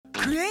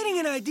Creating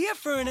an idea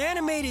for an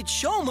animated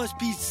show must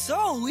be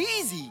so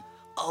easy.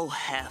 Oh,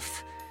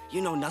 Hef,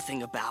 you know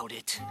nothing about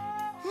it.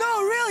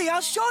 No, really,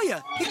 I'll show you.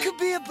 It could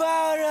be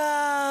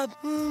about,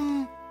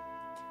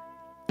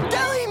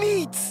 deli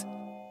meats.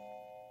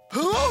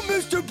 Hello,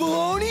 Mr.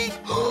 Baloney.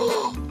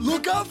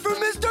 Look out for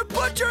Mr.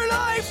 Butcher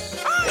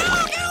Knife. Oh,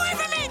 no, get away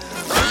from me.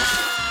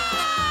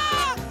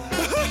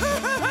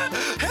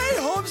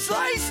 Hey, Home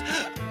Slice.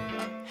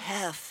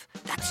 Hef,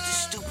 that's the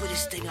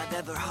stupidest thing I've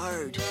ever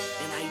heard.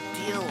 An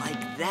idea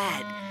like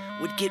that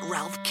would get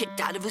Ralph kicked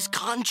out of his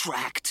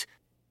contract.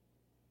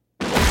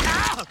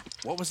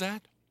 What was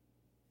that?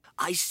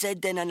 I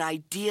said that an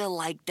idea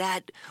like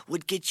that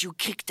would get you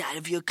kicked out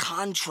of your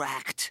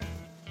contract.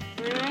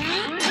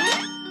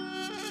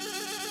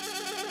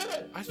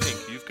 I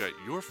think you've got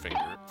your finger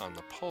on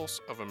the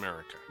pulse of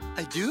America.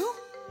 I do?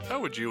 How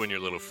would you and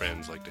your little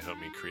friends like to help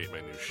me create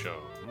my new show?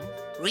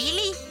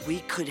 Really? We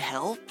could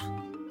help?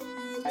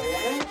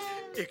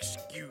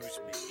 Excuse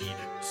me,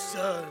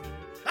 son.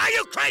 Are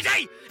you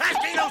crazy?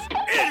 Asking those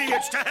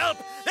idiots to help?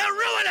 They'll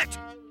ruin it!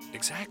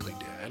 Exactly,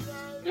 Dad.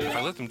 If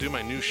I let them do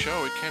my new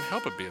show, it can't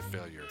help but be a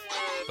failure.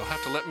 They'll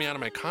have to let me out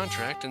of my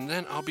contract, and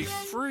then I'll be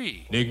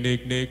free. Nick.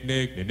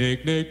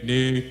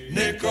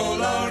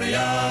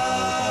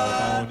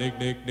 Nickelodeon. Nick.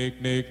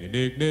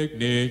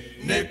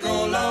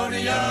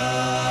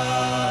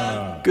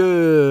 Nickelodeon.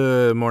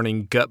 Good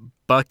morning, Gut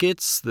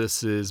Buckets.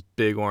 This is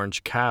Big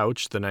Orange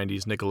Couch, the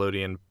 90s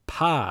Nickelodeon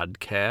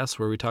podcast,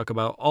 where we talk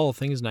about all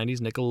things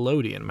 90s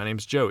Nickelodeon. My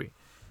name's Joey.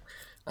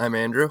 I'm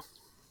Andrew.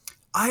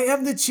 I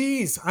am the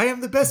cheese. I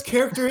am the best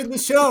character in the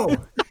show.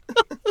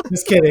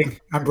 Just kidding.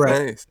 I'm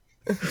Brett. Nice.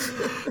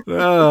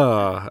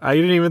 Oh, I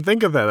didn't even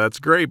think of that. That's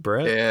great,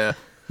 Brett. Yeah.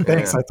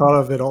 Thanks. I thought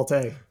of it all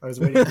day. I was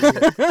waiting for you.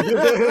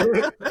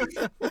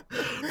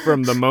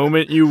 From the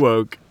moment you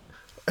woke.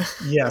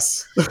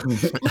 Yes.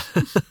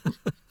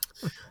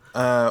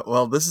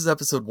 Well, this is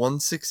episode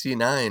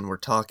 169. We're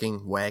talking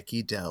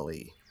Wacky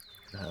Deli.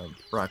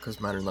 Rocko's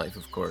Modern Life,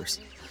 of course.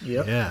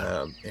 Yep.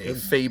 Yeah. A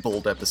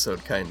fabled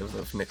episode, kind of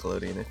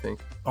Nickelodeon, I think.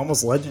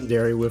 Almost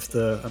legendary with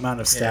the amount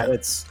of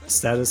status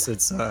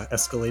it's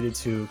escalated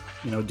to,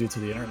 due to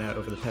the internet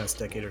over the past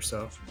decade or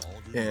so.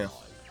 Yeah.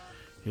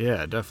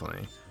 Yeah,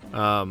 definitely.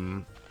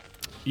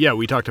 Yeah,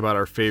 we talked about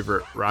our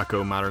favorite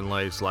Rocko Modern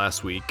Lives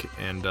last week,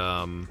 and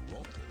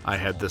I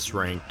had this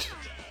ranked.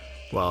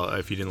 Well,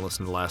 if you didn't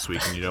listen to last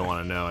week and you don't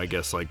want to know, I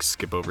guess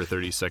skip over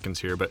 30 seconds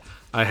here. But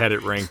I had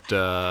it ranked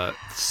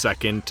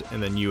second,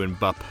 and then you and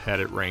Bupp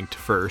had it ranked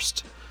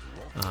first.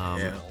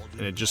 And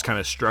it just kind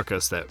of struck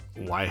us that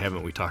why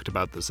haven't we talked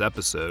about this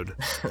episode?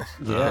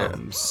 Yeah.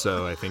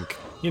 So I think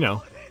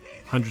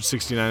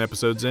 169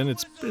 episodes in,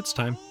 it's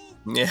time.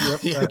 Yeah.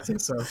 Yep, I think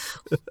so.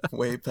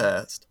 Way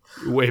past.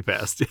 Way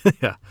past.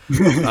 Yeah.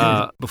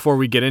 Before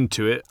we get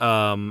into it,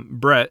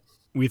 Brett,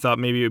 we thought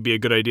maybe it would be a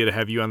good idea to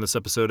have you on this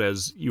episode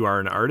as you are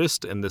an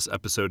artist, and this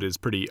episode is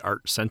pretty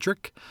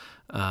art-centric.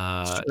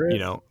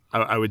 Sure.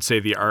 I would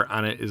say the art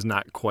on it is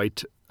not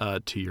quite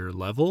to your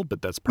level,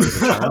 but that's part of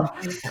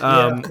the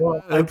charm.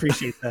 Well, I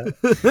appreciate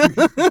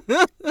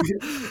that.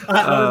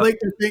 I would like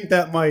to think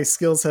that my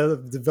skills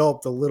have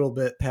developed a little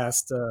bit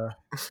past,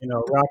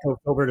 Rocko,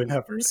 Filbert, and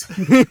Heifers.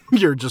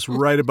 You're just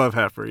right above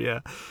Heifer,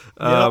 yeah.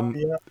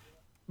 Yeah.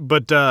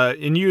 But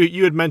and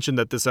you had mentioned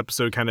that this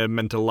episode kind of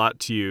meant a lot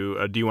to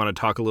you. Do you want to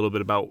talk a little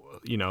bit about,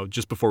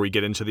 just before we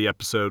get into the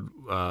episode,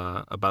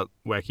 about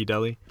Wacky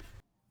Deli?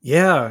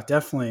 Yeah,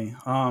 definitely.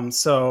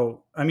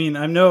 So I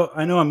know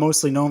I'm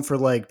mostly known for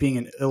being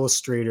an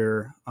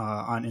illustrator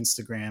on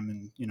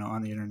Instagram and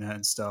on the internet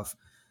and stuff.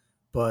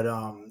 But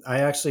I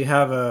actually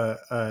have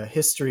a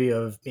history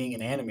of being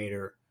an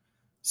animator.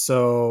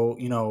 So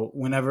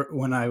when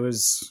I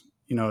was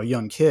a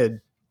young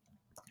kid,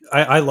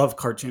 I loved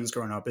cartoons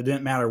growing up. It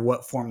didn't matter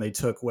what form they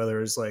took, whether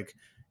it was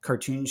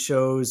cartoon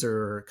shows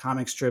or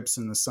comic strips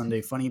in the Sunday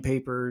Funny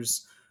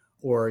papers,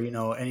 or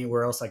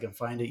anywhere else I can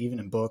find it, even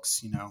in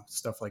books,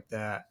 stuff like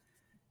that.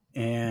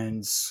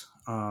 And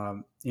at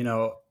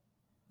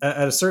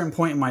a certain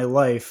point in my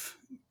life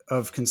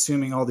of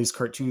consuming all these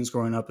cartoons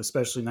growing up,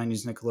 especially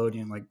 90s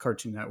Nickelodeon, like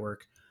Cartoon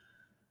Network,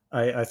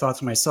 I thought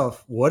to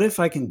myself, what if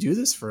I can do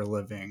this for a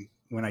living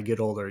when I get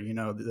older?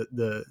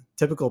 The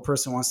typical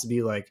person wants to be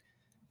an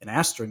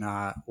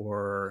astronaut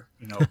or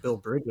Bill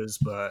Bridges,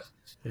 but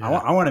Yeah.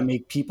 I want to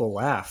make people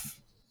laugh,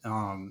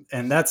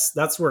 and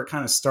that's where it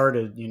kind of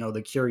started.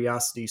 The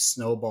curiosity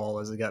snowball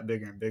as it got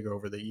bigger and bigger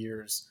over the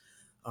years.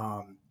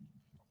 I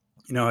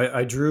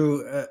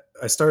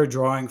started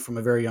drawing from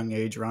a very young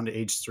age, around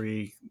age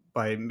 3,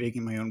 by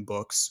making my own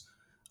books,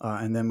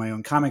 and then my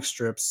own comic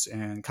strips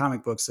and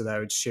comic books that I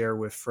would share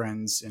with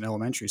friends in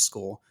elementary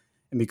school.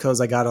 And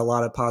because I got a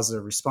lot of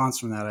positive response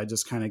from that, I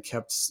just kind of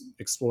kept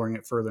exploring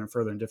it further and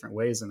further in different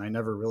ways. And I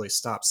never really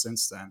stopped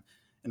since then.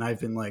 And I've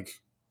been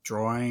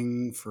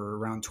drawing for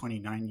around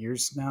 29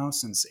 years now,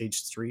 since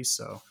age 3.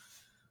 So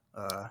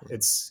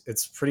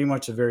it's pretty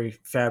much a very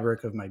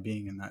fabric of my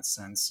being in that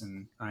sense.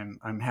 And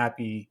I'm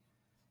happy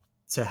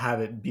to have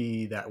it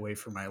be that way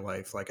for my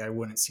life. I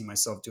wouldn't see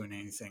myself doing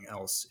anything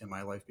else in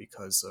my life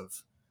because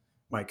of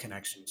my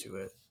connection to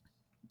it.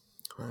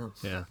 Wow.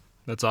 Yeah,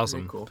 that's Very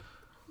awesome. cool.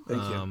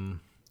 Thank you.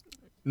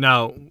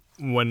 Now,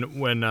 when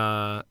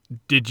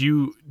did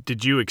you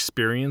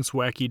experience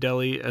Wacky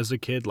Deli as a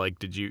kid? Like,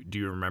 do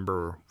you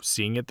remember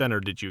seeing it then, or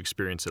did you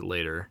experience it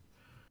later?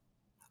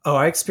 Oh,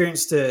 I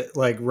experienced it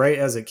like right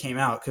as it came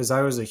out because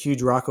I was a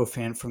huge Rocco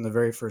fan from the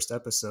very first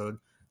episode.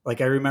 Like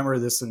I remember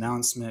this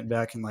announcement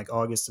back in like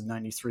August of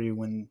 '93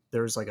 when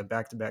there was like a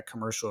back-to-back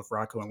commercial of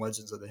Rocco and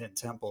Legends of the Hidden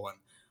Temple, and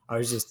I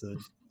was just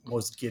the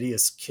most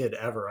giddiest kid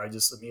ever. I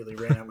just immediately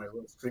ran out of my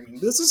room screaming,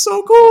 "This is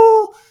so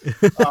cool!"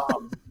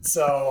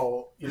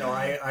 So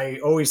I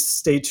always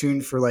stay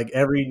tuned for like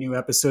every new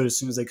episode as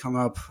soon as they come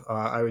up.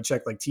 I would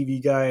check like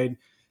TV Guide,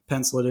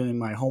 pencil it in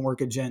my homework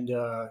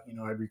agenda.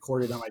 I'd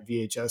record it on my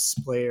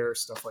VHS player,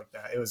 stuff like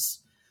that.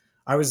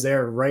 I was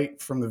there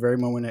right from the very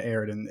moment it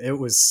aired, and it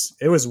was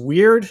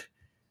weird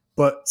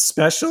but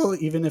special,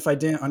 even if I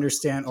didn't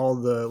understand all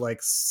the like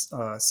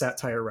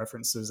satire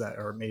references that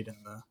are made in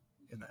the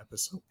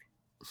episode.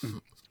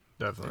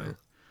 Definitely.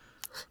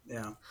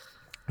 Yeah.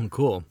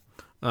 Cool.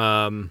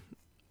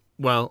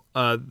 Well,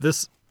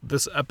 this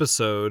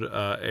episode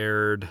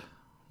aired.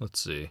 Let's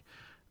see.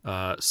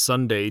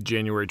 Sunday,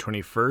 January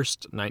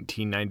 21st,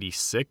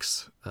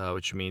 1996,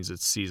 which means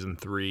it's season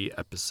 3,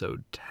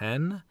 episode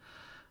 10.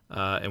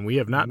 And we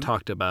have not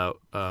talked about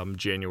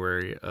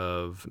January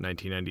of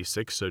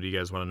 1996. So do you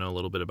guys want to know a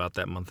little bit about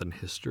that month in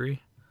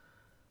history?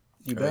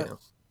 You bet.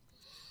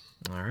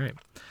 All right.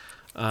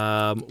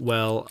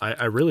 Well,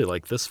 I really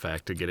like this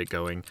fact to get it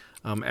going.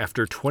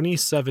 After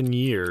 27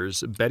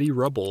 years, Betty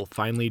Rubble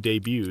finally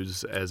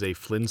debuts as a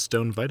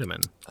Flintstone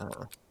vitamin.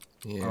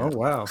 Yeah. Oh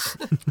wow!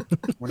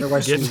 Wonder why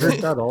she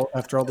worked out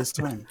after all this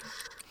time.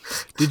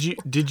 Did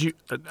you?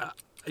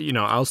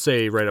 I'll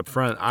say right up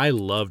front, I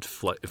loved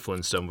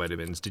Flintstone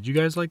vitamins. Did you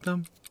guys like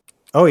them?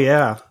 Oh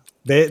yeah,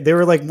 they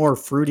were like more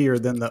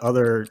fruitier than the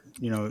other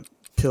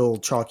pill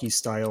chalky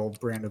style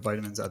brand of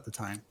vitamins at the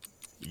time.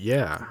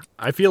 Yeah,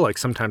 I feel like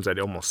sometimes I'd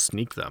almost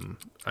sneak them.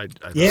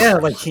 Yeah,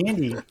 like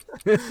candy.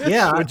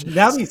 Yeah,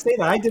 now that you say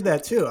that, I did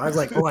that too. I was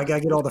like, oh, I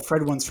gotta get all the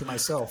Fred ones for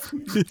myself.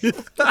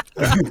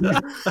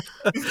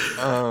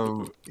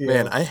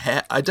 Man,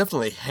 I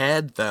definitely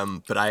had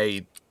them, but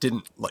I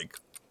didn't like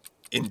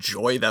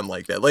enjoy them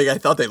like that. Like I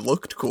thought they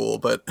looked cool,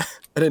 but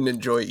I didn't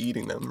enjoy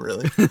eating them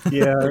really.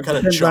 Yeah, it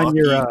depends on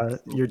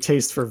your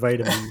taste for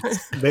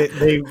vitamins.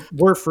 They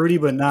were fruity,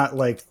 but not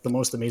like the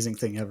most amazing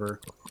thing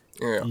ever.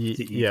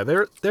 Yeah,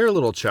 they're a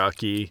little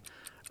chalky.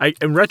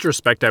 In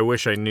retrospect, I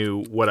wish I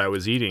knew what I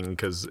was eating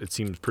because it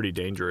seems pretty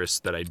dangerous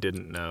that I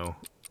didn't know.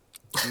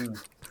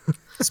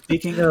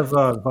 Speaking of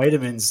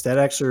vitamins, that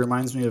actually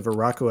reminds me of a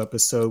Rocco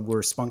episode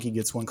where Spunky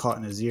gets one caught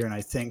in his ear, and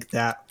I think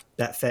that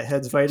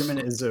Fatheads vitamin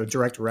is a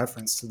direct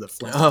reference to the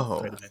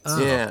Flintstone vitamins.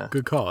 Oh, yeah.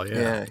 Good call.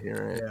 Yeah,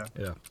 you're right.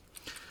 Yeah.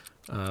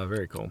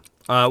 Very cool.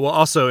 Well,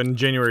 also in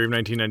January of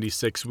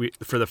 1996,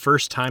 for the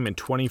first time in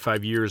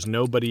 25 years,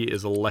 nobody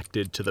is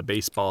elected to the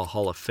Baseball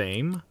Hall of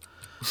Fame,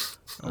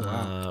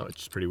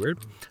 which is pretty weird.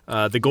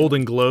 The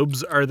Golden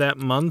Globes are that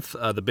month.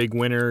 The big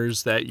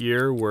winners that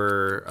year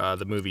were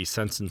the movie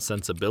Sense and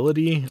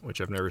Sensibility,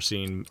 which I've never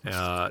seen.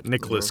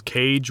 Nicolas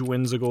Cage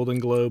wins a Golden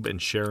Globe,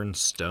 and Sharon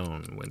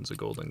Stone wins a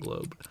Golden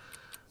Globe.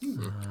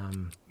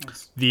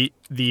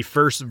 The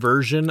first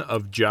version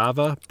of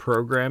Java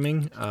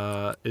programming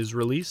is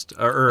released,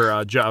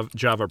 or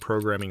Java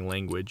programming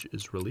language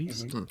is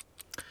released.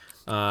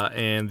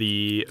 And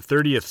the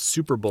 30th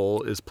Super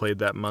Bowl is played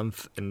that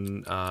month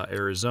in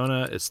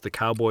Arizona. It's the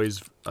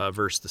Cowboys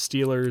versus the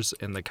Steelers,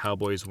 and the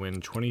Cowboys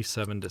win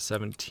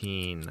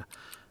 27-17.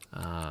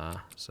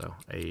 So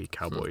a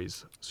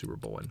Cowboys Super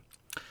Bowl win.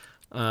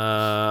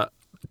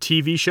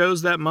 TV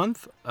shows that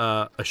month.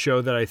 A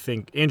show that I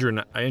think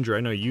Andrew, I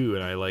know you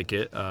and I like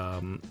it.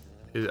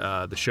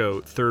 The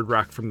show Third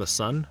Rock from the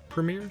Sun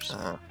premieres.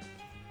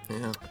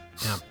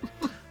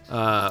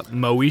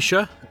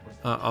 Moesha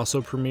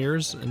also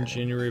premieres in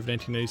January of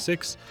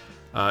 1996.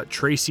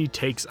 Tracy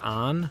Takes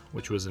On,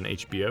 which was an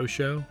HBO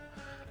show,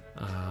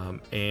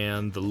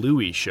 and The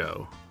Louie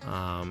Show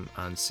on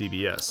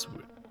CBS,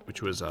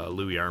 which was a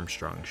Louis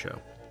Armstrong show.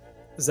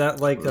 Is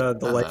that like the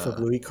Life of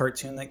Louie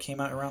cartoon that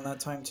came out around that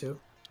time too?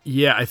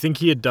 Yeah, I think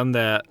he had done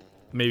that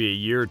maybe a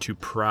year or two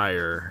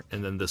prior,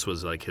 and then this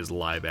was like his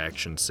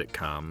live-action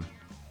sitcom.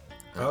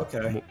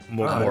 Okay.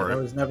 More. I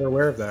was never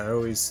aware of that. I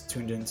always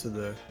tuned into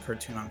the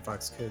cartoon on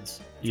Fox Kids.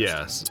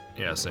 Yes.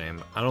 Yeah,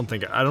 same. I don't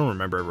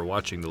remember ever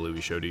watching The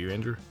Louie Show. Do you,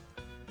 Andrew?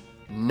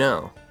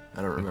 No,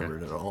 I don't remember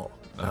it at all.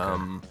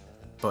 Okay.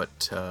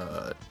 But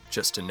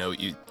just to note,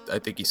 I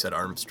think you said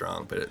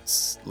Armstrong, but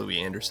it's Louis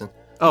Anderson.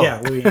 Oh,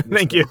 yeah, Louis Anderson.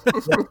 Thank you.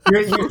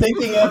 Yeah, you're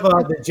thinking of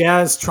the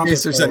jazz trumpet. In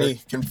case there's any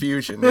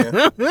confusion,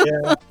 yeah.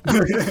 Yeah.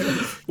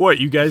 What,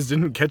 you guys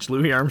didn't catch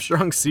Louis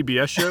Armstrong's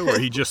CBS show where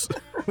he just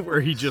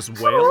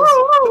wails?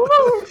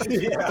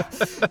 Yeah,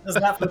 it's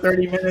not for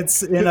 30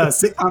 minutes in a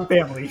sitcom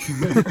family.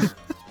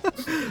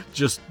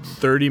 Just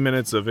 30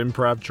 minutes of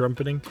improv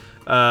trumpeting.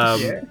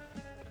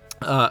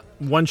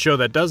 One show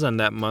that does end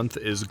that month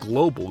is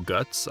Global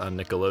Guts on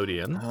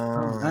Nickelodeon.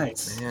 Oh,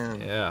 nice. Man.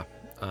 Yeah.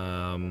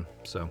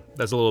 So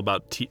that's a little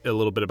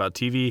bit about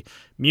TV,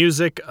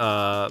 music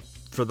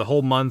for the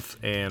whole month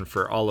and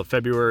for all of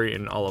February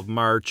and all of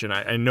March. And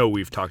I know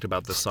we've talked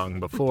about this song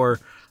before.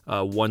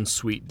 "One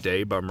Sweet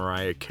Day" by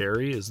Mariah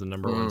Carey is the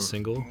number one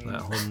single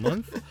that whole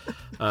month.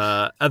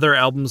 Other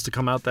albums to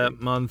come out that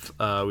month,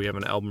 we have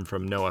an album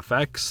from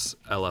NoFX,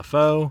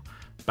 LFO,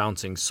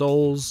 Bouncing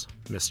Souls,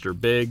 Mr.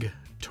 Big,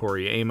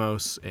 Tori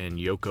Amos, and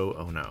Yoko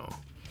Ono.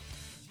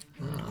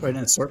 Quite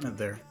an assortment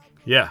there.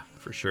 Yeah,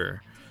 for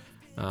sure.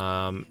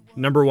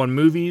 Number one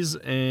movies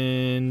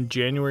in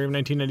January of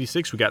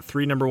 1996. We got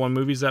 3 number one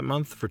movies that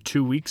month. For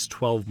 2 weeks,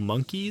 12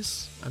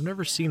 Monkeys. I've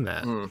never seen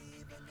that.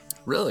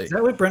 Really? Is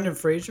that with Brendan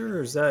Fraser,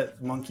 or is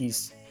that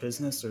Monkey's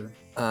Business? Or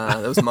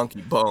That was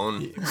Monkey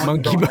Bone.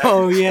 Monkey Bone.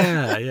 Oh,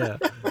 yeah.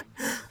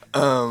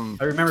 I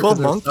remember 12 'cause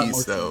there was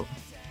Monkeys, that though.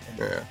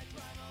 Yeah.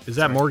 Is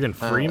that Morgan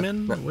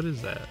Freeman? no. What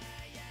is that?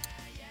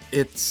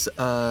 It's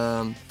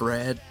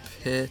Brad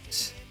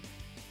Pitt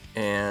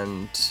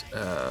and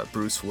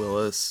Bruce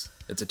Willis.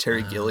 It's a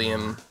Terry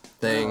Gilliam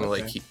thing. okay.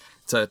 Like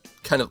it's a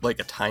kind of like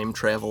a time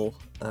travel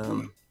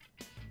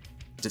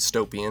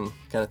dystopian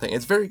kind of thing.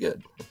 It's very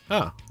good.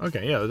 Oh,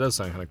 okay. Yeah, that does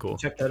sound kind of cool.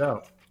 Check that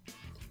out.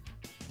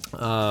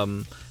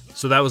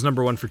 So that was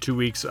number one for 2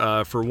 weeks.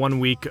 For 1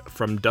 week,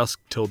 From Dusk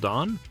Till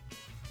Dawn.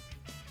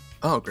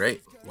 Oh,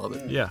 great. Love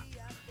it. Yeah.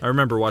 I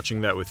remember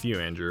watching that with you,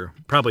 Andrew.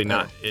 Probably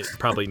not.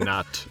 Probably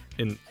not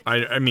in.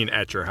 I mean,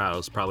 at your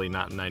house. Probably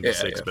not in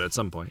 '96, Yeah. but at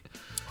some point.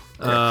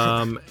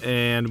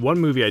 And one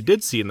movie I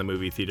did see in the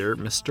movie theater,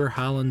 Mr.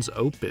 Holland's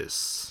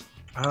Opus,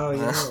 Oh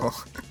yeah. the Saw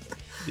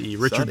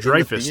Richard it in the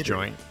Dreyfuss theater.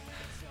 joint.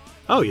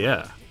 Oh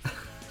yeah.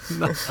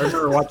 I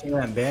remember watching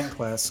that in band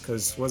class,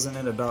 because wasn't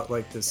it about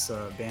like this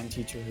band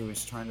teacher who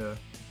was trying to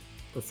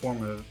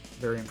perform a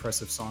very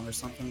impressive song or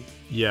something?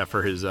 Yeah,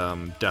 for his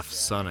deaf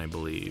son, I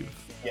believe.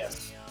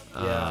 Yes.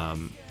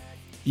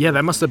 Yeah,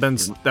 that must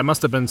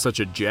have been such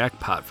a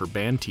jackpot for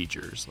band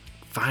teachers. Like,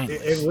 finally.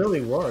 It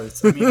really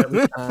was. I mean, at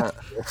least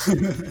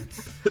we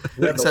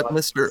had Except a lot of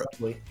Mr.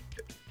 assembly.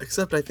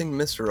 Except I think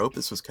Mr.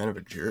 Opus was kind of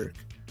a jerk,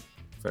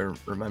 if I'm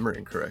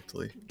remembering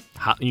correctly.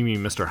 You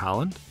mean Mr.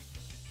 Holland?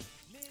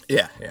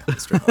 Yeah,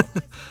 Mr.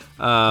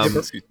 Holland.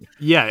 Excuse me.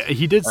 Yeah,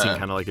 he did seem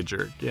kind of like a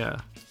jerk. Yeah.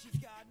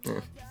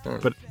 Yeah.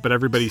 But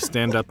everybody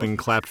stand up and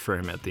clapped for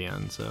him at the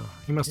end, so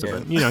he must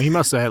have been. He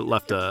must have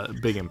left a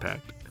big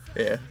impact.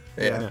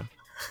 Yeah.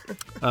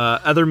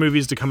 Other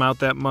movies to come out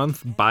that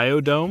month: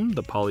 Biodome,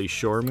 the Pauly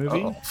Shore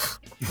movie. Oh,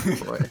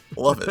 boy.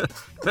 Love it.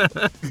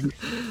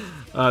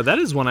 That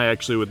is one I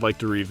actually would like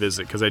to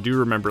revisit, because I do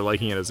remember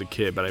liking it as a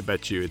kid, but I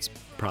bet you it's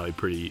probably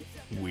pretty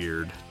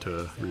weird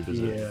to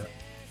revisit.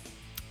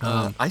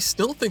 Yeah. I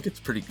still think it's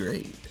pretty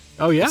great.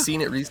 Oh yeah. I've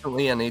seen it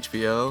recently on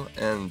HBO,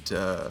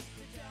 and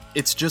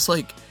it's just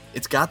like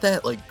it's got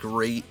that like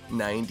great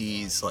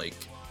 '90s like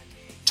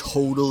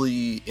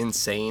totally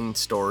insane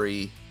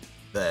story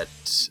that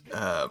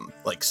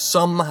like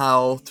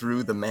somehow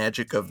through the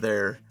magic of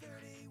their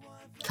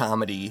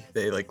comedy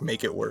they like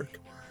make it work.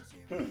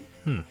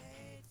 I'll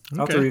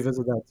have to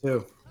revisit that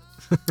too.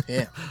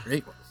 Yeah,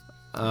 great.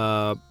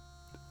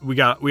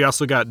 We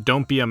also got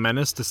Don't Be a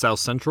Menace to South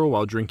Central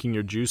While Drinking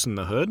Your Juice in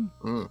the Hood.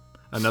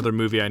 Another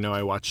movie I know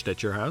I watched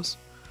at your house.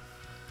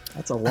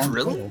 That's a long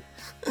Really? title.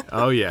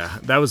 Oh yeah,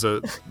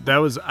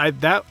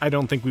 I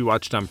don't think we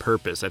watched on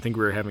purpose. I think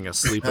we were having a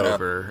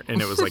sleepover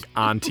and it was like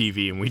on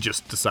TV and we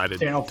just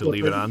decided Channel to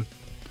leave it flipping. on.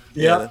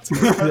 Yeah.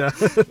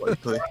 That's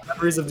likely.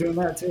 Memories of doing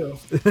that too.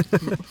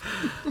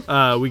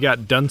 We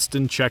got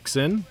Dunstan Checks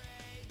In.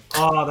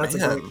 Oh, that's a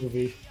Man. great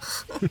movie.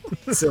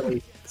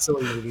 silly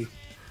movie.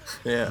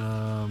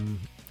 Yeah.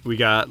 We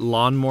got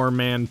Lawnmower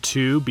Man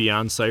 2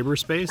 Beyond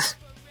Cyberspace.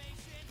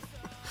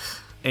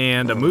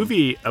 And a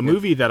movie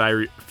that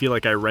I feel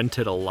like I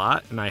rented a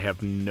lot and I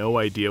have no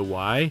idea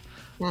why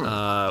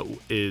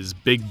is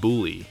Big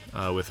Bully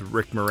with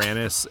Rick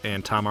Moranis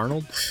and Tom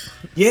Arnold.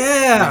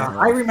 Yeah,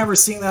 I remember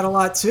seeing that a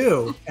lot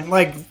too. And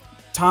like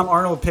Tom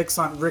Arnold picks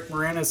on Rick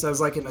Moranis as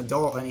like an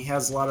adult, and he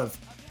has a lot of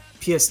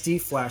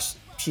PSD flash.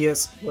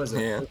 What is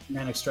it? Yeah.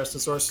 Manic stress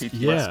disorder.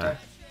 Yeah.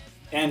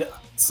 And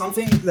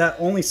something that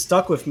only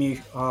stuck with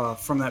me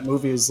from that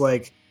movie is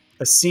like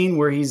a scene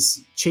where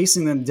he's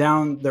chasing them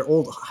down their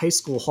old high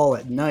school hall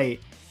at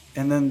night,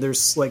 and then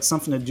there's like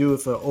something to do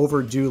with an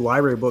overdue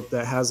library book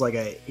that has like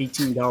a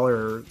 $18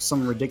 or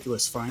some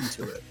ridiculous fine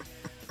to it.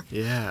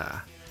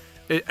 Yeah.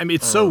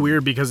 It's so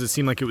weird because it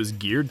seemed like it was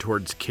geared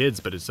towards kids,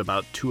 but it's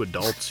about two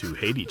adults who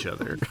hate each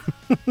other.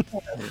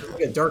 There's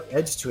like a dark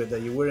edge to it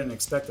that you wouldn't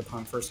expect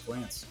upon first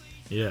glance.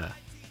 Yeah.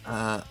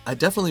 I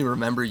definitely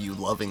remember you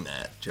loving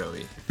that,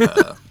 Joey,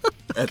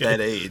 at that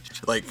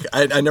age. Like,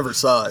 I never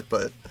saw it,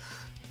 but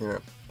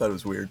thought it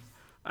was weird.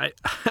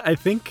 I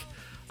think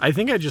I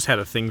just had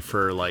a thing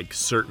for like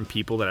certain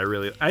people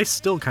that I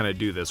still kind of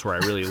do this where I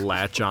really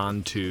latch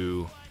on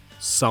to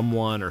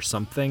someone or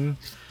something,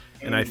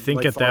 and I think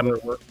like at them.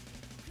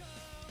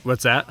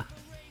 What's that?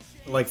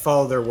 Like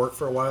follow their work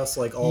for a while,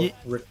 so like all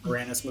Rick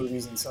Moranis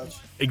movies and such.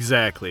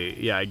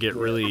 Exactly. Yeah, I get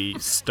really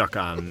stuck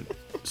on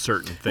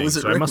certain things. Was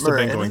it So I Rick must have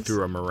been Moranis? going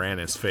through a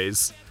Moranis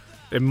phase.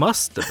 It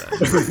must have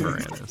been Rick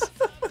Moranis.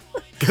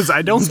 Because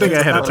I don't think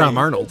I had a Tom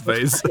Arnold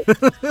face.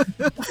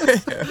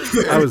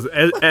 I was,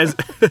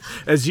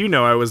 as you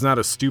know, I was not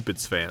a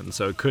Stupids fan,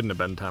 so it couldn't have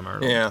been Tom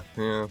Arnold. Yeah.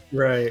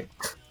 Right.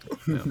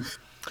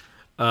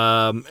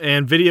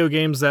 And video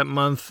games that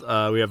month,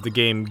 we have the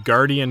game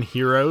Guardian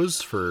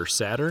Heroes for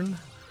Saturn.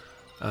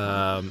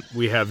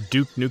 We have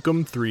Duke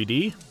Nukem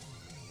 3D.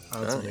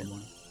 Oh, that's a big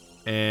one.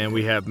 And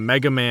we have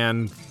Mega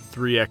Man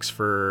 3X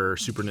for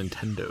Super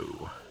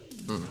Nintendo.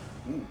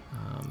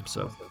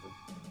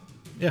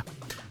 Yeah.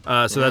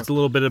 So that's a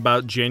little bit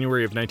about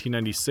January of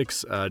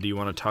 1996. Do you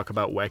want to talk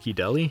about Wacky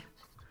Deli?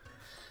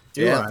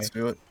 Let's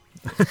do it.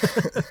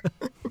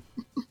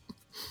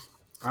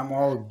 I'm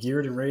all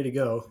geared and ready to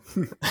go.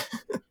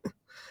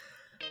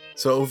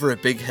 So over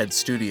at Big Head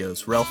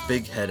Studios, Ralph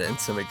Big Head and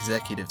some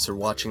executives are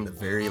watching the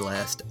very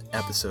last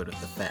episode of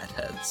The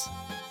Fatheads.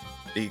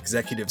 The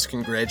executives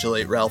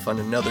congratulate Ralph on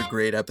another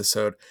great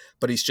episode,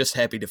 but he's just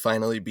happy to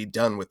finally be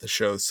done with the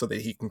show so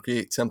that he can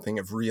create something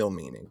of real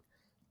meaning.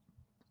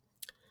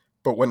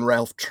 But when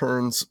Ralph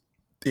turns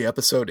the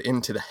episode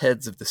into the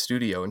heads of the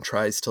studio and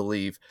tries to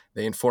leave,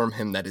 they inform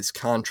him that his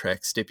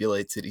contract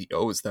stipulates that he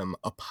owes them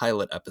a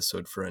pilot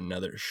episode for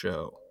another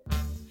show.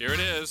 Here it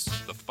is,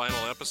 the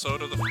final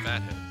episode of The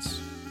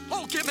Fatheads.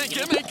 Oh, gimme!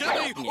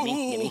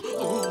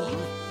 Ooh.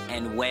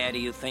 And where do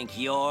you think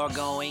you're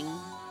going?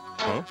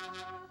 Huh?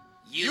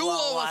 You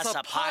owe us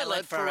a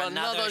pilot for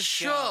another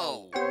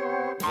show.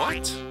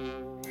 What?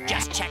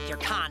 Just check your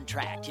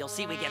contract. You'll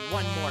see we get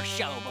one more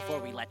show before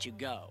we let you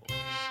go.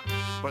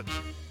 But...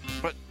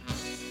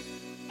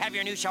 Have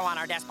your new show on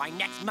our desk by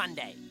next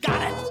Monday.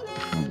 Got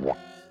it?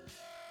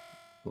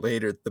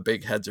 Later, the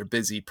Big Heads are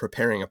busy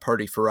preparing a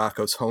party for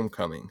Rocco's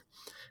homecoming.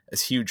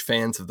 As huge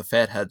fans of the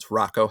Fatheads,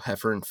 Rocco,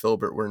 Heifer, and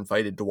Filbert were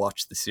invited to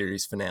watch the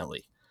series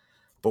finale.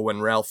 But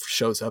when Ralph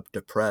shows up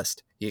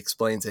depressed, he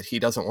explains that he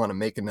doesn't want to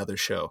make another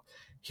show.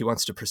 He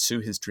wants to pursue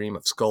his dream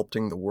of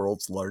sculpting the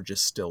world's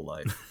largest still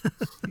life.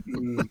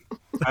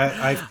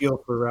 I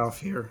feel for Ralph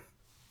here.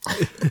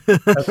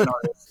 As an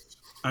artist,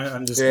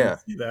 I'm just going to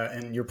say that,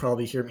 and you'll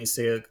probably hear me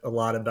say a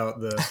lot about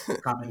the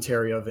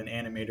commentary of an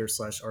animator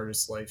 /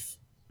 artist's life.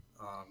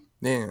 All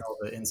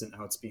the ins and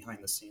outs behind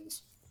the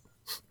scenes.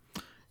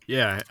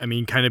 Yeah, I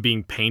mean, kind of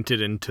being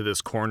painted into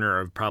this corner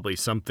of probably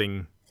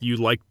something you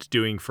liked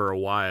doing for a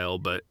while,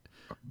 but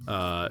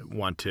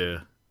want to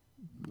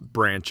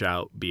branch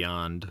out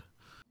beyond.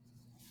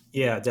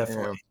 Yeah,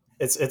 definitely.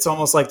 Yeah. It's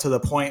almost like to the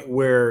point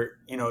where,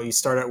 you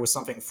start out with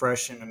something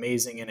fresh and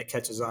amazing and it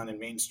catches on in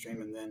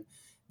mainstream, and then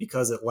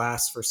because it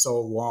lasts for so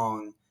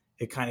long,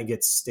 it kind of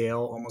gets stale,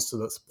 almost to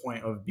the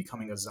point of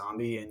becoming a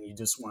zombie, and you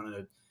just want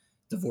to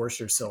divorce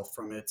yourself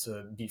from it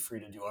to be free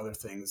to do other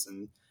things.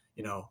 And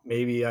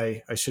maybe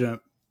I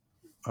shouldn't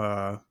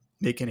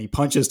make any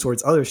punches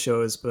towards other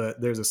shows,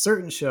 but there's a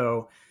certain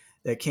show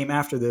that came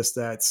after this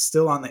that's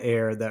still on the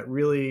air that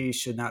really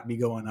should not be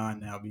going on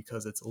now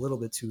because it's a little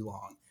bit too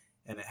long,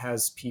 and it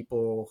has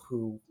people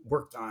who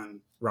worked on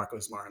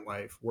Rocco's Modern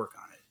Life work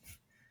on it.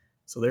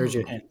 So there's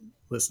your hint,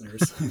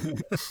 listeners.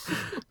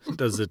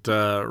 Does it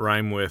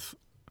rhyme with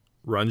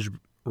Runge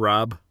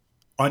Rob?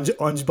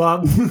 Unge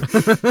Bob?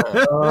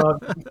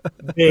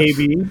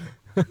 Maybe.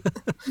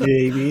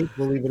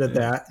 We'll leave it at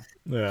that.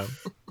 Yeah.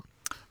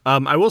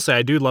 I will say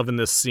I do love in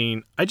this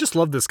scene. I just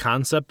love this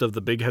concept of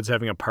the Big Heads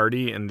having a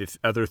party, and the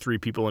other three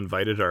people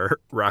invited are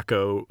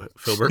Rocco,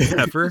 Filbert, and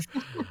Heifer.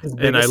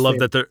 And I love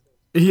that they're.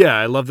 Yeah,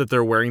 I love that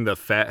they're wearing the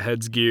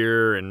Fatheads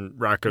gear, and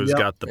Rocco's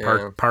got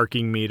the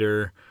parking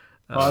meter.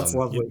 Oh, that's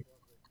lovely.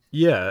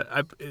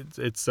 Yeah,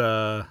 it's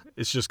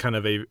just kind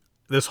of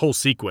this whole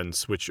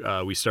sequence, which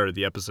we started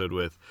the episode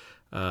with.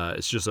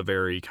 It's just a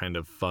very kind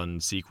of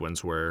fun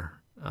sequence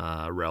where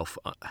Ralph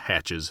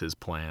hatches his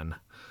plan.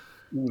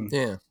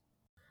 Yeah.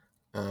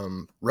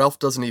 Ralph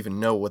doesn't even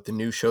know what the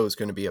new show is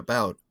going to be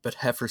about, but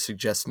Heifer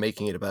suggests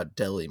making it about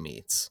deli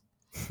meats.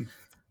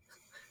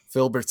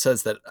 Filbert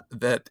says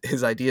that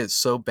his idea is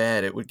so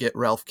bad it would get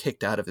Ralph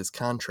kicked out of his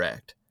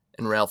contract,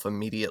 and Ralph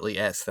immediately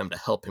asks them to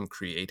help him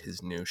create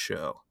his new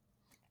show.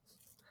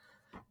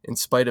 In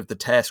spite of the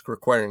task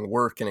requiring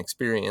work and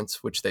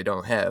experience, which they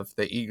don't have,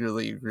 they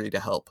eagerly agree to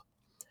help.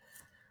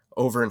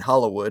 Over in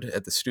Hollywood,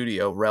 at the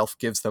studio, Ralph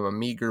gives them a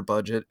meager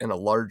budget and a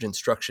large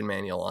instruction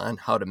manual on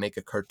how to make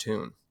a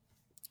cartoon.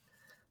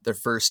 Their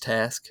first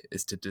task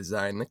is to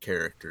design the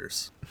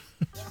characters.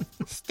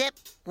 Step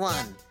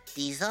 1.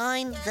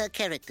 Design the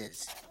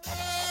characters.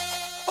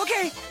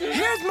 Okay,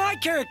 here's my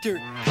character.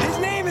 His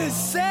name is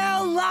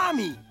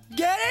Salami.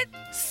 Get it?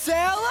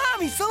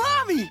 Salami.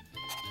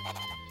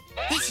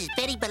 This is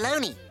Betty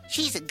Baloney.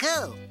 She's a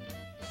girl.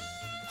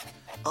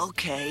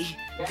 Okay,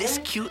 this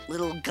cute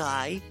little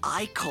guy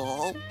I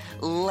call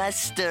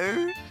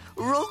Lester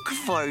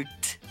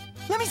Roquefort.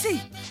 Let me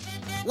see.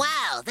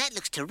 Wow, that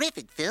looks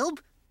terrific, Phil.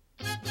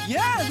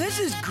 Yeah, this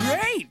is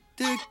great.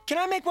 Can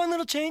I make one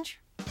little change?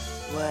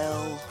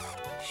 Well,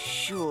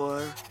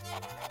 sure.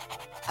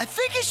 I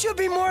think it should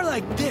be more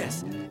like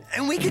this,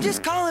 and we could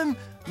just call him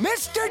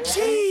Mr.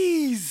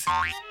 Cheese.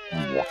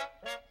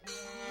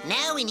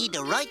 Now we need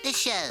to write the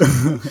show.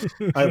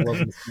 I love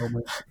this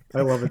moment.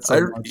 I love it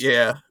so much.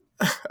 Yeah,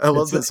 I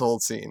love It's this whole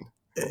scene.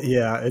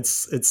 Yeah,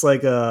 it's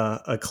like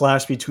a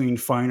clash between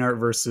fine art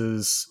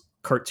versus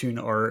cartoon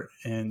art,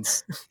 and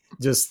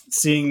just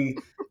seeing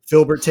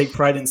Filbert take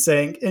pride in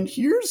saying, "And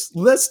here's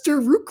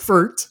Lester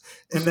Rookfort,"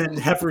 and then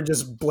Heifer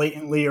just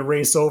blatantly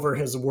erase over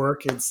his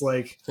work. It's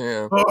like,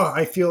 Yeah. oh,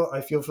 I feel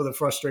for the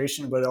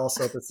frustration, but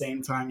also at the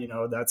same time,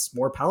 that's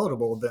more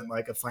palatable than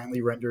like a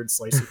finely rendered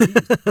slice of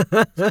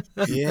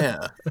cheese.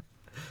 Yeah.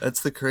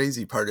 That's the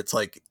crazy part. It's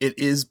like, it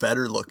is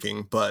better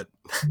looking, but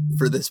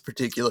for this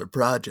particular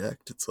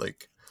project, it's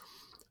like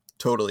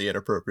totally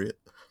inappropriate.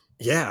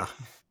 Yeah,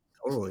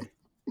 totally.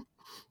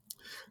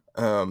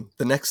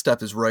 The next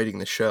step is writing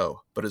the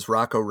show, but as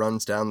Rocco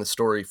runs down the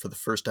story for the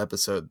first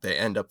episode, they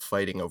end up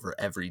fighting over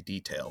every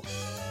detail.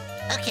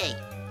 Okay,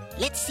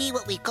 let's see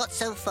what we've got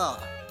so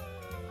far.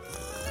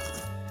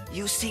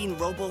 You seen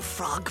Robo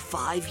Frog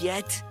 5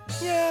 yet?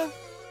 Yeah,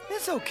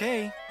 it's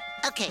okay.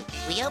 Okay,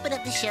 we open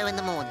up the show in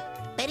the morning.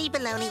 Betty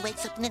Baloney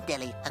wakes up in the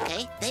deli,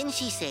 okay? Then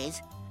she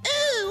says,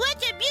 "Ooh, what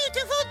a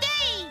beautiful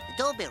day!" The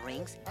doorbell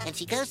rings, and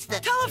she goes to the...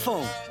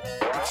 Telephone!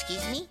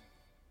 Excuse me?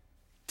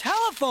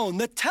 Telephone!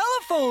 The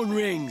telephone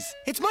rings!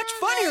 It's much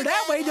funnier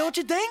that way, don't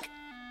you think?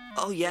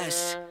 Oh,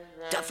 yes.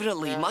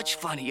 Definitely much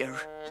funnier.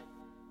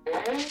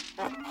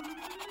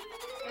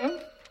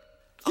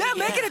 Yeah,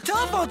 make it a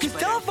telephone, because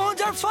telephones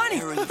are funny.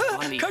 Very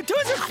funny.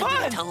 Cartoons are Gotta be a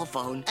fun.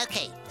 telephone.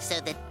 Okay, so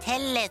the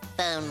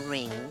telephone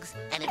rings,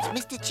 and it's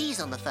Mr.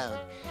 Cheese on the phone.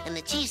 And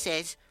the cheese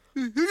says,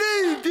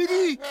 Hello,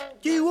 Diddy.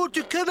 Do you want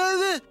to come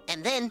over?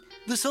 and then,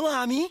 The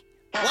salami?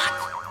 what?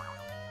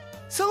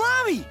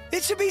 Salami!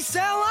 It should be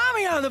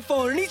Salami on the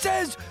phone, and he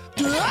says,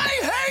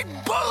 I hate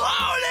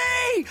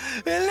baloney!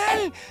 And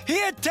then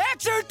he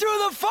attacks her through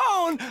the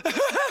phone.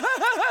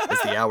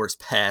 As the hours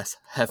pass,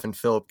 Hef and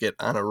Philip get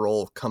on a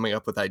roll coming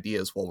up with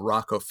ideas while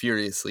Rocco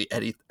furiously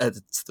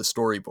edits the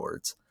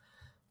storyboards.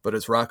 But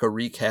as Rocco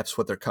recaps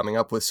what they're coming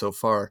up with so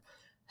far,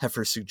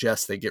 Heifer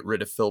suggests they get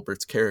rid of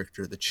Filbert's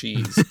character, the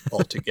cheese,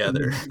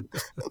 altogether.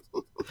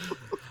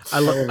 I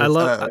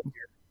love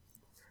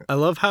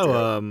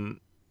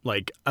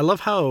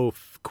how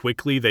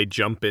quickly they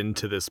jump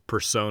into this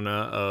persona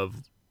of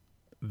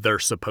they're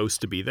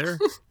supposed to be there.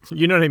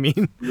 You know what I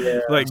mean? Yeah.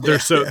 Like they're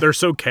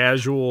so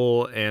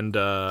casual, and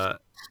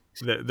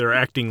they're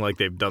acting like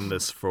they've done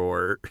this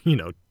for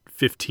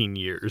 15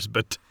 years.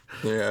 But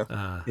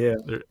Yeah. Yeah.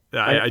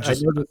 I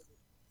just noticed,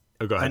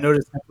 go ahead. I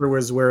noticed Heifer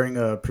was wearing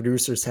a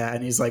producer's hat,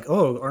 and he's like,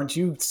 "Oh, aren't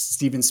you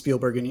Steven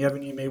Spielberg? And you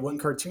haven't even made one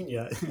cartoon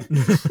yet."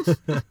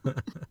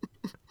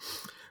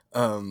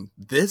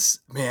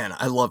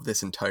 I love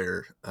this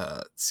entire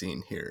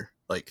scene here.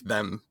 Like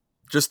them,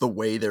 just the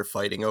way they're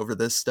fighting over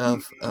this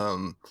stuff,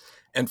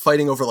 and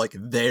fighting over like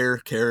their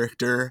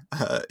character.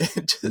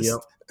 It just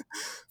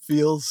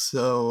feels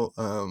so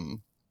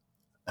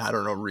I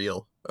don't know,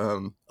 real.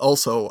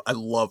 Also, I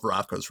love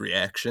Rocco's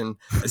reaction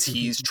as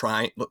he's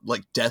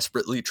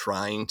desperately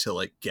trying to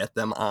like get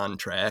them on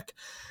track.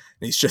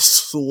 And he's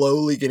just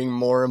slowly getting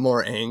more and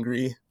more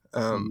angry.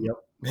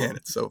 Man,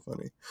 it's so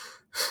funny.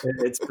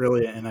 It's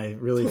brilliant, and I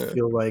really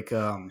feel like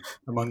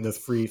among the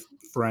three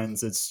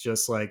friends, it's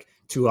just like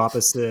two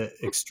opposite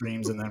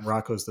extremes, and then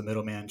Rocco's the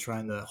middleman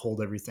trying to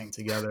hold everything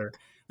together.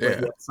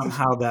 But yet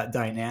somehow that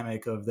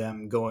dynamic of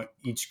them going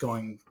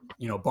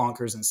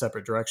bonkers in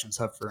separate directions,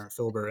 Heifer and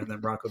Filbert, and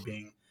then Rocco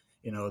being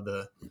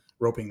the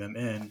roping them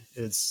in,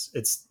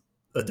 it's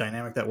a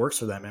dynamic that works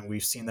for them, and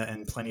we've seen that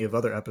in plenty of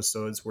other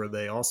episodes where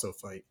they also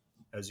fight,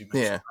 as you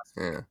mentioned.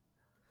 Yeah.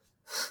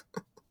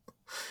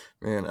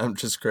 Man, I'm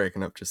just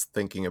cracking up just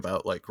thinking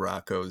about like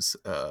Rocco's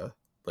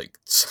like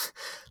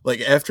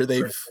after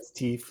they've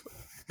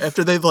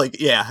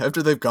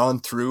gone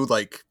through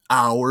like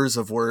hours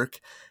of work,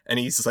 and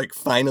he's like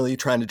finally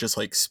trying to just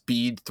like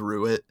speed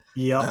through it.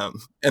 Yeah.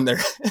 And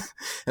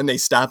they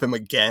stop him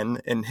again,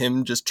 and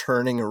him just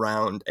turning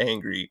around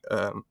angry.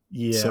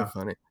 So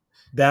funny.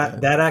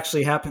 That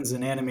actually happens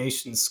in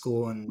animation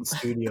school and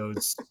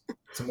studios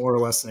to more or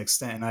less an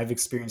extent, and I've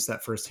experienced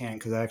that firsthand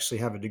because I actually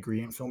have a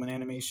degree in film and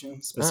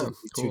animation,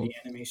 specifically cool. 2D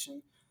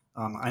animation.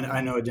 I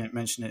know I didn't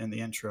mention it in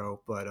the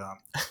intro, but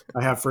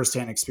I have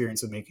firsthand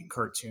experience of making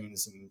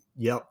cartoons, and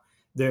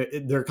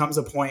there comes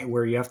a point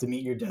where you have to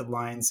meet your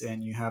deadlines,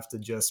 and you have to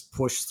just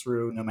push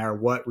through no matter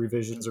what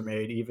revisions are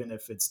made, even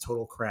if it's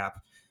total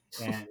crap,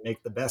 and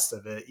make the best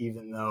of it,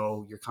 even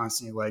though you're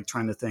constantly like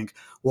trying to think,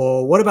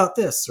 well, what about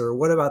this or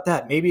what about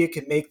that? Maybe it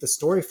could make the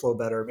story flow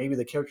better. Maybe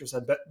the characters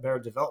have better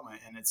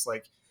development. And it's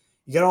like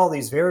you get all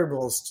these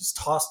variables just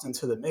tossed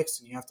into the mix,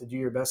 and you have to do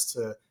your best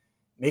to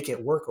make it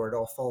work, or it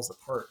all falls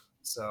apart.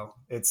 So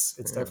it's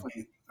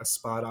definitely a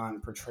spot on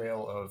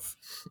portrayal of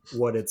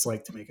what it's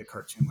like to make a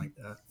cartoon like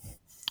that.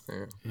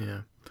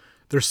 Yeah.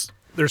 There's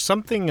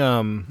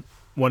something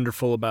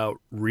wonderful about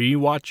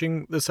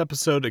rewatching this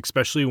episode,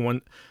 especially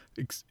when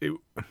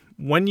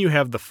you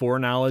have the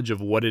foreknowledge of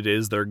what it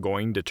is they're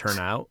going to turn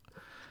out.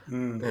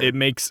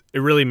 it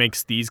really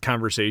makes these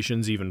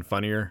conversations even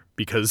funnier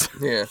because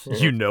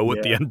you know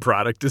what the end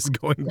product is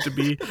going to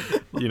be.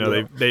 You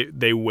know,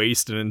 they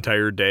waste an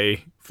entire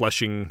day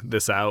fleshing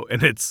this out,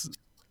 and it's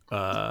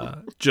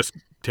just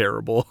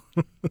terrible.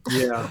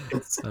 Yeah,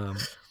 it's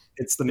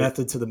the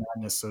method to the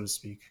madness, so to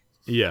speak.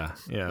 Yeah.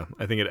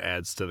 I think it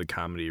adds to the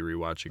comedy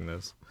rewatching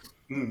this.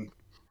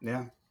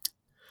 Yeah.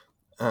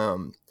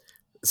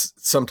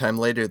 Sometime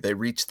later, they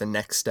reach the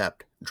next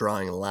step,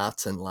 drawing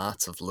lots and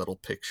lots of little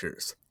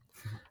pictures.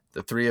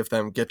 The three of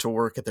them get to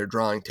work at their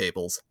drawing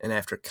tables, and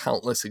after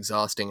countless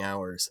exhausting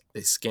hours,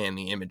 they scan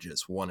the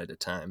images one at a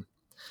time.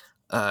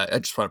 I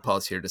just want to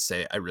pause here to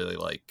say I really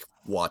like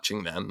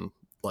watching them,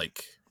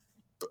 like,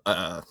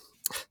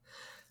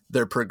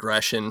 their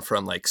progression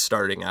from, like,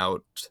 starting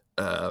out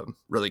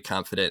really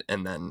confident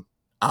and then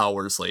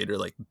hours later,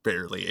 like,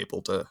 barely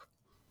able to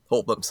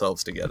hold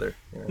themselves together.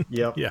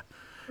 Yep. Yeah.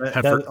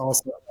 That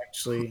also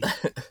actually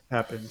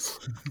happens.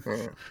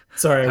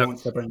 Sorry, I won't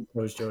step on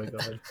your toes, Joey. Go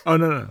ahead. Oh,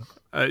 no.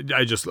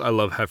 I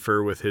love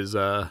Heifer with his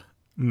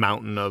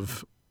mountain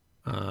of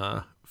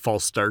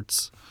false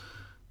starts.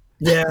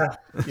 Yeah.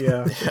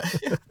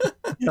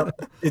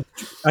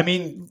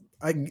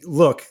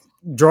 Look,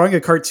 drawing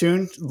a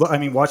cartoon,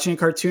 watching a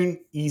cartoon,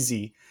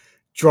 easy.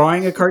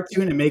 Drawing a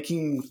cartoon and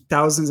making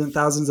thousands and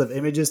thousands of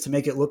images to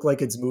make it look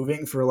like it's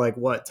moving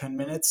for 10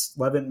 minutes,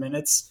 11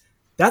 minutes,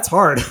 that's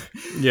hard.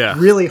 Yeah.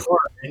 Really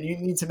hard. And you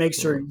need to make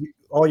sure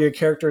all your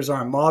characters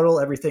are on model,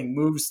 everything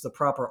moves the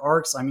proper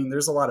arcs. I mean,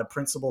 there's a lot of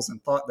principles and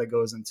thought that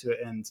goes into it.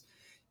 And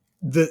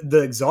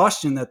the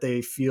exhaustion that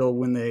they feel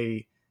when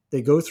they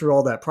go through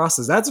all that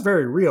process, that's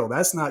very real.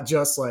 That's not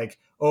just like,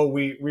 oh,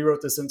 we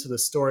wrote this into the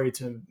story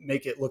to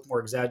make it look more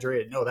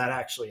exaggerated. No, that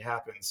actually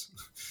happens.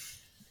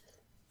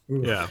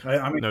 Yeah.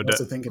 I'm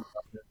to thinking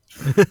about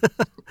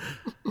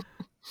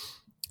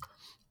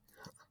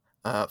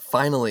it.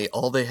 Finally,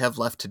 all they have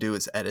left to do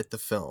is edit the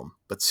film,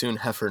 but soon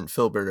Heifer and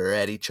Filbert are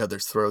at each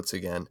other's throats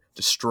again,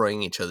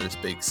 destroying each other's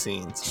big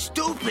scenes.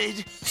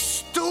 Stupid?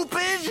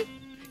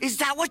 Is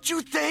that what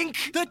you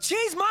think? The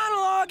cheese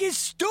monologue is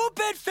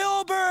stupid,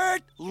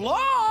 Filbert!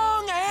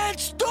 Long and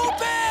stupid!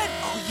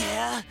 Oh,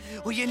 yeah?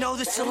 Well, you know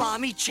the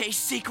salami chase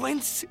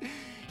sequence?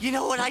 You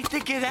know what I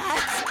think of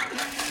that?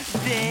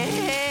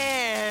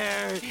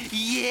 There!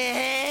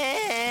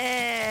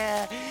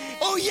 Yeah!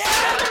 Oh,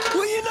 yeah?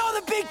 Well, you know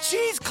the big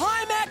cheese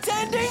climax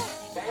ending?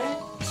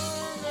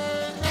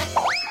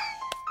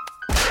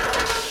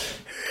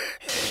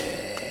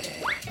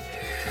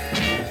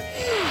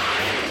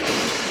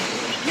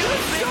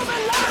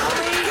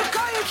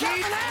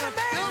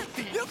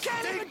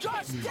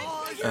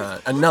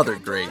 Another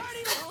great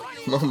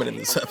moment in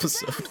this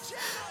episode,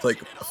 like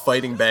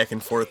fighting back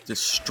and forth,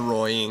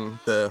 destroying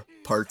the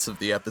parts of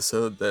the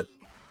episode that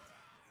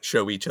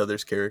show each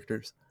other's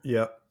characters.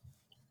 Yep.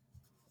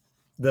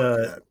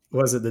 The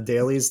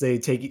dailies? They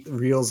take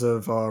reels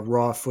of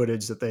raw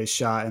footage that they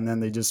shot, and then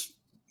they just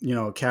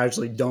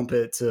casually dump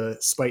it to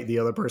spite the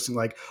other person.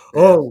 Like,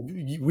 oh,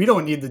 we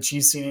don't need the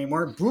cheese scene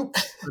anymore. Boop,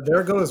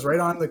 there it goes, right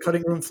on the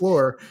cutting room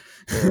floor.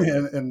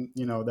 and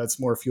that's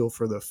more fuel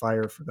for the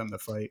fire for them to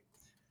fight.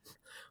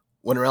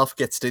 When Ralph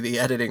gets to the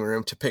editing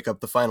room to pick up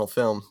the final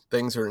film,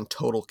 things are in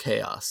total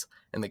chaos,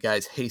 and the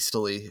guys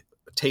hastily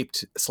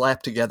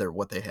slap together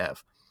what they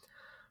have.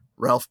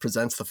 Ralph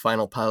presents the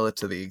final pilot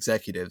to the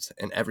executives,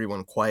 and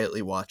everyone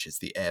quietly watches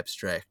the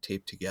abstract,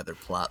 taped together,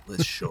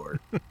 plotless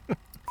short.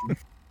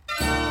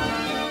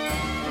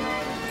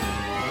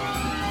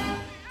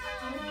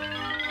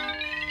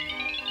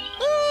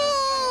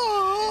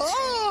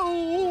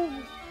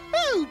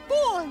 Oh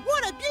boy,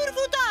 what a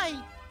beautiful day!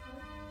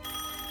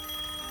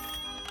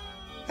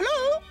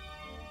 Hello?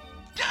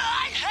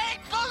 I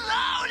hate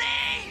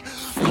baloney!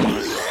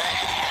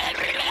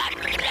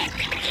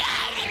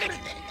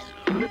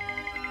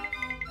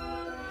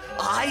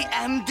 I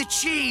am the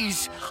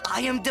cheese.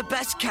 I am the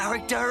best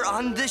character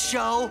on the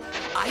show.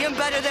 I am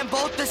better than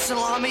both the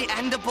salami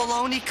and the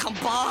bologna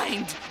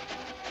combined.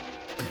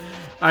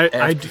 We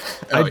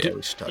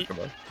should talk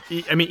about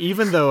it. I mean,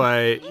 even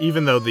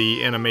though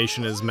the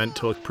animation is meant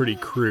to look pretty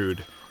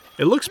crude,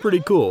 it looks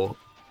pretty cool.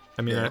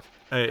 I mean,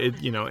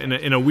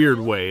 in a weird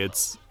way,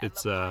 it's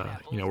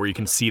where you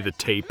can see the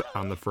tape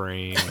on the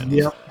frame. And,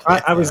 yeah,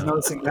 I was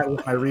noticing that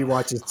with my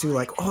rewatches too.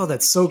 Like, oh,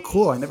 that's so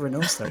cool! I never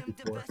noticed that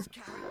before.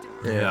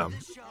 Yeah.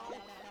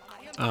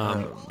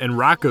 And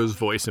Rocco's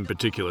voice in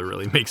particular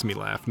really makes me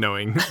laugh,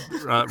 knowing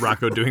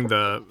Rocco doing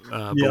the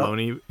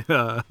baloney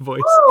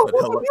voice. Oh,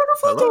 what a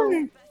beautiful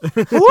day!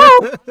 Hello!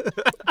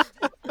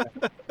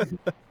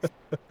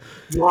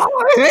 I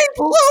hate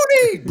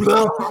baloney!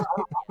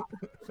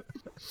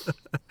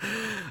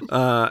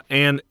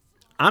 And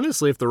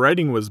honestly, if the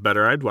writing was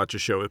better, I'd watch a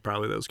show with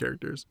probably those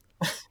characters.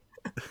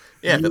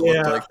 Yeah, if it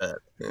looked like that.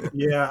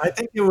 Yeah, I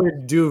think it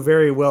would do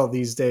very well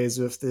these days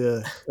with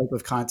the type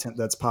of content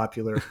that's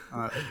popular,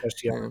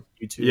 especially on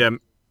YouTube. Yeah,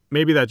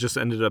 maybe that just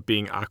ended up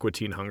being Aqua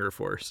Teen Hunger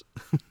Force.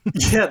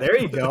 Yeah, there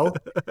you go.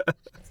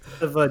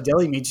 Instead of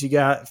deli meats, you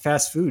got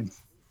fast food.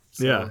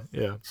 So,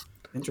 yeah.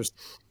 Interesting.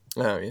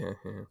 Oh, yeah.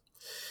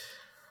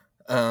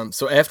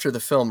 So after the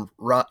film,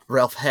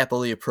 Ralph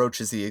happily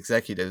approaches the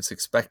executives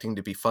expecting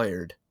to be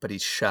fired, but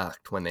he's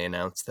shocked when they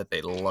announce that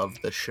they love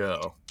the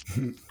show.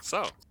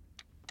 So,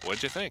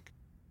 what'd you think?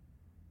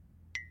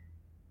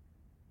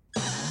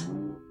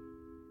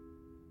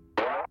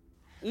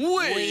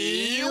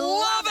 We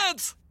love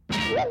it!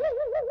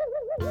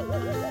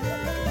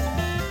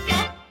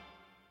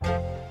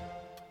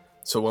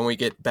 So when we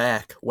get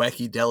back,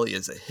 Wacky Deli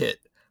is a hit,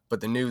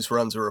 but the news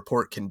runs a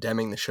report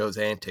condemning the show's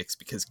antics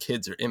because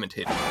kids are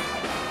imitating it.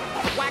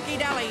 Wacky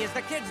Deli is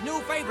the kids' new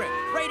favorite.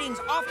 Ratings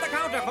off the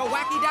counter for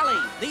Wacky Deli.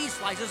 These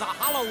slices are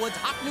Hollywood's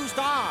hot new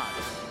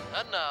stars.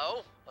 And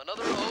now,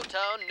 another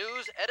O-Town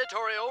News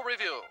editorial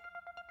review.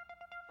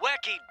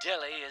 Wacky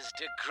Deli is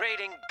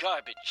degrading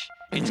garbage.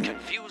 Its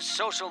confused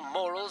social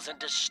morals and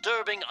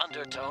disturbing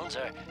undertones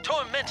are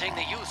tormenting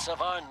the youths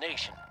of our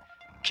nation.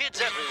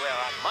 Kids everywhere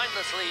are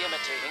mindlessly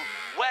imitating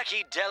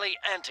Wacky Deli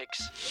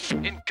antics.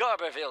 In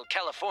Garberville,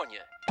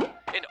 California.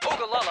 In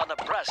Ogallala,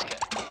 Nebraska.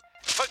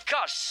 For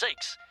gosh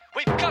sakes,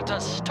 we've got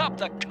to stop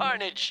the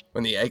carnage.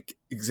 When the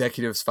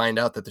executives find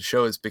out that the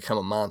show has become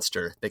a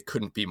monster, they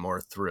couldn't be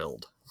more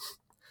thrilled.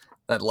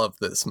 I love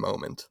this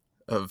moment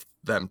of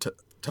them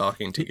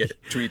talking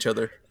to each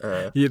other.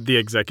 The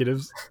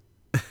executives?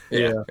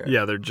 Yeah,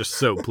 they're just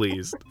so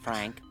pleased.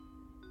 Frank,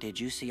 did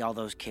you see all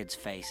those kids'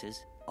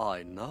 faces?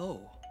 I know.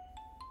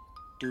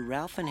 Do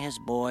Ralph and his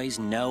boys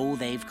know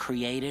they've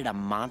created a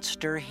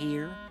monster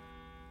here?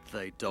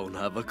 They don't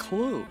have a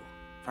clue.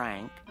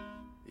 Frank,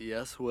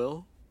 Yes,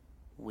 Will?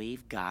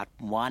 we've got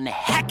one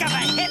heck of a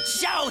hit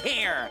show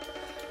here!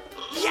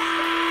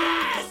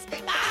 Yes!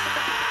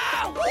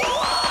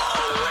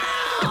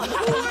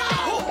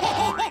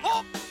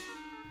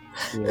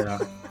 Yeah.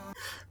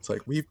 It's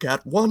like, we've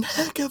got one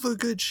heck of a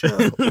good show.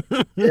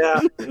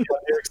 Yeah, their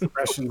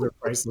expressions are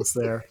priceless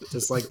there.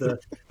 Just like the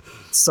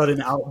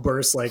sudden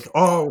outburst, like,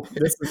 "Oh,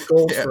 this is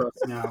gold for us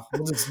now."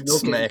 We'll just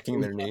milk it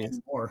Smacking their knees.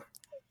 more.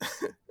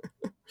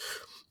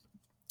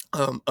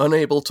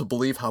 Unable to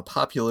believe how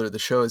popular the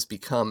show has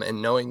become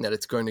and knowing that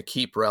it's going to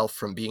keep Ralph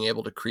from being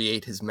able to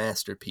create his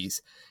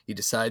masterpiece, he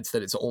decides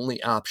that his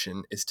only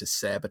option is to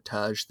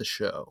sabotage the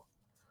show.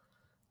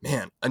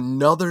 Man,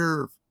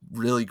 another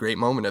really great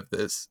moment of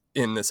this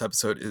in this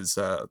episode is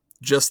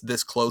just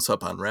this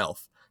close-up on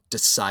Ralph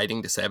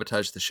deciding to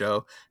sabotage the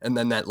show, and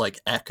then that like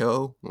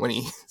echo when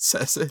he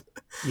says it.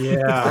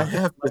 Yeah, I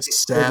have to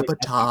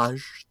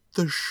sabotage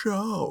the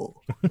show.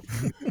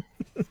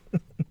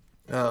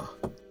 Oh.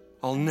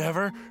 I'll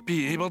never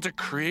be able to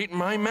create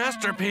my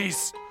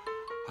masterpiece.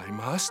 I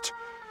must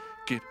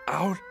get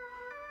out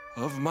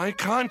of my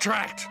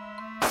contract.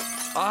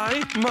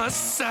 I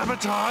must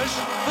sabotage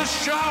the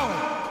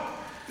show.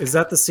 is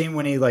that the scene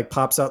when he like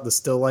pops out the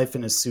still life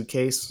in his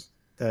suitcase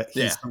that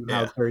he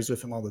somehow carries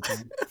with him all the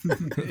time?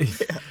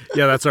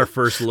 Yeah, that's our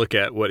first look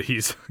at what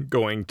he's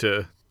going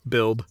to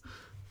build.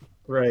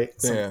 Right,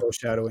 some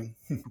foreshadowing.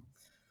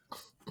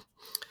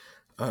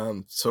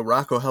 So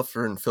Rocco,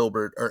 Hufford, and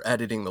Filbert are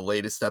editing the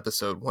latest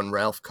episode when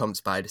Ralph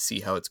comes by to see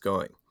how it's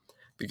going.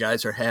 The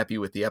guys are happy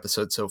with the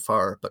episode so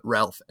far, but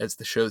Ralph, as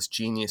the show's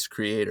genius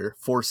creator,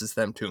 forces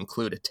them to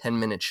include a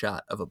 10-minute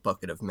shot of a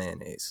bucket of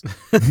mayonnaise.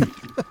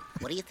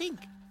 What do you think?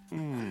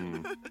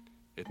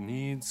 It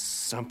needs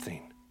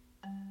something.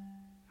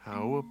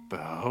 How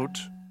about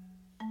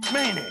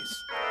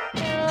mayonnaise?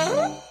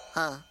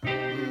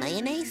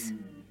 Mayonnaise?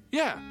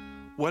 Yeah.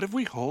 What if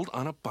we hold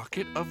on a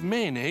bucket of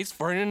mayonnaise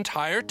for an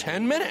entire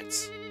 10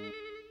 minutes?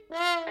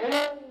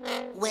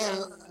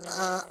 Well,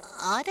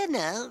 I don't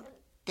know.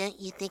 Don't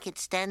you think it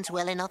stands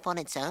well enough on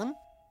its own?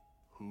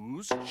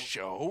 Whose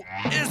show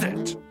is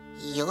it?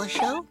 Your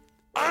show?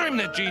 I'm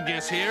the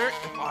genius here.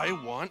 If I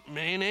want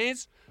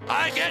mayonnaise,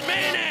 I get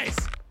mayonnaise!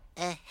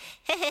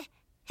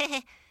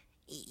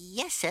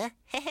 Yes, sir.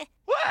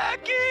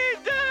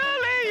 Wacky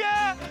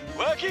Dahlia!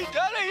 Wacky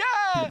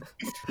Dahlia!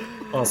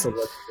 Also,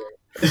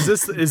 Is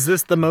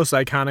this the most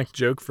iconic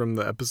joke from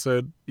the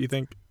episode, you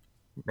think?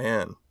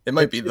 Man, it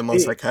might be the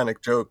most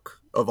iconic joke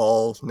of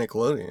all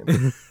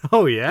Nickelodeon.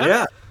 Oh, yeah?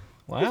 Yeah.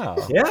 Wow.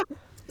 Yeah.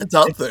 It's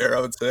up there,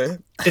 I would say.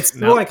 It's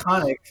so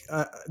iconic.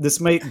 This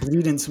might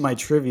bleed into my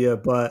trivia,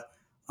 but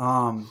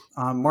on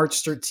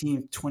March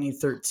 13th,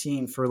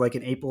 2013, for like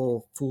an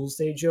April Fool's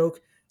Day joke,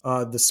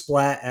 the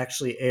Splat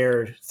actually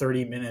aired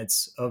 30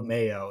 minutes of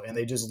Mayo, and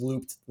they just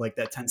looped like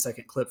that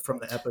 10-second clip from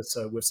the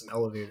episode with some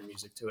elevator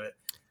music to it.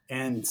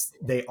 And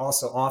they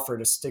also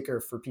offered a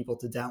sticker for people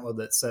to download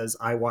that says,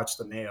 "I watched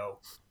the Mayo."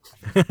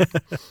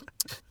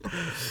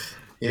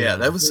 Yeah,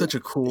 that was such a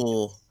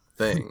cool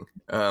thing.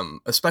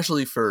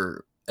 Especially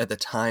for, at the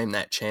time,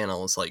 that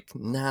channel was like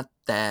not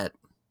that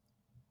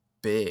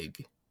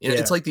big. You know,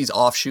 it's like these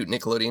offshoot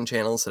Nickelodeon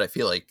channels that I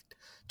feel like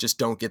just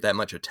don't get that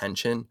much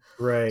attention.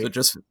 Right. So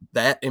just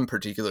that in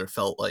particular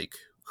felt like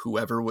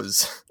whoever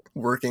was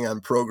working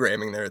on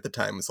programming there at the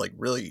time was like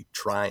really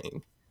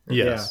trying.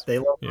 Yes. Yeah, they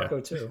love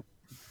Rocco too.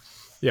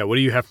 Yeah, what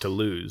do you have to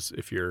lose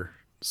if you're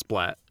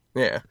Splat?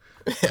 Yeah.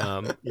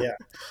 Yeah.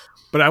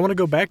 But I want to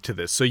go back to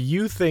this. So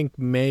you think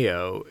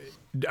Mayo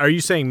Are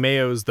you saying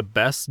Mayo is the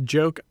best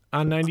joke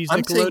on 90s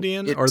I'm saying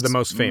Nickelodeon or the it's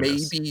most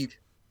famous?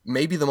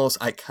 Maybe the most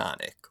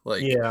iconic.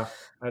 Like, Yeah,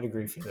 I'd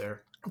agree with you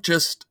there.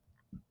 just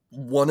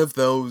one of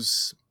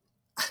those.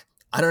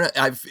 I don't know.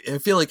 I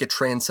feel like it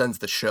transcends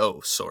the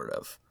show, sort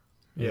of.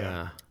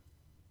 Yeah.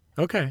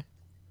 Okay.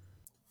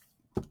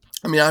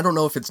 I mean, I don't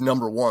know if it's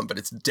number one, but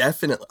it's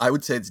definitely. I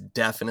would say it's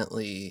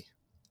definitely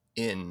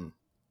in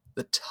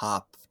the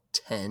top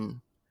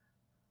 10.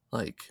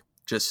 Like,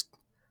 just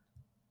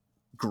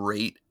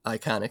great,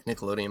 iconic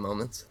Nickelodeon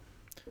moments.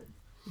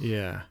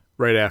 Yeah.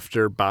 Right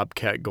after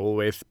Bobcat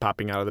Goldthwait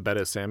popping out of the bed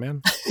as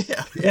Sandman.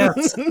 Yeah.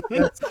 Yes.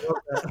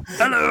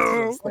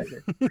 Hello. What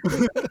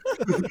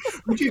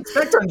do you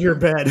expect under your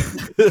bed?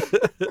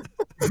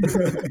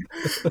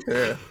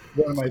 Yeah.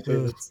 One of my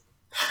favorites.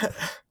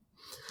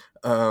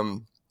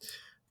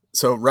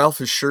 So Ralph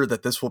is sure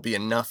that this will be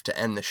enough to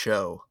end the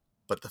show,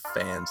 but the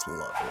fans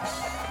love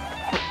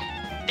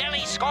it.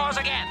 Deli scores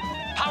again.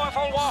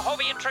 Powerful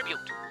Warhovian tribute.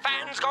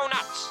 Fans go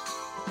nuts.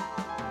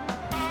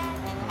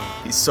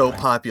 He's so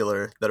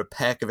popular that a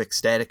pack of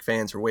ecstatic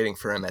fans are waiting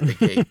for him at the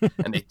gate,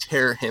 and they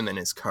tear him and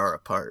his car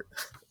apart.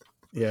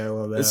 Yeah, I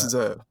love that. This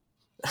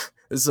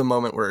is a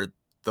moment where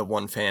the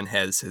one fan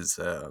has his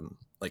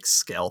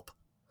scalp.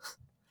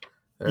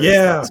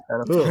 Yeah. That's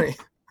kind of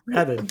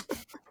funny.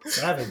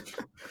 Savage.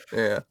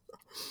 Yeah.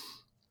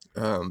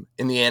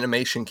 In the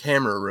animation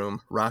camera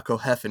room, Rocco,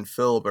 Hef, and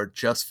Philb are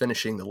just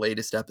finishing the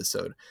latest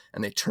episode,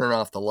 and they turn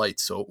off the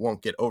lights so it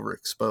won't get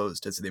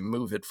overexposed as they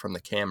move it from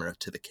the camera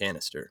to the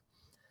canister.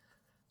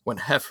 When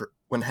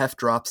Hef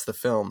drops the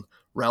film,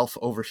 Ralph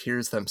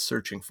overhears them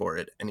searching for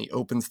it, and he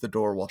opens the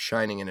door while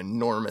shining an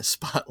enormous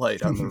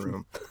spotlight on the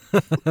room.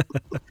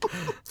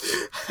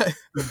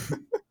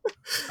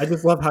 I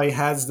just love how he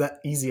has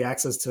that easy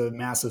access to a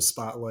massive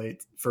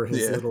spotlight for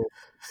his little,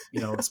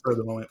 spur of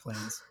the moment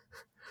plans.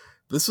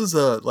 This was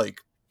a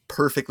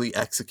perfectly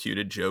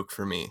executed joke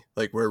for me,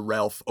 where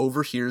Ralph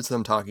overhears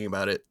them talking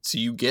about it, so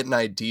you get an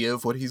idea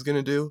of what he's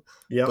gonna do.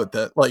 Yeah, but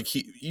that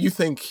you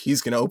think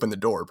he's gonna open the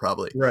door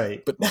probably,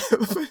 right? But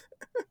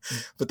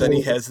then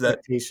he has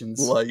that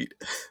light.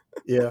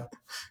 Yeah,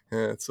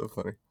 it's so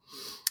funny.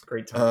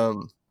 Great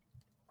time.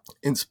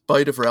 In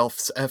spite of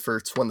Ralph's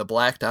efforts, when the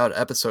blacked out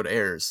episode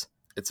airs,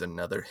 it's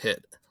another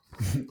hit.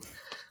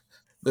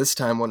 This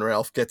time, when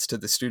Ralph gets to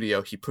the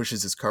studio, he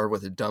pushes his car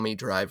with a dummy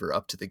driver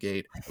up to the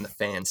gate, and the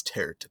fans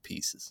tear it to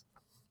pieces.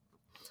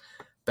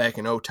 Back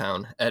in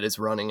O-Town, Ed is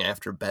running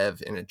after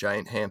Bev in a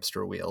giant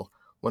hamster wheel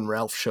when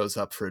Ralph shows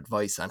up for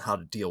advice on how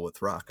to deal with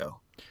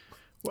Rocco.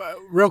 Well,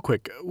 real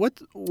quick,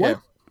 what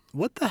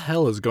the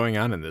hell is going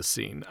on in this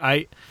scene?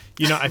 I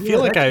feel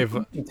like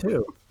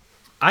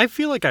I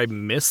feel like I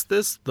missed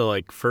this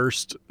the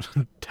first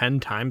 10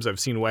 times I've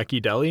seen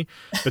Wacky Deli,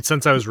 but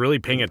since I was really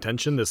paying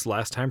attention this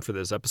last time for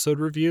this episode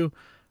review,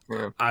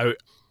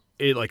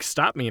 it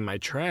stopped me in my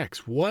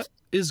tracks. What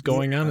is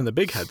going on in the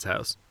Big Head's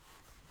house?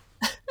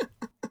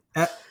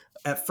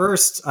 At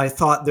first, I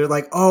thought they're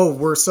like, "Oh,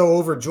 we're so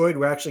overjoyed,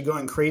 we're actually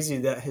going crazy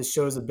that his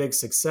show is a big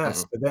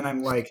success." But then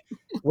I'm like,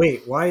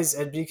 "Wait, why is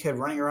Ed Beakhead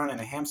running around in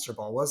a hamster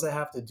ball? What does that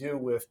have to do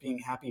with being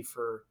happy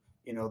for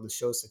the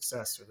show's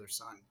success or their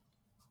son?"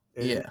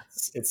 It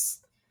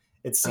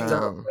seems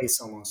out of place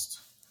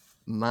almost.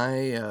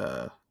 My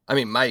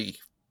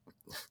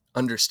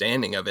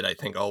understanding of it, I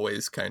think,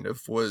 always kind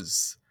of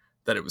was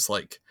that it was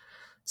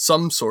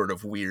some sort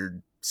of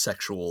weird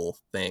sexual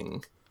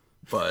thing,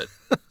 but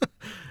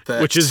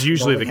which is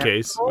usually the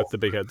case with the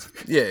Big Heads.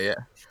 Yeah.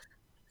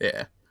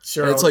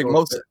 Sure, and it's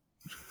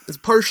it's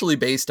partially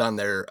based on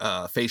their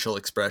facial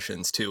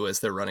expressions too as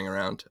they're running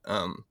around.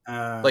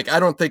 I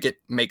don't think it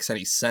makes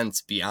any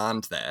sense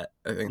beyond that.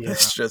 I think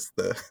that's just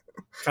the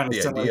kind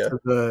of similar idea.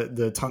 To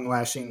the tongue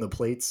lashing the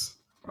plates.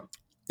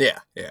 Yeah.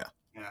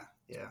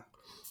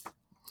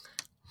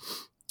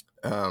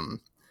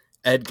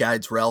 Ed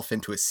guides Ralph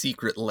into a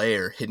secret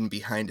lair hidden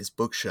behind his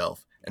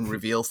bookshelf and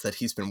reveals that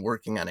he's been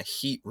working on a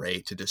heat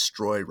ray to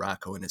destroy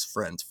Rocco and his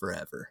friends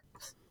forever.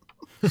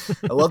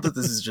 I love that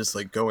this is just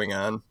going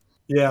on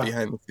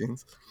behind the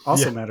scenes.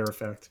 Also matter of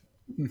fact.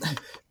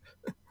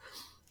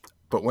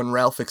 But when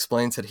Ralph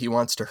explains that he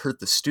wants to hurt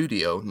the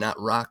studio, not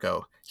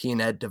Rocco, he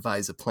and Ed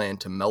devise a plan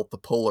to melt the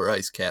polar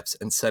ice caps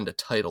and send a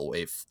tidal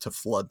wave to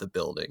flood the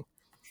building.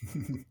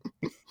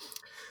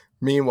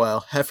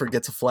 Meanwhile, Heifer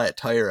gets a flat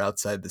tire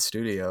outside the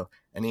studio,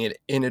 and he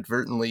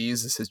inadvertently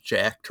uses his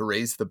jack to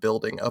raise the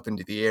building up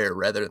into the air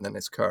rather than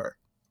his car.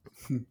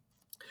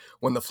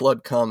 When the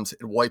flood comes,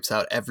 it wipes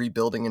out every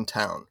building in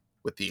town,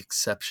 with the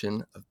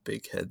exception of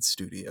Big Head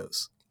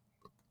Studios.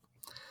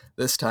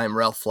 This time,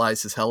 Ralph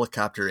flies his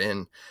helicopter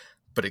in,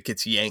 but it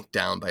gets yanked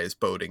down by his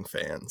boating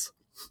fans.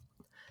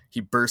 He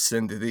bursts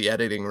into the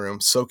editing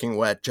room, soaking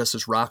wet, just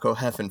as Rocco,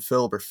 Hef, and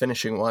Philb are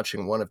finishing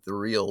watching one of the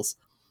reels.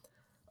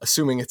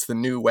 Assuming it's the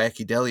new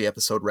Wacky Deli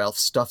episode, Ralph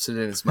stuffs it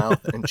in his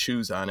mouth and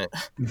chews on it.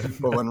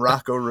 But when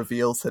Rocco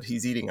reveals that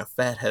he's eating a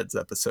Fatheads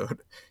episode,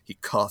 he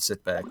coughs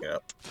it back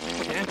up.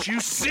 Can't you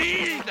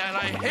see that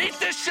I hate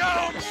this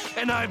show?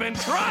 And I've been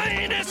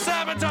trying to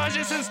sabotage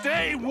it since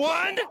day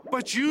one,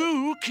 but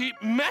you keep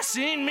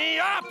messing me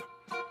up.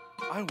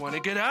 I want to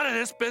get out of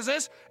this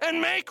business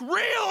and make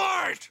real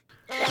art.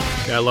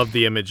 I love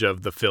the image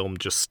of the film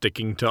just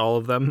sticking to all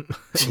of them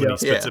when he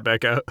spits it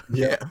back out.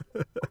 Yeah.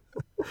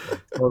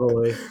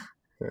 Totally.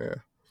 Yeah.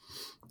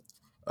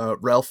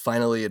 Ralph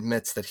finally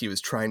admits that he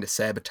was trying to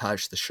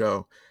sabotage the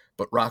show,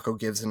 but Rocco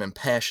gives an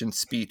impassioned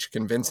speech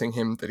convincing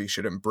him that he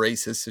should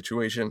embrace his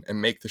situation and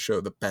make the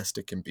show the best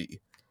it can be.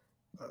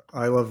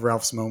 I love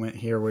Ralph's moment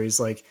here where he's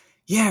like,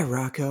 yeah,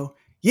 Rocco.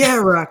 Yeah,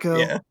 Rocco.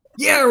 Yeah.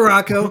 Yeah,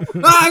 Rocco.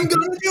 I'm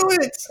going to do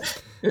it.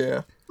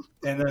 Yeah.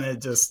 And then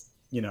it just,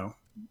 you know,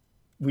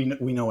 we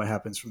know what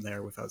happens from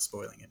there without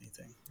spoiling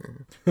anything.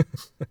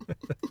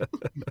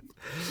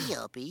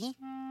 Yubby,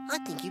 I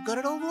think you got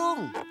it all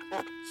wrong.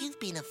 You've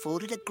been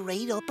afforded a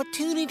great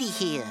opportunity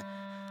here.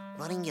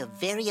 Running your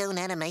very own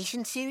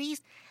animation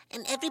series,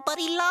 and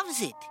everybody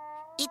loves it.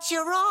 It's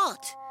your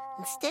art.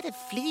 Instead of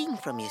fleeing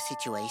from your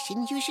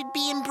situation, you should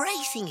be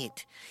embracing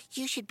it.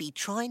 You should be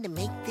trying to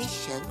make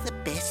this show the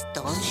best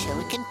darn show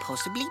it can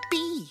possibly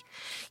be.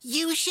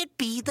 You should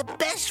be the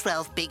best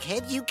Ralph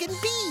Bighead you can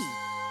be.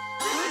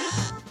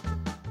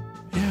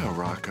 Yeah,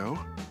 Rocco.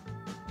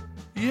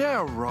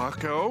 Yeah,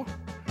 Rocco.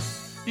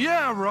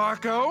 Yeah,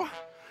 Rocco.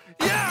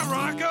 Yeah,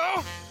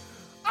 Rocco.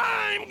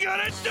 I'm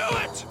gonna do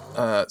it!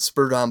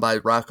 Spurred on by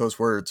Rocco's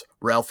words,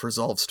 Ralph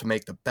resolves to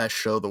make the best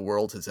show the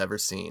world has ever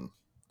seen.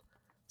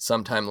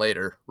 Sometime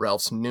later,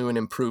 Ralph's new and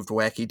improved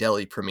Wacky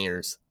Deli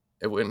premieres.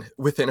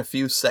 Within a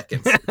few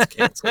seconds, it's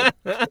canceled.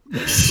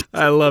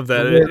 I love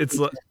that.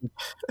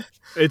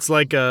 It's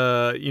like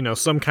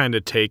some kind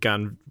of take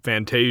on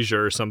Fantasia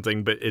or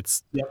something, but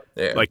it's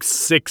like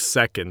 6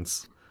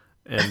 seconds,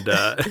 and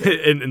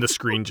and the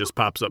screen just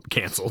pops up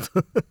canceled.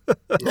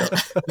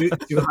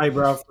 Too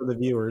highbrow for the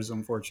viewers,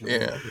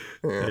 unfortunately.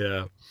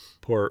 Yeah.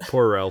 Poor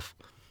Ralph.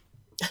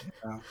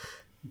 Yeah.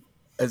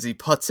 As he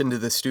putts into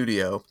the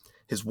studio,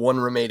 his one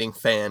remaining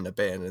fan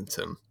abandons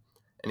him,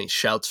 and he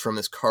shouts from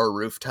his car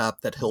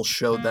rooftop that he'll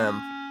show them.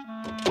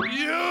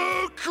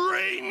 You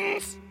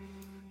cretins!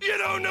 You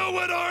don't know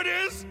what art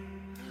is?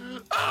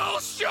 I'll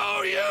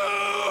show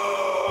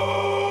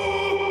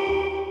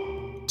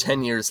you!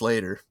 10 years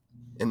later,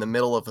 in the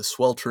middle of a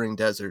sweltering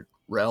desert,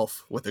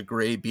 Ralph, with a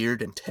gray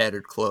beard and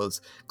tattered clothes,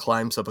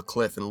 climbs up a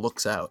cliff and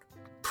looks out,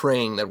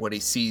 praying that what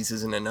he sees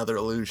isn't another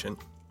illusion.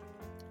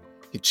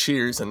 He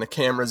cheers, and the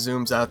camera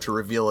zooms out to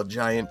reveal a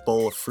giant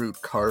bowl of fruit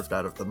carved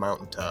out of the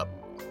mountaintop.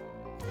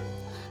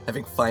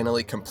 Having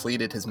finally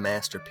completed his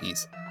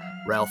masterpiece,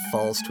 Ralph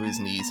falls to his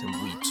knees and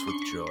weeps with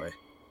joy.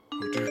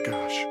 Oh dear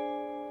gosh.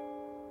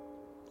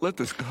 Let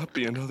this not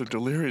be another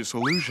delirious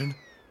illusion.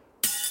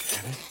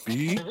 Can it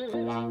be?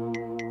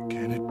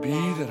 Can it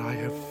be that I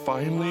have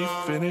finally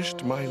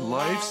finished my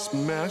life's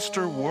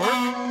masterwork?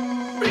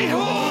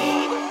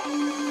 Behold!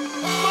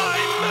 My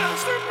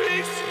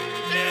masterpiece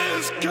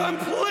is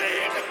complete!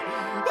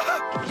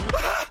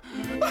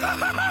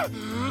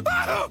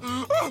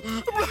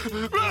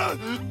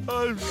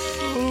 I'm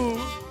so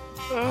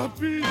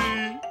happy.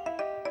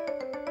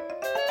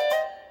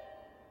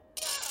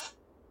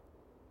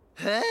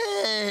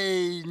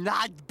 Hey,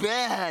 not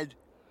bad.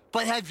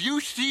 But have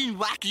you seen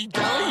Wacky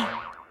Deli?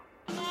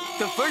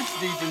 The first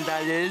season,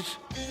 that is.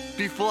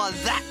 Before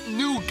that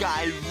new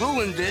guy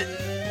ruined it.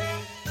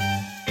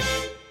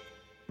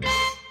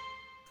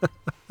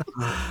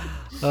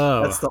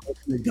 That's the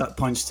ultimate gut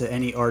punch to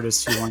any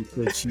artist who wants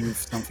to achieve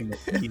something that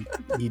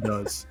he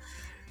does.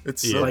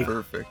 It's so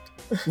perfect.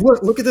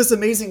 Look at this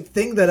amazing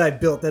thing that I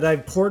built, that I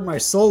poured my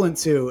soul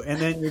into,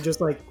 and then you're just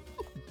like,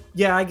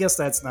 yeah, I guess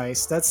that's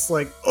nice. That's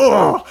like,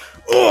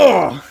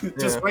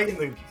 just right in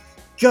the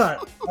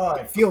gut. Oh,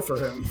 I feel for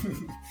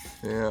him.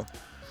 Yeah.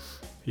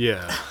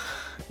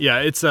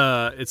 It's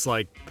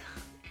like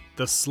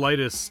the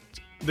slightest.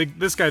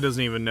 This guy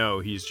doesn't even know.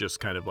 He's just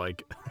kind of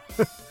like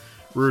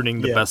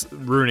ruining the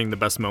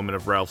best moment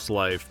of Ralph's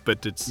life.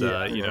 But it's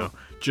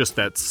just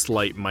that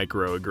slight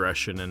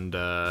microaggression, and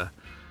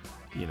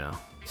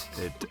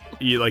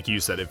like you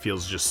said, it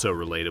feels just so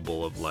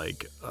relatable. Of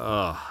like,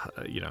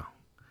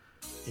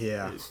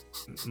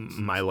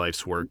 my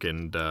life's work,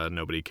 and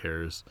nobody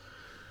cares.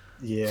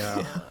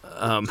 Yeah.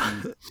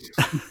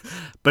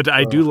 But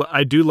I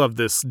do love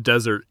this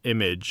desert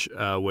image,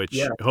 which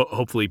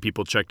hopefully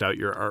people checked out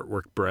your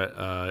artwork, Brett,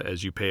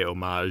 as you pay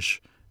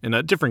homage in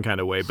a different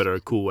kind of way, but a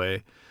cool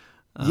way.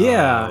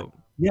 I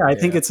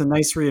think it's a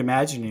nice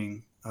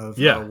reimagining of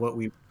what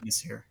we witness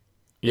here.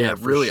 Yeah,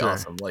 really sure.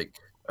 awesome. Like,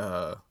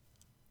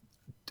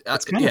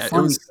 it's kind of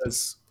funny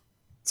because.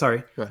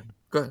 Sorry. Go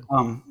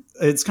ahead.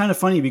 It's kind of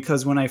funny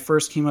because when I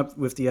first came up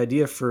with the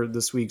idea for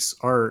this week's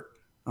art,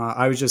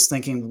 I was just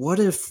thinking, what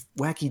if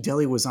Wacky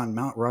Deli was on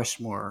Mount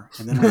Rushmore?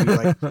 And then I'd be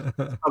like,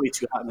 it's probably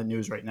too hot in the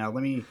news right now.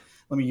 Let me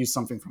use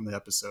something from the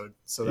episode.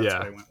 So that's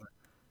what I went with.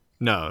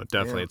 No,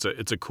 definitely. Yeah.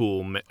 It's a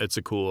cool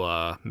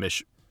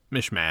mishmash,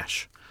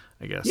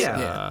 I guess.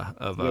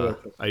 Of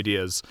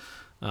ideas.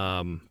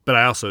 But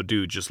I also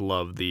do just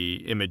love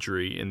the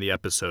imagery in the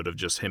episode of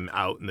just him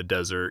out in the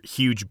desert,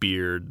 huge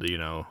beard.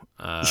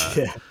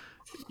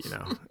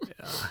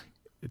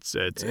 It's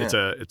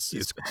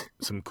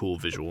some cool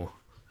visual.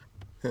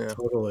 Yeah.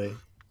 Totally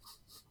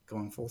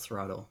going full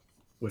throttle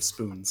with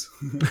spoons.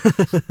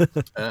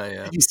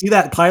 Yeah. Did you see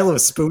that pile of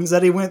spoons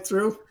that he went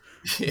through?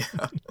 Yeah.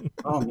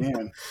 Oh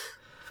man.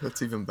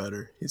 That's even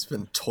better. He's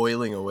been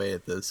toiling away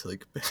at this,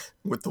 like,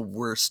 with the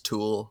worst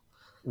tool.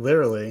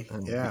 Literally,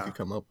 he could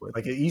come up with.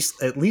 Like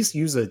at least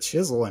use a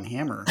chisel and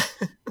hammer.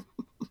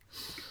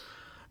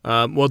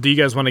 Well, do you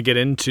guys want to get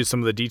into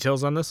some of the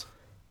details on this?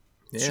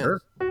 Yeah.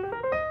 Sure.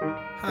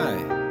 Hi,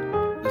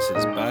 this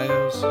is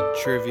bios,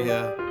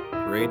 trivia,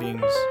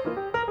 ratings,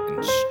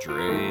 and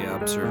stray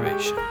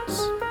observations.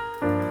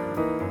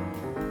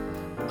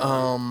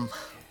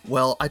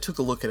 Well, I took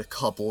a look at a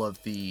couple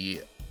of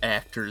the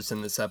actors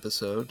in this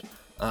episode.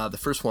 The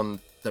first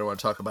one that I want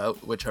to talk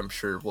about, which I'm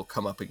sure will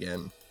come up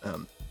again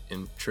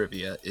in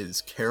trivia,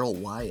 is Carol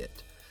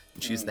Wyatt.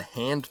 And she's the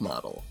hand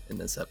model in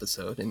this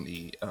episode in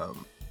the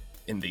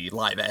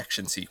live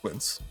action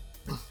sequence,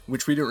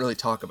 which we didn't really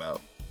talk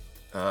about.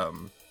 But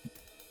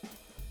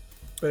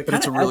it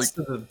kind of adds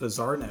to the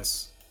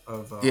bizarreness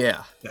of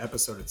the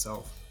episode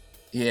itself.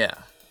 Yeah,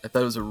 I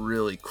thought it was a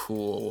really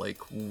cool, like,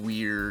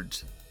 weird.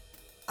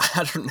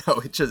 I don't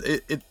know.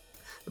 It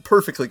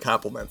perfectly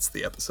complements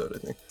the episode, I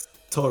think.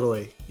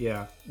 Totally,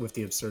 yeah, with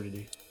the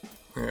absurdity.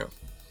 Yeah.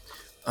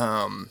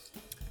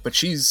 But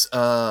she's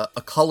a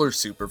color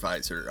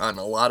supervisor on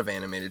a lot of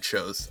animated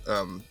shows,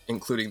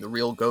 including The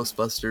Real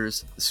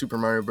Ghostbusters, the Super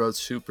Mario Bros.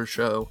 Super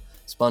Show,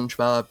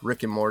 SpongeBob,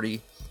 Rick and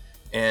Morty,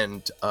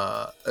 and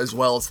as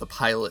well as the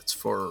pilots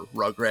for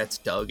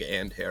Rugrats, Doug,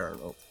 and Hey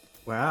Arnold.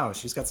 Wow,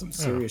 she's got some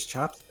serious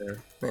chops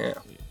there. Yeah.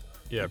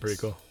 Yeah, pretty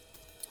cool.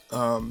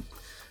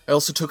 I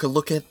also took a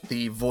look at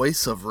the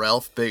voice of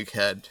Ralph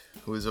Bighead,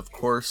 who is, of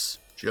course,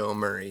 Joe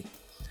Murray.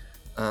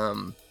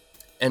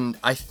 And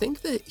I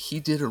think that he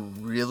did a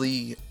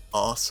really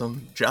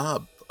awesome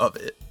job of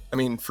it. I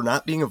mean, for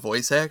not being a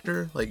voice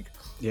actor, like,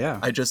 yeah,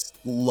 I just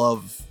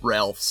love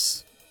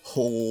Ralph's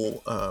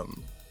whole,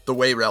 the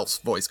way Ralph's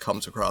voice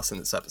comes across in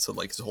this episode.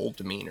 Like, his whole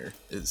demeanor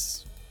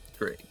is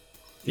great.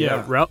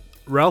 Yeah.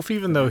 Ralph,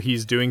 even though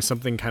he's doing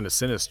something kind of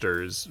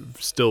sinister, is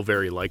still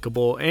very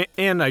likable.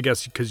 And I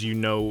guess because you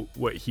know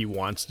what he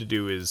wants to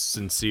do is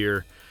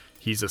sincere,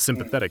 he's a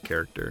sympathetic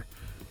character.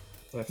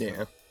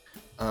 Yeah.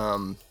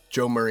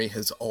 Joe Murray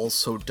has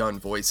also done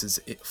voices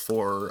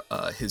for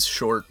his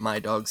short My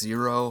Dog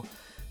Zero,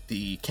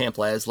 the Camp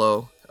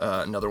Lazlo,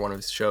 another one of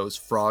his shows,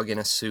 Frog in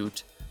a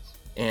Suit,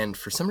 and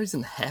for some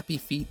reason Happy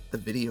Feet, the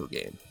video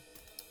game.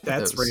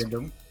 That's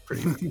random.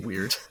 Pretty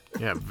weird.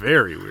 Yeah,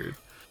 very weird.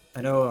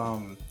 I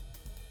know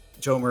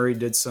Joe Murray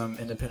did some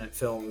independent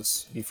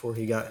films before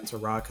he got into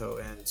Rocco,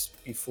 and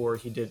before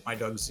he did My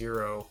Dog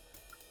Zero,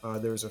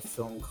 there was a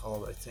film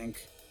called, I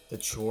think, The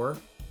Chore.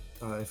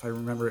 If I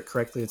remember it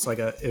correctly,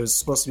 it was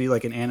supposed to be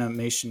like an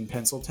animation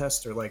pencil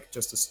test or like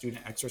just a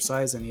student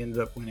exercise, and he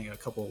ended up winning a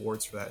couple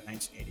awards for that in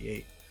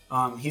 1988.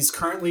 He's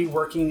currently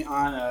working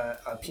on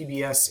a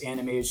PBS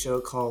animated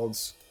show called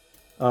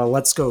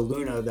Let's Go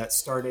Luna that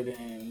started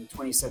in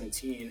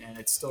 2017, and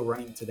it's still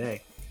running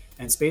today.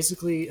 And it's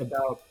basically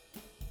about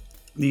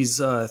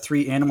these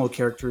three animal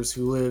characters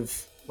who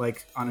live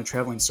like on a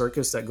traveling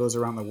circus that goes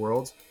around the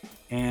world,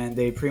 and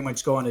they pretty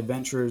much go on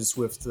adventures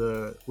with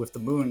the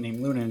moon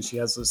named Luna, and she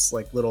has this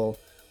like little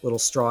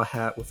straw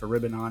hat with a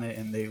ribbon on it,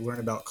 and they learn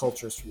about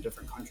cultures from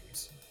different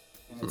countries.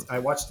 And I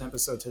watched an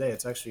episode today.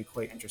 It's actually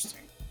quite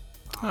interesting.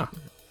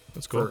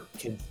 That's cool. For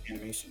kids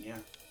animation, yeah.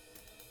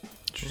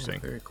 Interesting.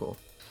 Yeah, very cool.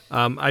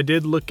 I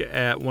did look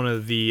at one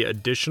of the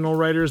additional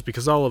writers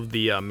because all of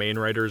the main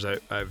writers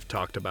I've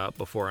talked about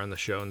before on the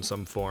show in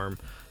some form.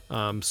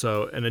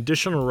 So an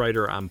additional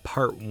writer on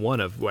part 1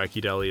 of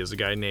Wacky Deli is a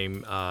guy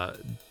named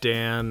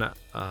Dan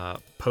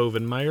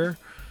Povenmire,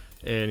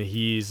 and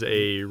he's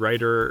a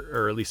writer,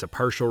 or at least a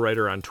partial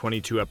writer, on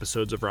 22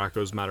 episodes of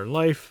Rocko's Modern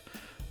Life.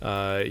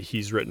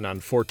 He's written on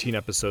 14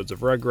 episodes of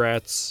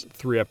Rugrats,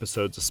 3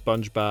 episodes of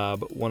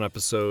SpongeBob, 1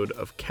 episode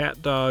of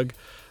Cat Dog,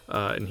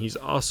 and he's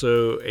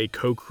also a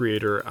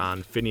co-creator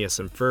on Phineas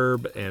and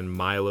Ferb and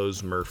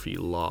Milo's Murphy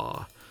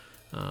Law.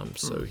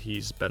 So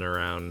he's been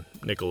around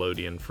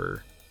Nickelodeon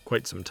for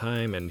quite some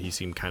time, and he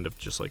seemed kind of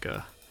just like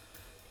a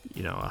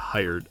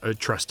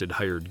trusted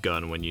hired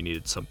gun when you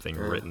needed something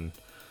written.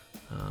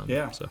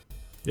 So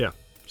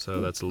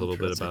that's a little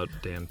bit about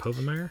Dan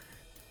Povenmire.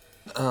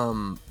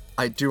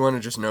 I do want to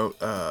just note,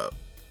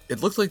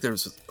 it looked like there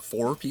was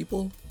 4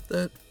 people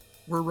that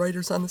were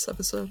writers on this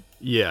episode.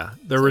 Yeah,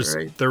 there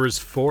was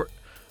 4.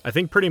 I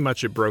think pretty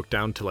much it broke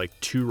down to like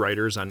 2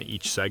 writers on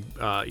each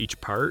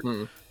part,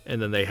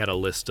 and then they had a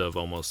list of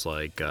almost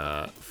like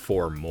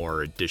 4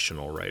 more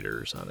additional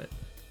writers on it.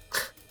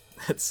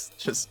 It's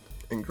just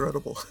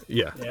incredible.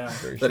 Yeah.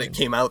 That it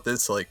came out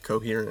this like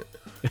coherent.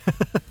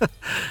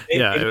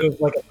 It was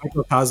like a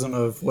microcosm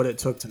of what it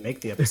took to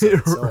make the episode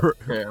itself.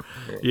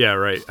 Yeah,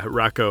 right.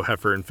 Rocco,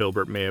 Heifer, and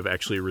Filbert may have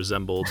actually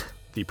resembled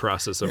the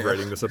process of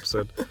writing this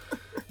episode.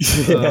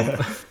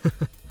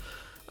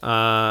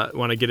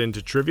 Want to get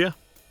into trivia?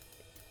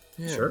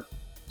 Yeah. Sure.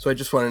 So I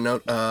just want to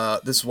note,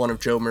 this is one of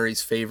Joe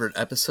Murray's favorite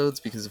episodes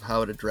because of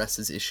how it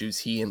addresses issues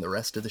he and the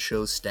rest of the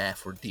show's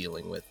staff were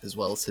dealing with, as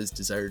well as his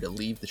desire to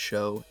leave the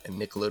show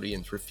and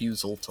Nickelodeon's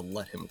refusal to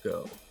let him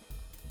go.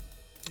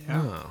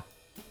 Yeah. Oh.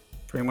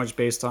 Pretty much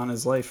based on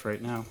his life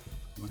right now.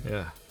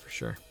 Yeah, for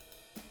sure.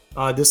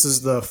 This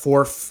is the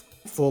 4th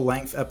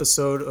full-length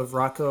episode of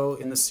Rocco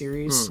in the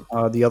series.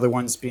 The other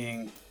ones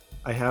being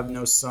I Have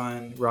No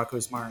Son,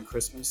 Rocco's Modern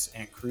Christmas,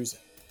 and Cruisin'.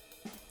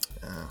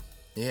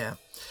 Yeah.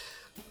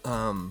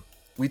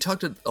 We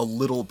talked a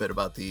little bit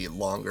about the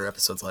longer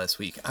episodes last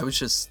week. I was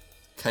just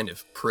kind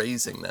of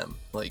praising them,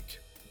 like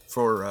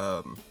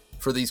for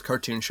these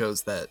cartoon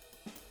shows that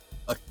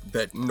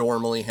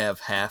normally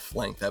have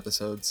half-length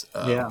episodes.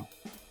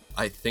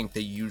 I think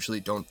they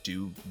usually don't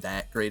do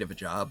that great of a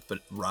job, but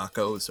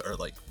Rocco's are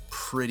like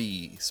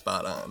pretty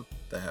spot on,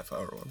 the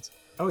half-hour ones.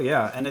 Oh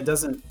yeah, and it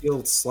doesn't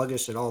feel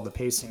sluggish at all. The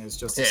pacing is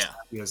just as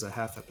happy as a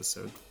half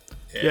episode.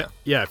 Yeah.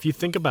 If you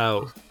think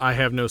about I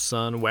Have No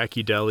Son,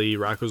 Wacky Deli,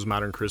 Rocco's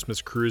Modern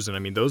Christmas, Cruisin', I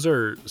mean, those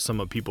are some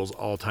of people's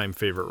all-time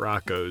favorite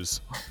Roccos.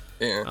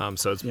 Yeah.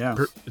 So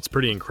it's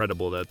pretty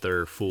incredible that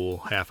their full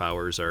half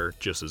hours are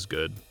just as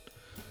good.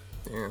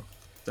 Yeah,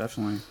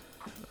 definitely.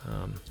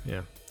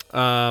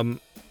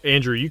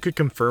 Andrew, you could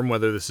confirm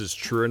whether this is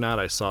true or not.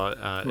 I saw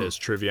it as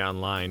trivia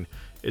online.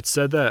 It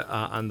said that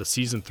on the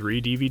season 3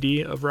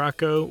 DVD of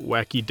Rocco,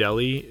 Wacky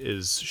Deli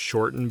is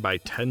shortened by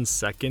 10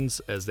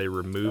 seconds as they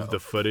remove the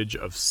footage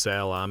of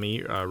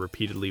Salami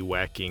repeatedly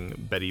whacking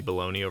Betty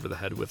Baloney over the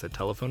head with a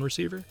telephone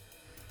receiver.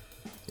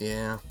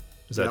 Yeah.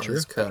 Is that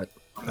true? Cut.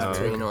 That's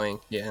very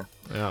annoying. Yeah.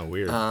 Oh,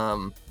 weird.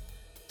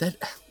 That,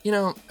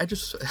 I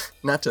just,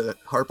 not to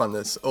harp on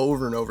this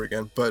over and over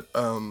again, but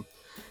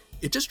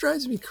it just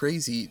drives me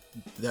crazy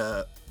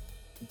that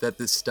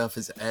this stuff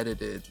is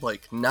edited,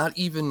 like, not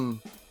even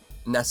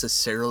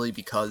necessarily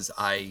because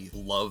I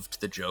loved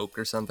the joke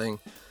or something,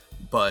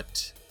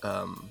 but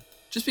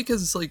just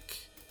because it's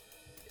like,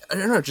 I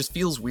don't know, it just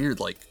feels weird,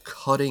 like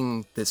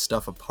cutting this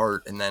stuff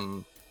apart, and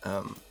then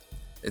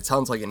it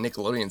sounds like in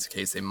Nickelodeon's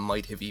case they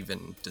might have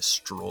even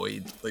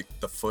destroyed like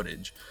the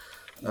footage.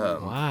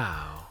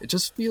 Wow. It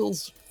just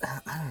feels,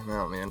 I don't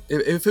know, man.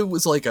 If it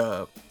was like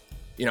a,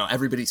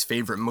 everybody's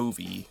favorite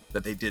movie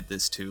that they did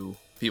this to,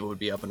 people would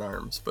be up in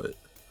arms, but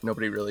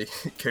nobody really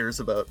cares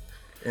about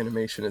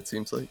animation, it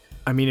seems like.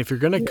 I mean, if you're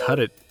gonna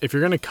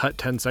cut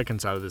 10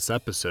 seconds out of this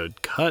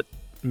episode, cut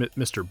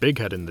Mr.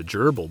 Bighead in the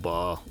gerbil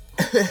ball.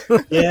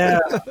 Yeah.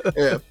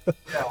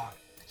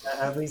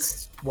 At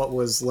least what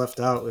was left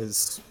out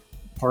is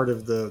part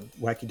of the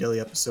Wacky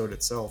Deli episode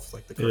itself,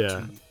 like the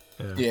cartoon.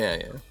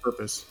 Yeah.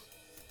 Purpose.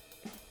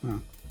 Huh.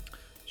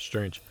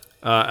 Strange.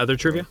 Other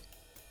trivia?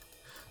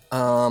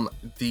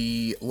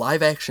 The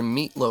live-action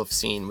Meatloaf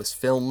scene was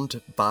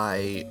filmed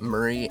by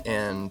Murray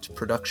and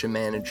production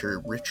manager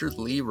Richard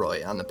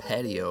Leroy on the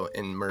patio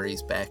in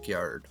Murray's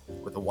backyard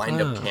with a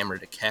wind-up camera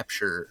to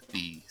capture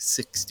the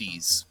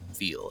 60s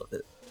feel of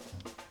it.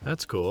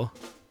 That's cool.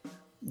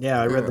 Yeah,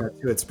 I read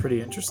that too. It's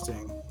pretty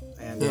interesting.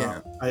 And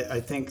I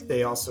think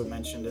they also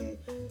mentioned in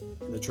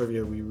the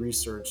trivia we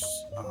researched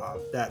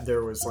that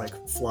there was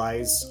like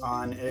flies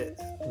on it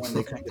when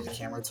they couldn't get the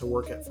camera to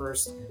work at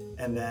first,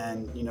 and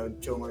then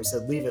Joe Murray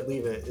said leave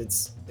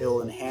it,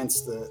 it'll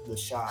enhance the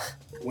shot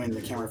when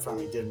the camera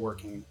finally did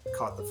work and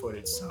caught the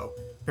footage. So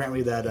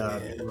apparently that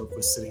rope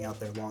was sitting out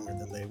there longer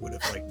than they would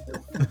have liked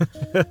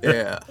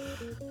to.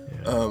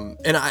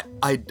 And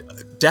I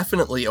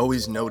definitely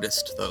always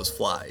noticed those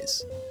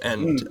flies,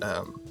 and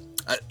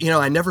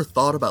I never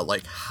thought about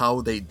like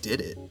how they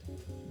did it,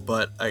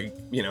 but I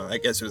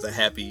guess it was a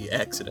happy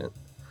accident.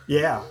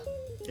 Yeah.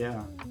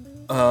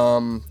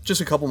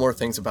 Just a couple more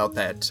things about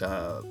that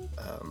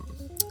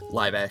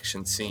live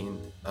action scene.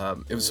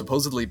 It was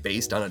supposedly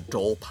based on a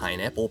Dole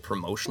Pineapple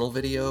promotional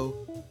video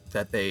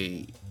that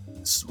they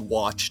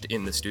watched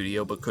in the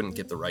studio but couldn't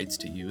get the rights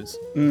to use.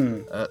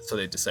 So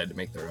they decided to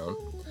make their own.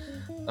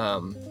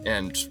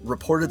 And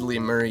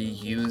reportedly Murray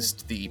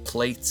used the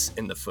plates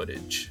in the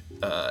footage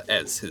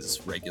as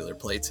his regular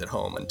plates at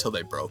home until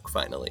they broke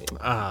finally. Threw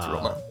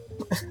them out.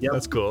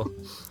 That's cool.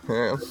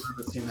 Yeah.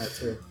 I've seen that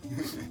too.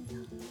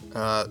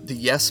 The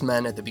Yes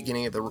Men at the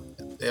beginning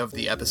of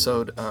the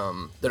episode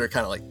that are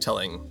kind of like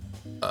telling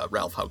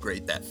Ralph how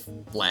great that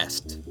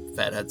last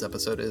Fatheads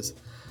episode is,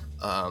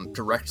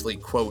 directly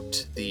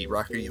quote the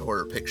Rocky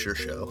Horror Picture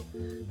Show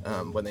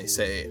when they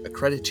say, "A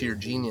credit to your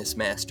genius,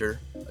 master,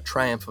 a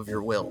triumph of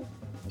your will.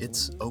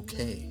 It's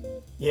okay."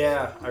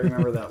 Yeah, I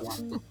remember that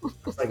one.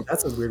 It's like,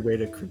 that's a weird way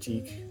to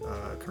critique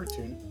a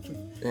cartoon.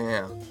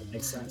 Yeah. That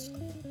makes sense.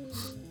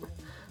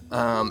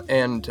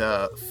 And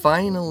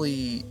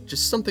finally,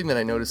 just something that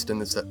I noticed in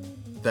this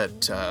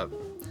that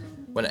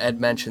when Ed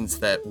mentions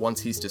that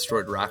once he's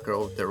destroyed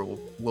Rocco, there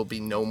will be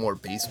no more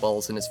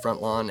baseballs in his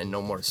front lawn and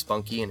no more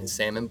Spunky in his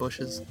salmon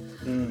bushes.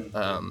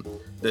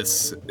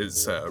 This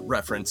is a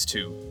reference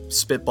to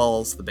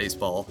Spitballs, the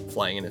baseball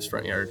flying in his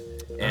front yard.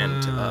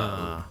 And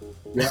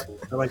yeah,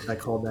 I like that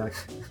callback.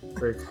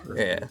 Very clever.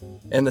 Yeah,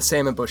 and the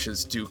salmon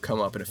bushes do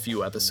come up in a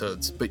few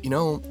episodes. But, you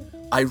know,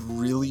 I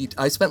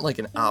spent like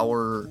an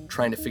hour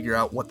trying to figure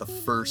out what the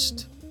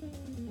first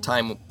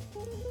time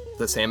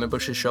the salmon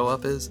bushes show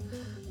up is.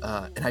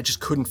 And I just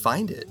couldn't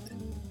find it.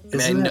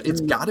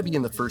 It's got to be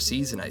in the first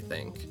season, I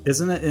think.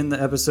 Isn't it in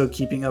the episode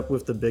Keeping Up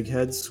with the Big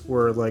Heads,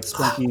 where like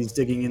Spunky's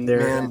digging in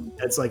there and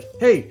it's like,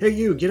 hey,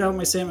 you, get out of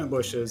my salmon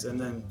bushes, and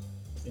then,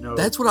 you know.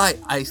 That's what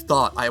I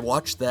thought. I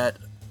watched that.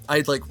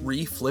 I'd like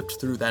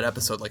re-flipped through that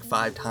episode like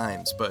 5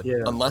 times, but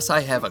unless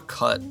I have a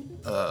cut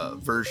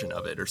version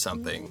of it or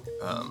something,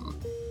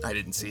 I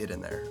didn't see it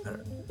in there.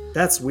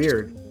 That's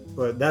weird,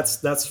 but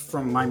that's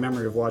from my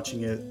memory of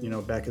watching it, you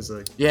know, back as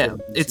a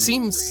kid. It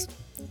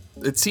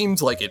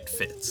seems like it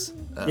fits.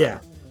 Yeah.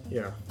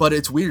 But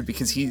it's weird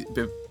because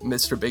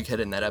Mr. Big Head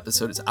in that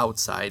episode is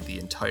outside the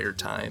entire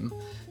time,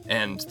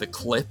 and the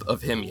clip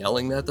of him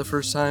yelling that the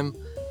first time,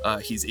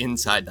 he's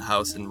inside the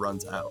house and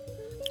runs out.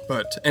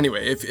 But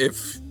anyway,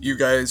 if you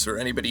guys or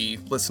anybody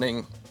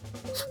listening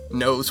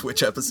knows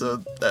which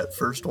episode that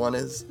first one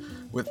is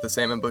with the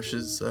salmon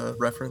bushes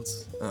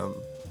reference, you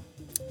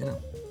know,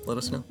 let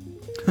us know.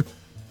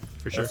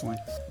 For sure. Definitely.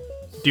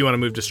 Do you want to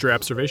move to stray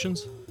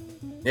observations?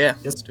 Yeah.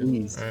 Yes,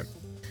 please. All right.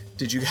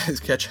 Did you guys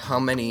catch how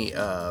many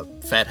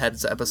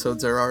Fatheads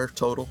episodes there are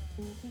total?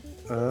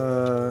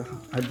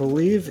 I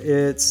believe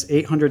it's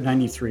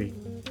 893.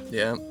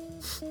 Yeah.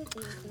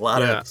 A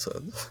lot of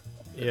episodes.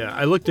 Yeah,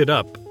 I looked it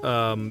up.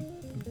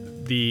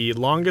 The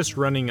longest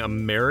running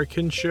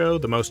American show,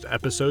 the most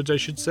episodes I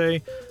should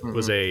say,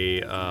 was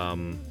a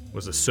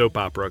soap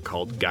opera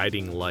called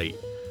Guiding Light,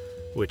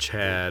 which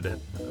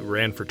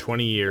ran for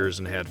 20 years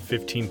and had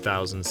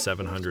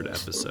 15,700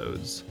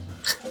 episodes.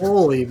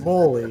 Holy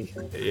moly!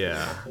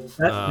 Yeah,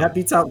 that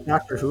beats out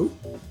Doctor Who.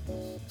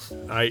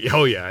 I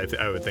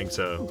would think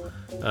so.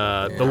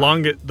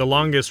 The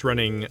longest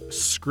running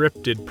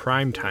scripted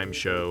primetime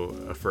show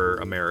for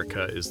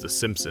America is The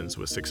Simpsons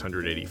with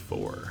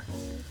 684.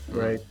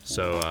 Right.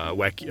 So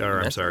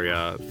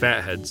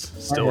Fatheads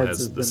still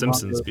has The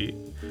Simpsons beat,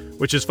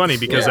 which is funny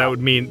because that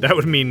would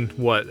mean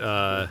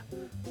what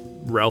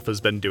Ralph has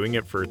been doing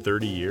it for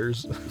 30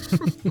 years.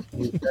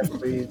 He's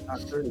definitely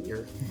not 30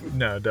 years.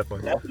 No,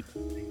 definitely not.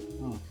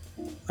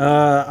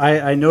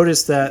 I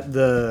noticed that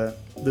the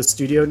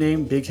studio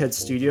name, Big Head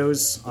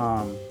Studios,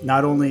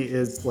 not only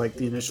is like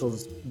the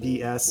initials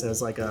BS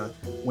as like a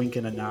wink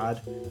and a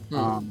nod,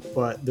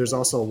 but there's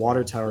also a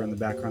water tower in the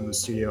background of the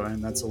studio,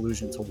 and that's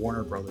allusion to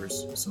Warner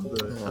Brothers. So the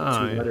two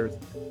letters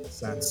make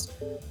sense,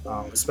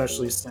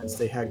 especially since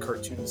they had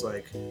cartoons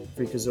like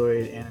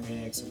Freakazoid,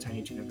 Animaniacs, and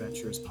Tiny Toon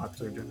Adventures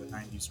popular during the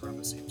 90s around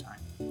the same time.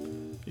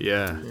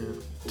 Yeah.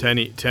 10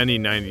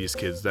 90s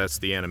kids, that's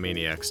the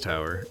Animaniacs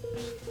tower.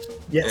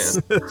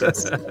 Yes.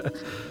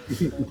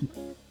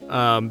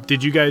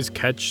 Did you guys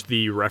catch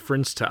the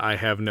reference to I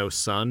Have No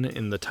Son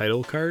in the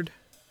title card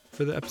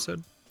for the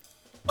episode?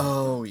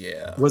 Oh,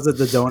 yeah. Was it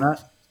the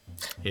donut?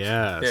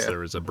 Yes, there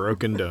was a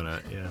broken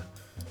donut,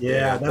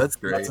 Yeah, that's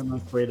great. That's a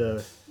nice way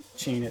to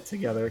chain it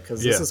together,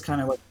 because this is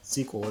kind of like a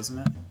sequel, isn't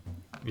it?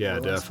 Yeah,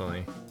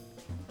 definitely.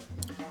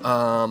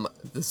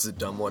 This is a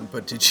dumb one,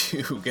 but did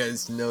you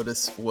guys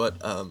notice what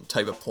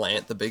type of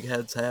plant the Big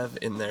Heads have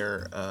in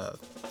their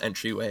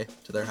entryway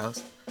to their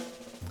house?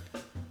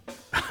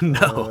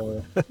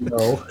 No.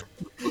 No.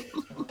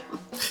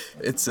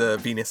 It's a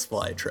Venus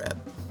flytrap.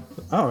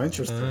 Oh,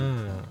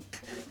 interesting.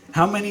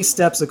 How many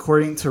steps,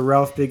 according to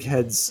Ralph Big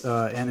Head's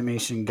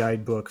animation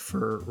guidebook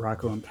for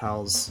Rocco and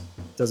Pals,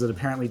 does it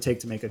apparently take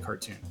to make a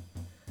cartoon?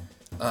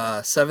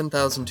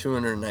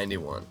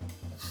 7,291.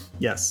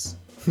 Yes.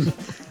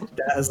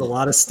 That is a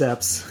lot of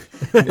steps,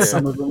 and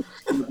some of them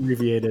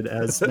abbreviated,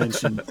 as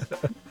mentioned.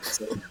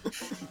 So,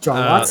 draw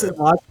lots and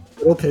lots of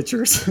little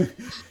pictures. And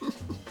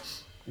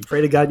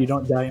pray to God you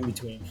don't die in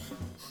between.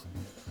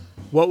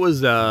 What was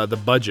the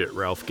budget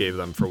Ralph gave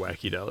them for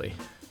Wacky Deli?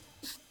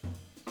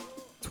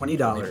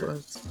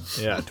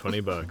 $20. Yeah,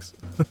 $20.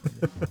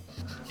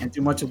 Can't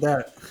do much of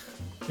that.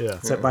 Yeah.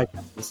 Except buy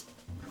pencils.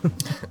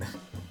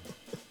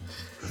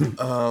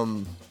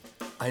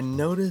 I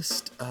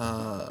noticed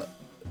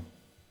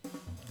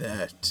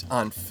that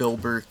on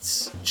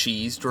Filbert's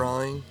cheese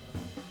drawing,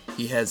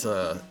 he's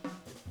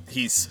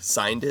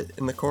signed it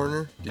in the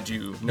corner. Did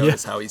you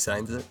notice how he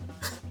signs it?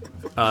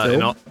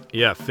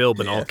 Philb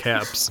in all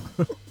caps.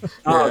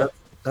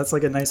 That's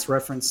like a nice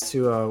reference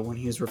to when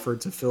he's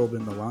referred to Philb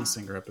in the Lawn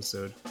Singer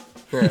episode.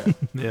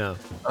 Yeah.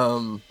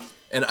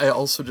 And I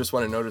also just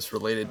want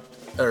to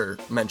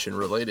mention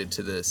related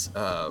to this,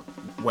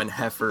 when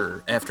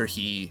Heifer, after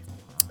he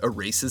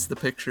erases the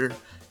picture,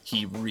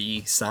 he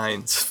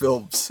re-signs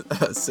Philb's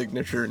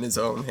signature in his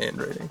own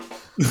handwriting.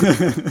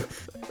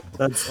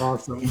 That's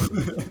awesome.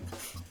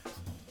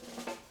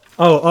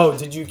 Oh,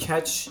 did you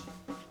catch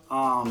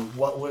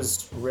what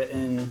was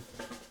written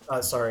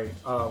Sorry.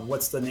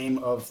 What's the name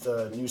of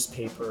the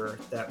newspaper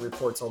that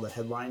reports all the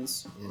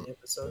headlines in the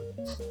episode?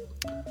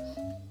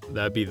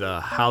 That'd be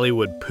the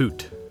Hollywood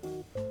Poot.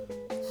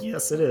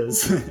 Yes, it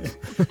is.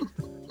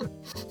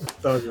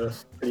 That was a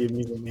pretty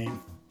amusing name.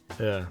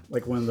 Yeah.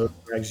 Like one of those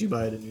bags you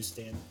buy at a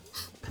newsstand.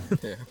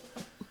 Yeah.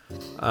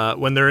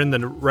 When they're in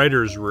the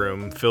writer's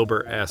room,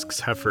 Filbert asks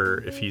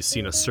Heifer if he's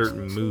seen a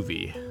certain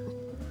movie.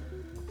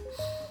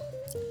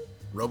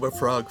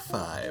 RoboFrog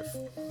 5.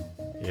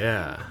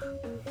 Yeah.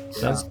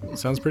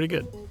 Sounds pretty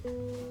good.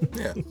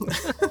 Yeah.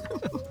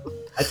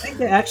 I think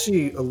they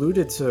actually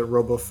alluded to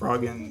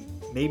RoboFrog in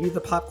maybe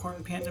the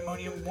Popcorn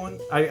Pandemonium one.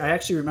 I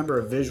actually remember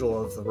a visual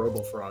of the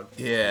RoboFrog.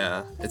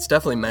 Yeah, it's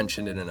definitely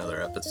mentioned in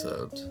another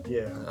episode.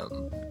 Yeah.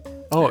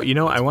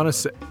 I want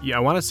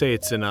to say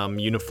it's in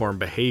Uniform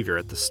Behavior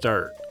at the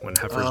start when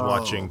Heifer's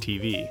watching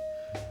TV.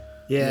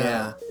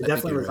 Yeah, I it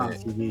definitely was think on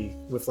TV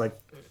with like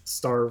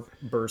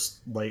starburst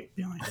light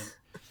behind him.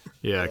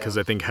 Yeah, because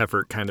I think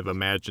Heifer kind of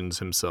imagines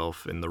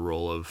himself in the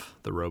role of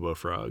the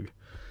RoboFrog.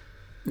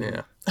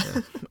 Yeah.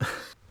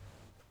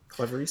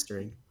 Clever Easter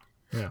egg.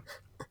 Yeah.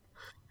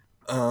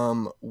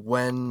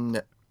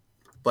 When,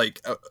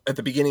 like, at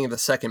the beginning of the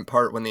second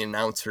part, when the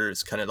announcer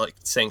is kind of like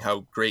saying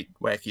how great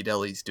Wacky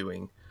Deli's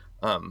doing,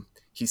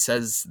 he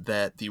says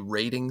that the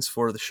ratings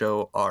for the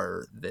show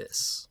are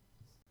this.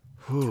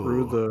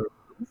 Through the...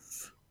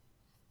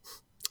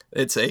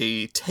 It's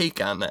a take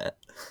on that.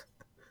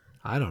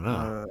 I don't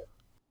know.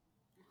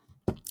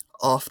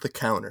 Off the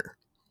counter.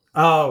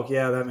 Oh,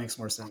 yeah, that makes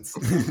more sense.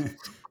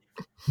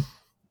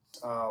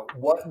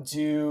 What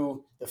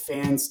do the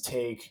fans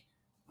take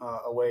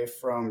away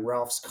from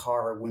Ralph's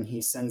car when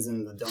he sends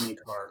in the dummy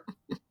car?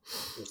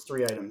 There's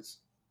 3 items.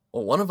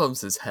 Well, one of them's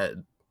his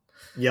head.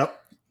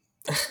 Yep.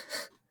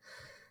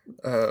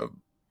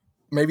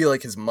 Maybe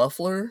like his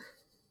muffler.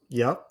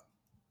 Yep.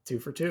 2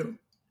 for 2.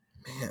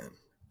 Man,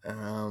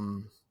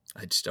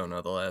 I just don't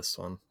know the last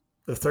one.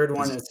 The third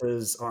one is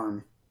his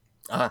arm.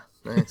 Ah,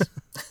 nice.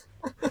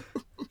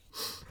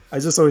 I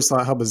just always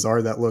thought how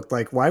bizarre that looked.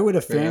 Like, why would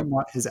a fan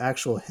want his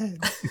actual head?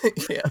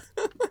 Yeah.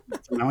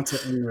 To mount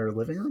it in their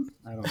living room?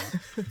 I don't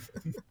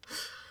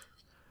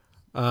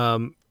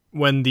know.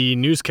 When the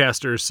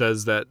newscaster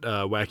says that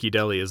Wacky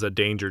Deli is a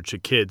danger to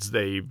kids,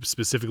 they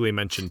specifically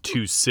mention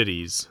 2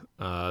 cities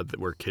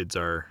where kids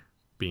are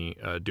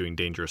doing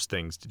dangerous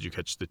things. Did you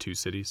catch the 2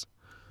 cities?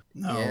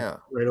 No, yeah.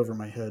 Right over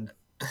my head.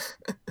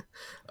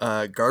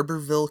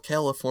 Garberville,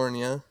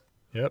 California.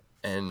 Yep.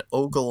 And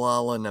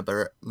Ogallala,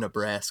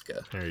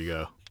 Nebraska. There you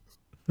go.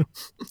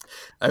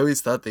 I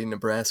always thought the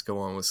Nebraska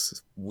one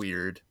was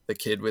weird. The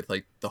kid with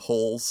like the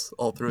holes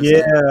all through his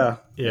head.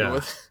 Yeah.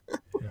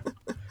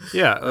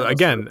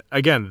 Again,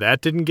 that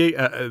didn't get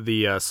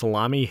the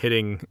salami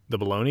hitting the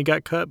bologna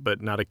got cut,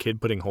 but not a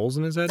kid putting holes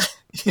in his head.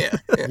 Yeah.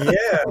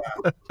 Yeah.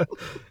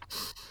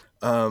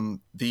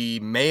 The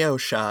Mayo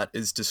shot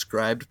is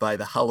described by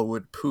the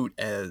Hollywood Poot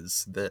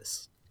as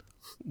this.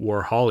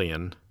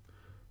 Warholian.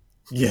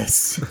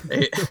 Yes.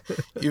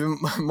 Even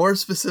more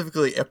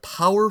specifically, a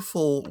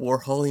powerful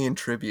Warholian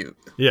tribute.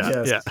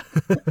 Yeah. Yes. Yeah.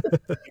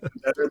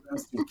 Better than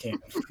you can.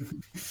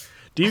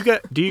 Do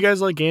you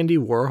guys like Andy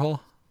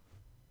Warhol?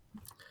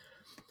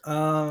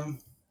 Well,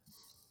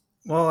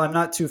 I'm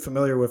not too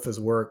familiar with his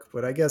work,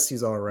 but I guess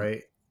he's all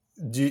right.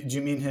 Do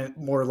you mean him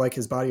more like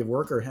his body of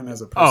work or him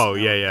as a person? Oh,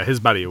 yeah,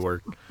 his body of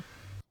work.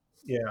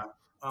 Yeah.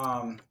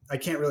 I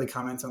can't really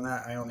comment on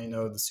that. I only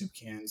know the soup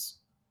cans,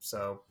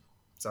 so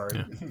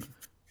sorry. Yeah.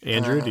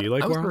 Andrew, do you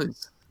like Warhol?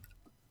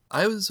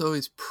 I was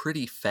always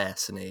pretty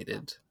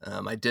fascinated.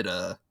 I did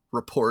a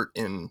report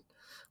in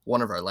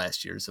one of our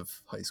last years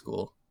of high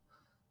school,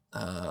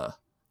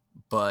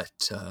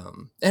 but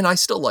and I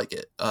still like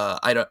it.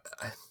 I don't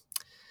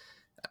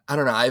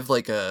know. I have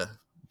like a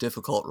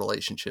difficult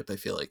relationship, I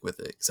feel like, with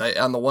it. 'Cause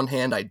on the one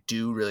hand, I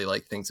do really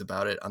like things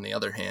about it. On the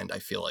other hand, I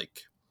feel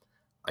like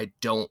I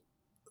don't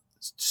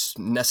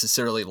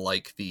necessarily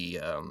like the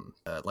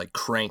like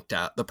cranked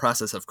out, the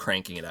process of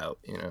cranking it out,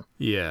 you know?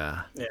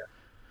 Yeah.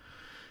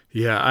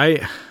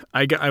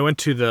 I went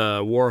to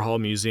the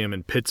Warhol Museum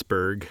in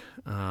Pittsburgh,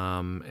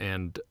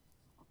 and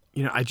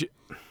you know,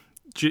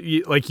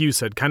 like you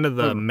said, kind of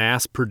the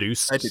mass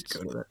produced. I did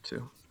go to that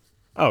too.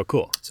 Oh,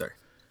 cool. Sorry.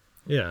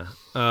 Yeah.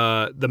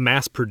 The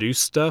mass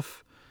produced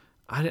stuff,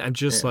 I'm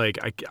just like,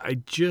 I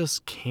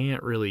just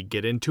can't really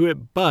get into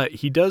it, but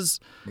he does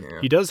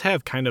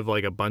have kind of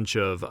like a bunch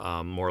of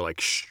more like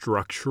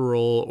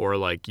structural, or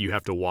like you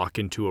have to walk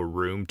into a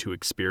room to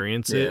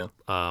experience it,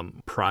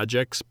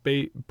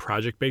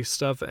 project-based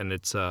stuff. And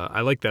it's,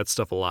 I like that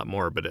stuff a lot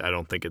more, but I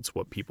don't think it's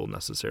what people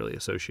necessarily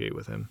associate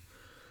with him.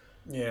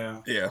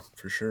 Yeah. Yeah,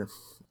 for sure.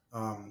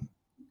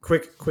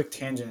 Quick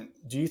tangent.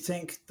 Do you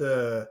think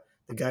the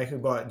guy who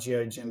bought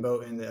G.I.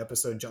 Jimbo in the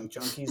episode Junk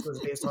Junkies was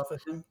based off of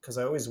him? Because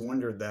I always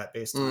wondered that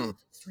based on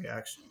his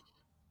reaction.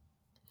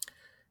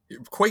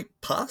 Quite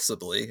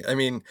possibly. I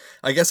mean,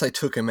 I guess I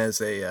took him as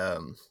a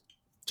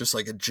just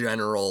like a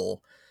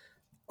general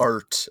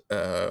art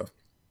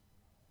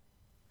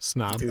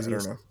snob. I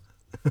don't know.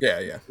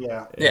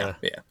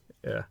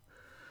 Yeah.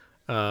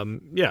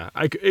 Yeah,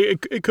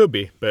 it could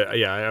be, but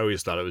yeah, I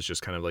always thought it was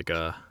just kind of like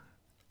a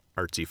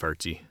artsy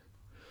fartsy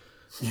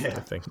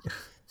thing.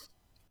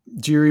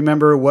 Do you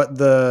remember what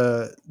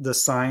the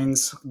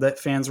signs that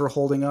fans were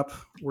holding up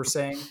were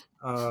saying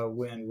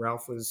when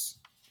Ralph was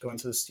going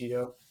to the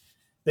studio?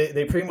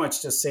 They pretty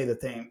much just say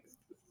the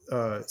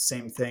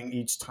same thing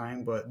each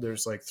time, but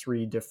there's like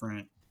 3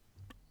 different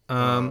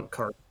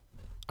cards.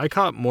 I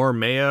caught more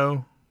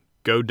mayo,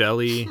 go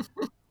deli,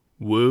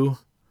 woo.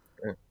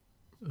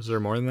 Is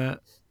there more than that?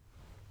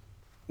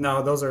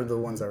 No, those are the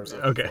ones I was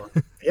looking for.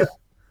 Yeah.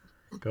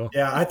 Cool.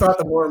 Yeah, I thought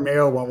the more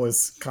mayo one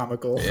was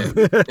comical.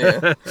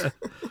 Yeah.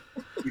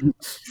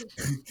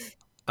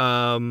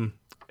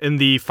 In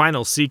the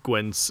final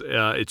sequence,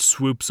 it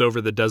swoops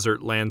over the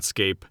desert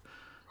landscape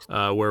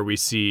where we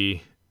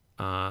see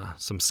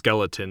some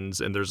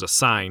skeletons, and there's a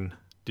sign.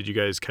 Did you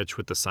guys catch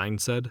what the sign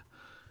said?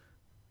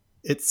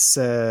 It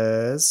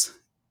says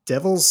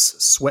Devil's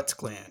Sweat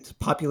Gland,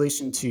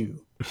 population 2.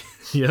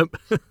 Yep.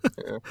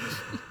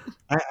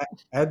 I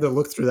had to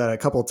look through that a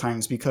couple of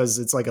times because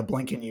it's like a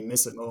blink and you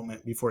miss it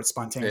moment before it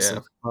spontaneously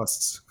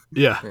busts.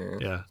 Yeah.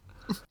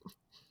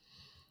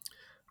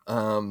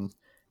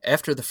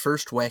 After the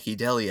first Wacky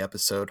Deli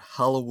episode,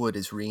 Hollywood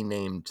is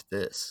renamed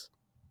this.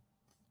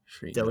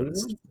 Deli?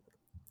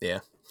 Yeah.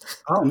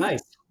 Oh,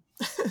 nice.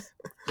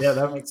 Yeah,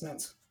 that makes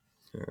sense.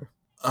 Yeah.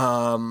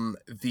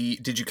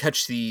 Did you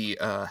catch the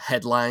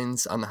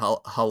headlines on the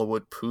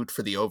Hollywood Poot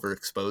for the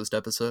overexposed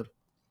episode?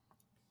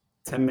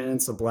 10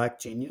 minutes of black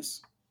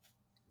genius.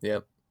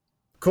 Yep.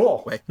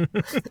 Cool.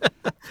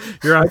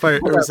 You're on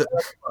fire.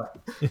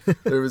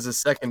 There was a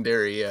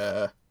secondary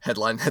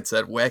headline that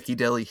said Wacky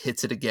Deli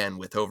hits it again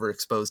with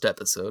overexposed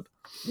episode.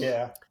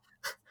 Yeah.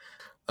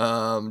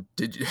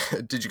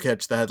 Did you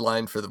catch the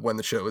headline for when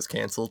the show was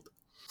canceled?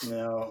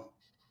 No.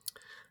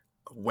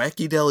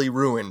 Wacky Deli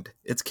ruined.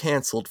 It's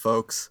canceled,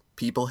 folks.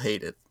 People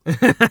hate it.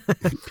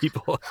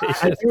 People hate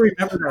it. I do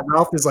remember that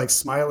Ralph is like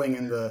smiling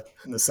in the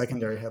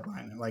secondary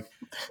headline. I'm like,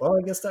 well,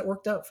 I guess that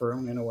worked out for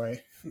him in a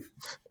way.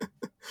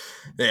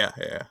 Yeah.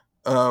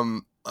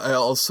 I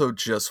also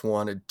just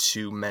wanted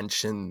to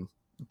mention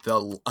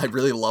I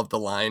really love the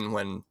line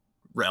when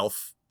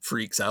Ralph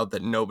freaks out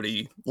that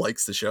nobody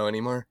likes the show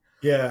anymore.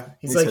 Yeah.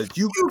 He's like, says,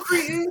 you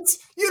cretins!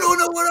 You don't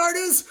know what art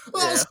is!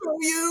 I'll show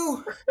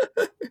you!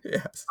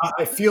 Yes.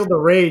 I feel the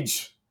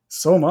rage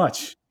so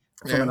much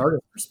from an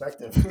artist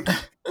perspective.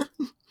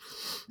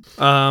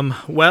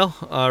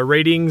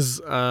 Ratings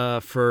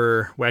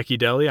for Wacky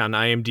Deli on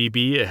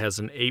IMDb, it has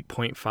an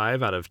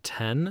 8.5 out of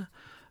 10.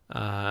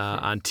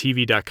 On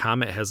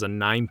TV.com, it has a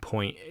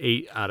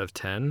 9.8 out of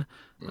 10.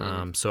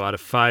 So out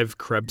of 5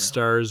 Krebs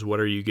stars,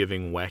 what are you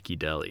giving Wacky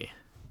Deli?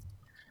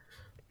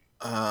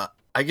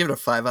 I give it a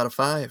 5 out of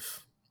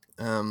 5.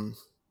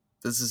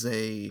 This is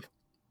a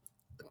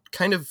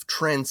kind of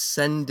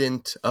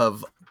transcendent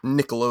of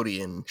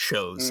Nickelodeon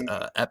shows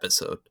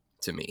episode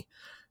to me.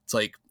 It's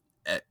like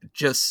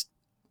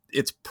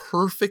it's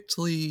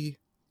perfectly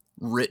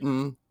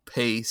written,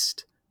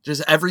 paced,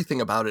 just everything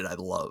about it I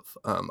love.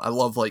 I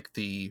love like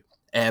the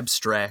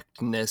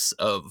abstractness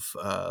of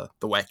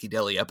the Wacky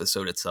Deli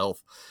episode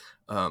itself.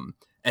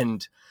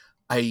 And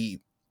I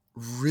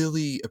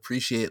really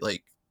appreciate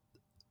like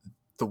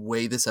the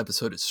way this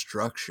episode is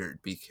structured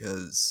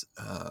because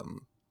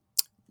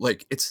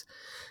like it's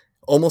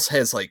almost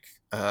has like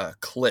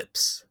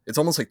clips. It's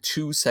almost like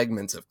 2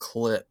 segments of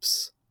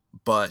clips,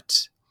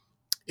 but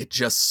it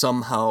just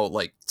somehow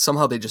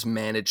they just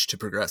managed to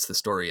progress the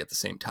story at the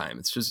same time.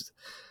 I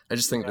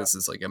just think this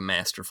is like a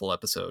masterful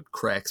episode.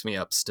 Cracks me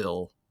up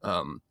still.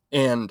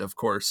 And of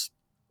course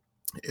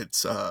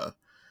it's I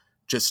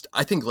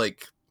think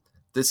like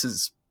this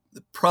is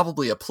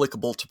probably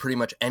applicable to pretty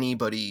much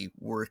anybody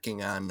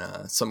working on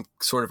some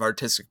sort of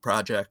artistic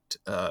project,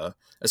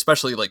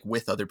 especially like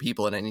with other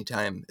people at any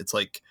time. It's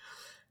like,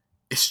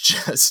 it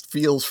just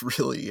feels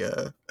really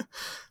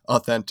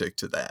authentic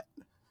to that.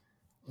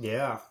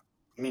 Yeah.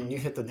 I mean, you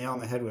hit the nail on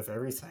the head with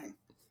everything.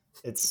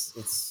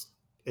 It's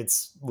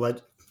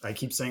I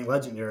keep saying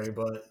legendary,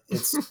 but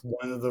it's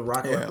one of the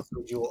Rocko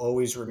episodes you will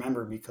always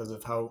remember because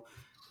of how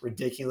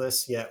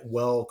ridiculous yet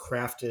well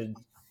crafted,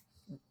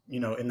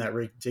 in that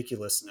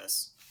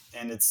ridiculousness.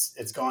 And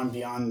it's gone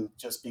beyond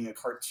just being a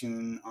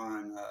cartoon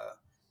on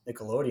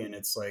Nickelodeon.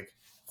 It's like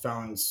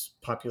found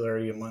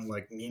popularity among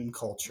like meme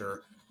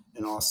culture,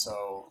 and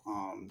also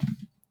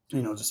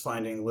just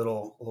finding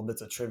little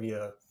bits of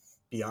trivia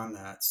beyond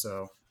that.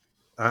 So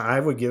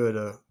I would give it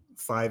a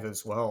 5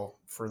 as well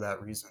for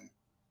that reason.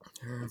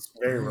 It's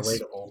very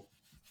relatable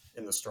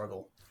in the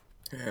struggle.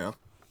 Yeah.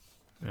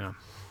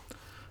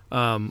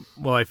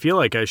 Well, I feel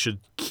like I should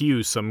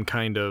cue some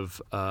kind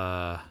of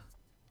I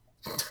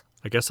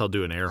guess I'll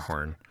do an air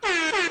horn.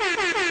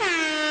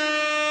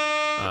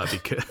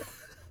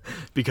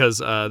 Because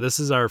this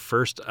is our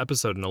first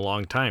episode in a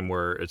long time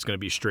where it's going to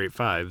be straight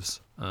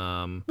 5s.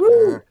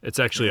 It's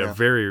actually a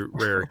very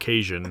rare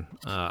occasion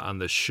on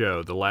this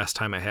show. The last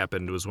time it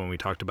happened was when we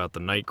talked about the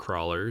night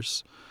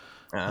crawlers.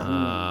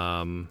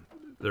 That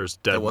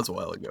was a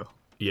while ago.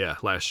 Yeah,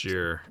 last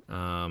year.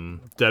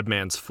 Dead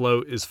Man's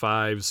Float is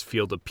 5s.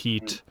 Field of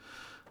Pete,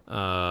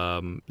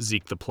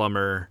 Zeke the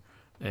Plumber,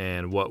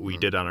 and What We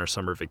Did on Our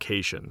Summer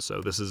Vacation. So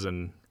this is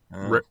an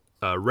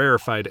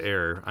rarefied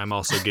air. I'm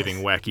also giving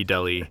Wacky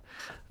Deli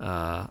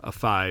a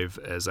 5,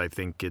 as I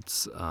think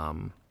it's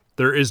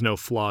there is no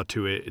flaw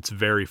to it. It's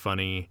very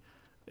funny.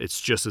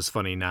 It's just as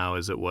funny now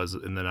as it was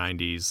in the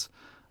 90s.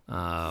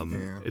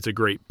 It's a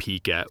great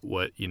peek at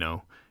what,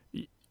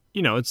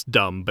 it's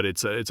dumb, but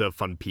it's a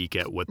fun peek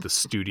at what the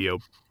studio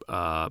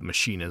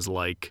machine is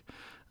like.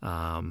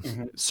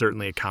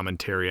 Certainly a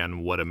commentary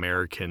on what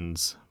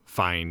Americans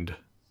find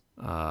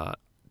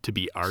to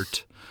be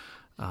art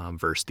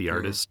versus the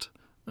artist.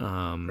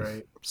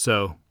 Right.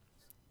 So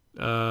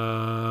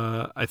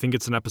I think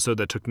it's an episode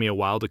that took me a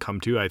while to come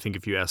to. I think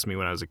if you asked me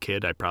when I was a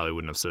kid, I probably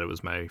wouldn't have said it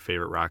was my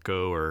favorite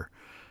Rocco or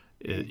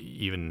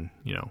even,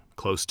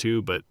 close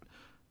to, but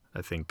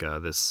I think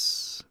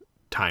this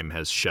time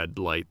has shed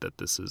light that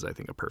this is, I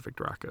think, a perfect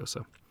Rocco.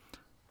 So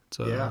it's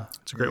a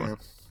great one.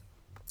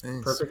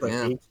 Thanks. Perfect like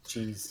aged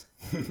cheese.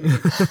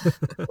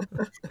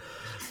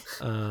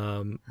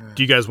 Do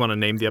you guys want to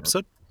name the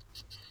episode?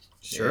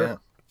 Sure. Yeah,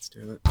 let's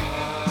do it.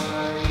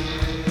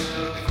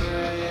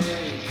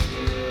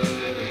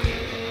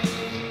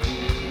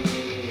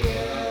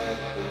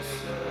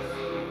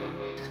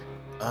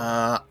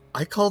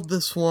 I called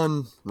this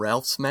one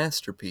Ralph's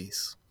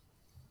Masterpiece.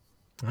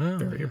 Oh,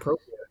 very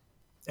appropriate.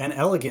 And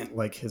elegant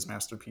like his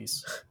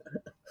masterpiece.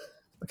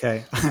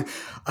 Okay.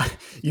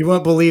 You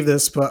won't believe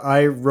this, but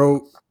I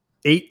wrote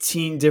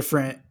 18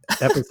 different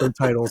episode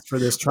titles for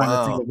this, trying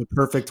to think of the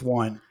perfect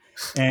one.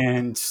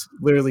 And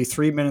literally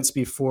 3 minutes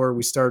before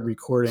we started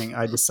recording,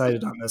 I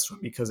decided on this one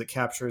because it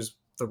captures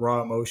the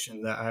raw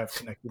emotion that I have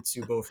connected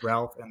to both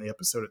Ralph and the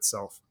episode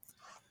itself.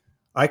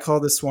 I call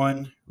this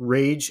one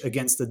Rage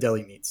Against the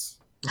Deli Meats.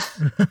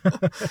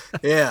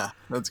 Yeah,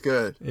 that's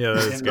good. Yeah,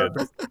 that's good.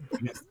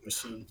 Against the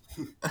machine.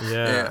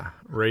 Yeah,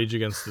 Rage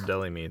Against the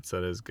Deli Meats.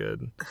 That is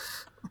good.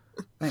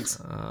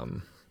 Thanks.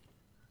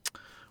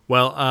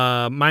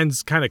 Well,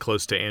 mine's kind of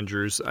close to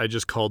Andrew's. I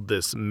just called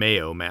this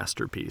Mayo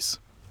Masterpiece.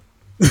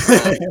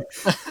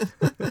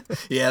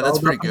 Yeah, that's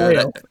pretty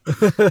good.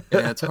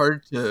 Yeah, it's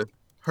hard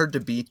to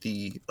beat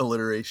the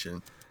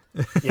alliteration.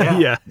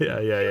 Yeah.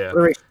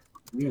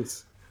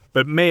 Yes.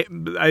 But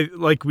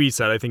like we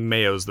said, I think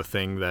mayo's the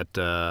thing that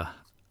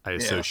I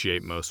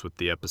associate most with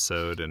the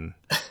episode, and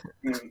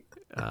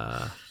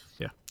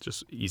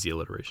just easy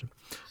alliteration.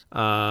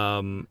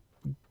 Go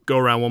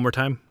around one more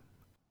time.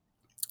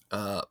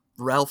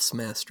 Ralph's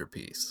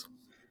Masterpiece.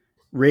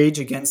 Rage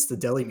Against the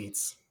Deli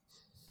Meats.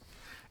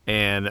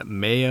 And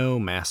Mayo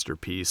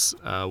Masterpiece.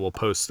 We'll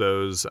post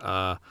those.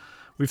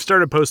 We've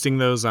started posting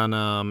those on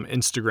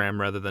Instagram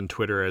rather than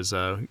Twitter, as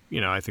I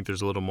think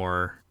there's a little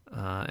more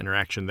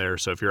interaction there.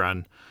 So if you're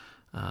on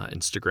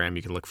Instagram,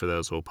 you can look for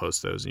those. We'll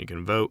post those and you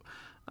can vote.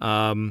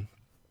 And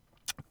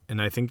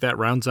I think that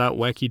rounds out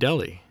Wacky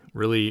Deli.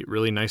 Really,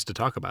 really nice to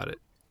talk about it.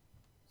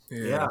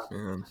 Yeah.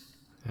 Man.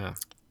 Yeah.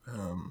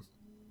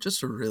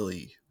 Just a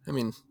really,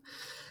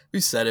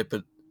 we said it,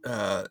 but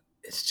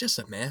it's just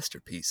a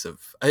masterpiece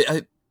of,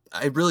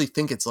 I really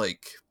think it's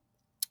like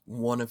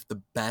one of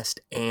the best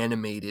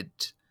animated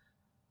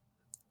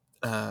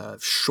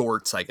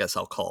shorts, I guess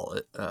I'll call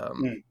it.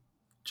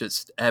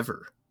 Just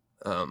ever.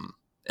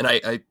 And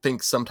I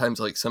think sometimes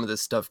like some of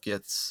this stuff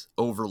gets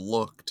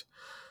overlooked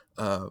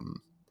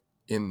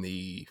in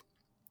the,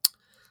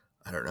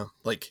 I don't know,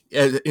 like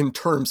in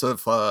terms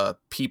of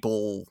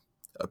people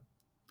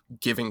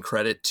giving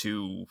credit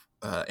to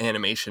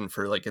animation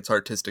for like its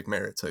artistic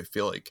merits. I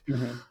feel like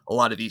a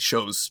lot of these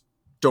shows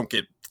don't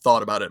get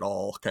thought about at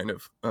all, kind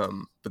of.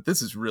 But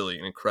this is really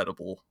an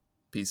incredible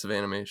piece of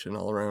animation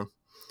all around.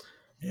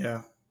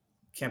 Yeah.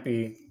 Can't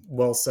be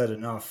well said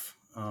enough.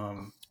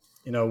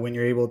 When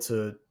you're able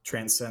to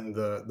transcend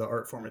the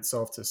art form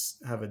itself to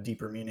have a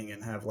deeper meaning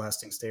and have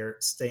lasting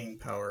staying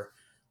power,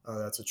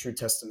 that's a true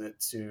testament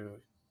to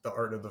the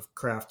art of the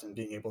craft and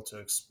being able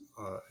to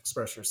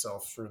express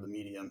yourself through the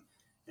medium.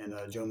 And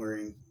Joe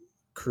Murray and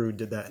crew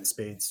did that in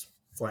spades,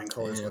 flying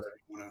colors, whatever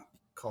you want to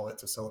call it,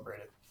 to celebrate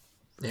it.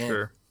 For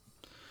sure.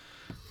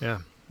 Yeah,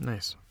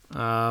 nice.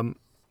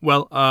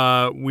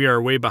 We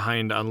are way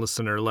behind on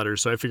listener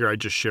letters, so I figure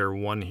I'd just share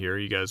one here.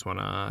 You guys want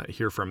to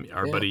hear from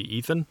our buddy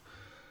Ethan?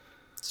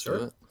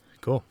 Sure.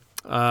 Cool.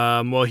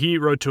 Well, he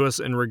wrote to us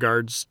in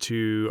regards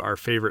to our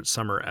favorite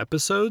summer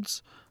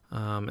episodes.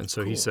 And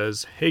so he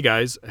says, "Hey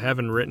guys,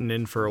 haven't written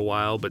in for a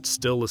while, but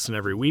still listen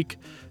every week.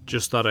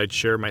 Just thought I'd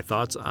share my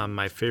thoughts on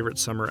my favorite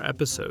summer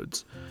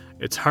episodes.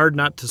 It's hard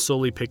not to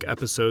solely pick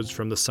episodes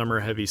from the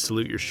summer-heavy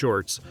Salute Your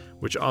Shorts,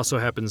 which also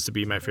happens to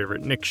be my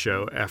favorite Nick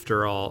show.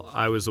 After all,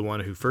 I was the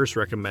one who first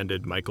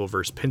recommended Michael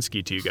vs.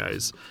 Pinsky to you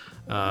guys.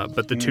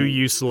 But the two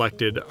you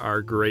selected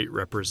are great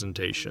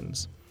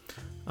representations.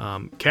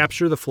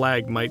 Capture the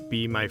Flag might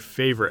be my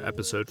favorite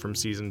episode from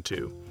Season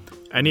 2.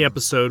 Any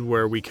episode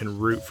where we can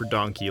root for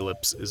Donkey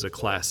Lips is a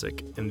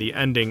classic, and the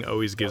ending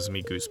always gives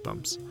me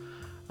goosebumps.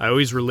 I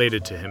always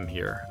related to him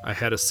here. I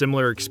had a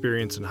similar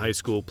experience in high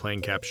school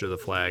playing Capture the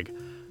Flag.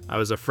 I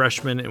was a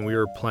freshman and we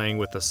were playing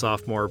with a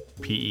sophomore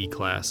PE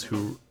class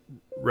who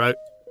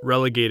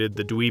relegated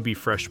the dweeby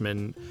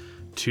freshmen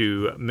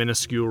to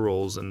minuscule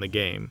roles in the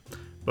game.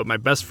 But my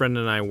best friend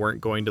and I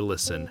weren't going to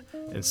listen.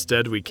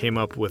 Instead, we came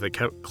up with a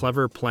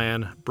clever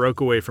plan, broke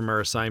away from our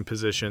assigned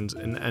positions,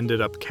 and ended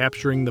up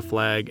capturing the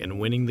flag and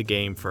winning the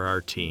game for our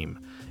team.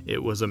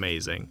 It was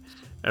amazing.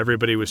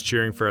 Everybody was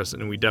cheering for us,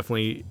 and we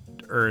definitely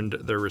earned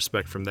their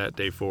respect from that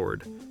day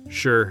forward.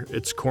 Sure,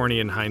 it's corny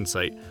in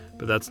hindsight,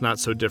 but that's not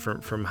so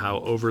different from how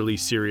overly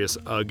serious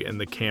Ugg and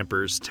the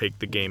campers take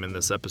the game in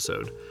this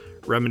episode,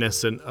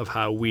 reminiscent of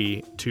how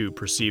we, too,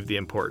 perceive the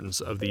importance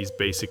of these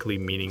basically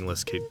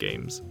meaningless kid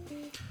games.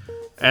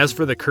 As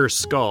for the Cursed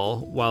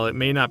Skull, while it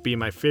may not be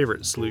my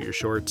favorite Salute Your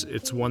Shorts,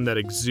 it's one that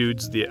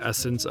exudes the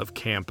essence of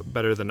camp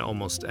better than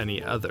almost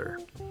any other.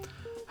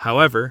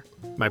 However,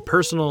 my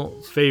personal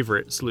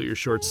favorite Salute Your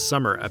Shorts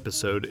summer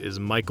episode is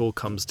Michael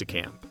Comes to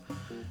Camp.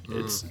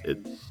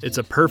 It's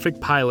a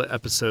perfect pilot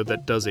episode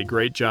that does a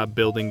great job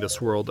building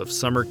this world of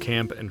summer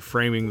camp and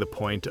framing the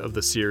point of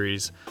the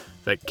series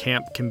that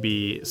camp can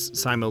be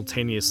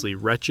simultaneously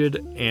wretched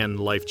and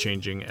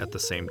life-changing at the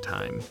same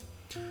time.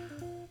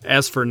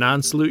 As for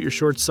non-Salute Your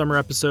Shorts summer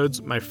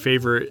episodes, my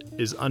favorite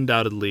is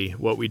undoubtedly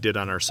what we did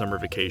on our summer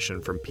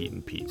vacation from Pete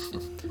and Pete.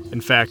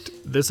 In fact,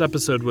 this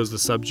episode was the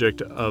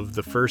subject of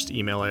the first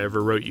email I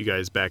ever wrote you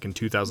guys back in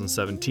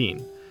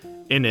 2017.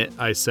 In it,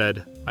 I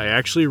said, I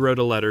actually wrote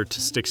a letter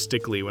to Stick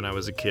Stickly when I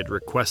was a kid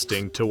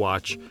requesting to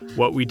watch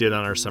what we did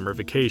on our summer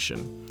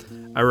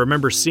vacation. I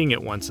remember seeing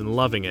it once and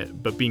loving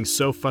it, but being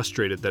so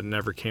frustrated that it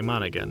never came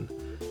on again.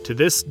 To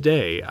this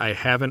day, I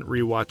haven't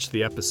rewatched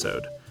the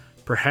episode.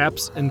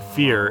 Perhaps in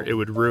fear it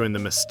would ruin the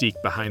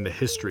mystique behind the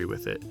history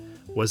with it.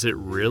 Was it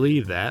really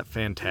that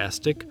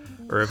fantastic,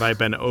 or have I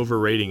been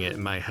overrating it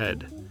in my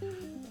head?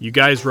 You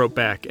guys wrote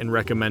back and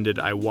recommended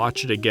I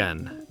watch it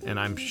again, and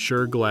I'm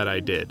sure glad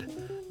I did.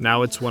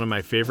 Now it's one of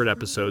my favorite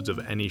episodes of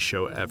any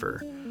show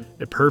ever.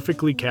 It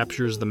perfectly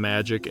captures the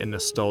magic and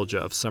nostalgia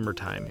of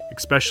summertime,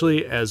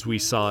 especially as we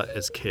saw it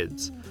as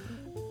kids.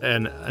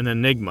 An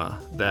enigma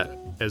that,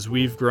 as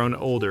we've grown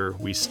older,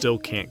 we still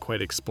can't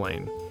quite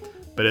explain.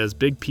 But as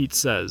Big Pete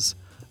says,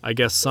 I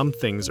guess some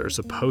things are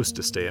supposed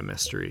to stay a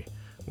mystery.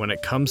 When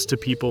it comes to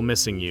people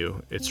missing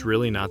you, it's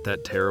really not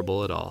that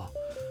terrible at all.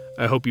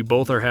 I hope you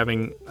both are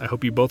having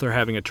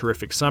a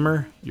terrific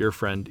summer. Your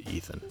friend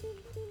Ethan.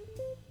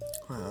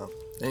 Wow,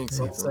 thanks,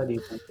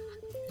 Ethan.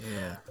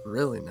 Yeah,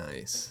 really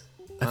nice.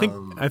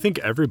 I think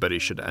everybody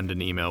should end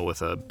an email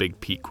with a Big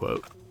Pete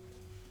quote.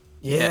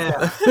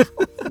 Yeah.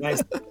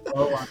 Nice. That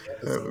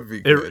would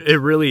be good. It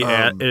really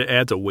it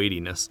adds a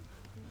weightiness.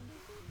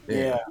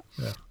 Yeah.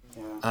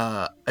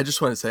 I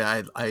just want to say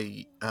I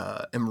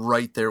am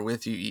right there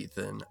with you,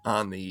 Ethan,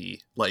 on the,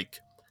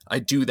 I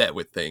do that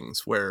with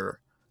things where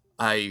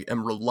I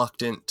am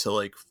reluctant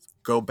to,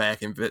 go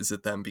back and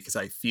visit them because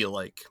I feel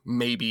like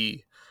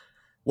maybe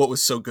what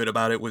was so good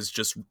about it was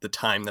just the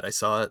time that I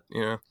saw it,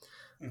 you know?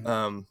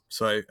 Mm-hmm.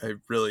 So I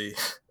really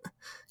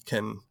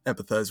can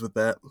empathize with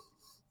that.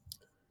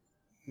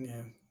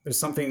 Yeah. There's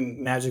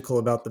something magical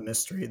about the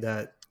mystery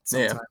that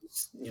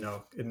sometimes,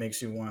 it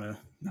makes you want to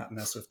not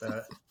mess with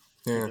that.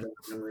 Yeah.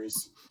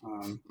 Memories.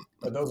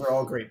 But those are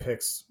all great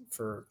picks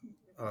for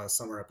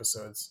summer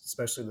episodes,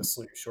 especially the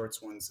Salute Your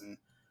Shorts ones. And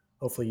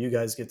hopefully you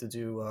guys get to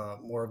do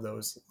more of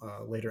those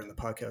later in the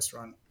podcast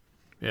run.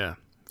 Yeah,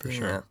 for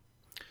sure.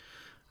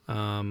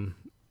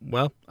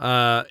 Well,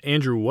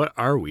 Andrew, what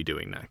are we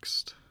doing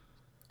next?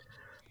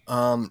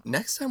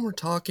 Next time we're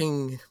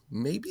talking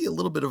maybe a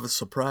little bit of a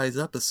surprise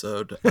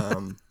episode.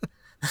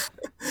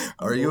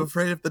 Are You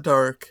Afraid of the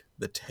Dark?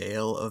 The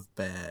Tale of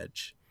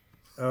Badge.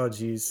 Oh,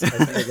 geez. I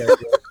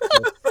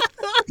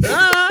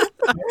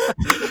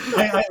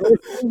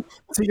listen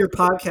to your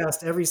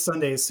podcast every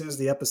Sunday as soon as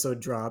the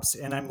episode drops,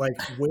 and I'm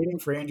waiting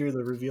for Andrew to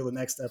reveal the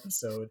next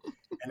episode.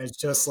 And it's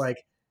just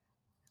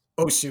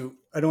oh, shoot,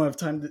 I don't have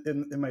time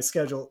in my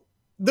schedule.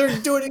 They're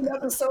doing an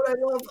episode I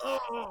love.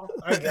 Oh,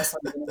 I guess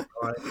I'm going to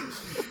try.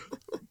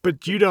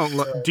 But you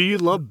don't do you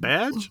love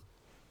Badge?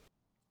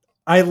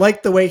 I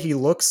like the way he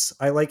looks.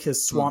 I like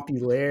his swampy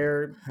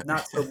lair.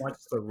 Not so much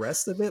the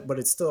rest of it, but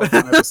it's still a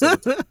fun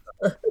episode.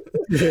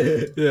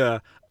 Yeah.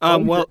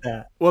 Well,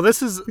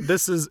 this is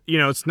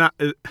it's not.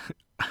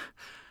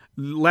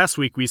 Last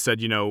week we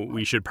said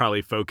we should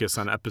probably focus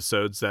on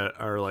episodes that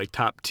are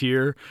top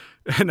tier,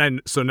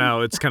 and so now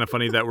it's kind of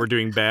funny that we're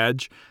doing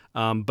Badge.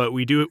 But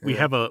we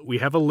have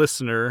a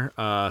listener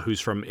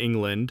who's from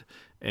England,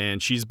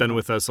 and she's been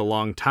with us a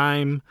long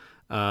time.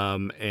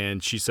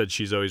 And she said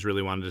she's always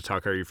really wanted to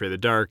talk Are You Afraid of the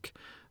Dark?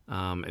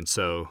 And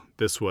so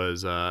this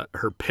was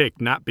her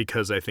pick, not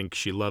because I think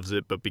she loves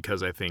it, but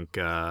because I think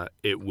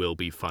it will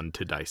be fun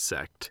to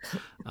dissect.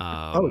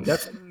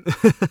 Definitely.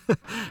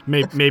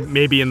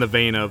 maybe in the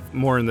vein of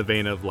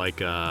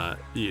the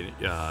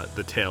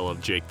tale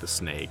of Jake the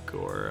Snake,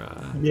 or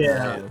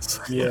It's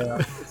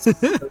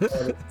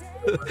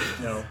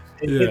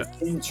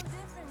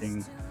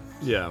interesting.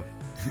 Yeah.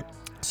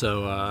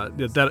 So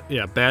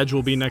Badge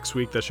will be next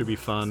week. That should be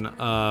fun.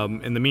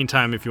 In the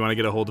meantime, if you want to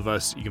get a hold of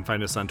us, you can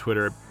find us on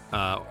Twitter,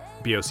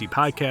 BOC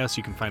Podcast.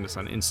 You can find us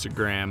on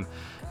Instagram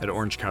at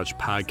Orange Couch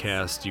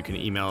Podcast. You can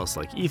email us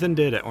like Ethan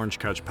did at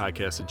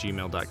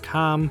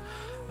orangecouchpodcast@gmail.com.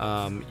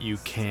 You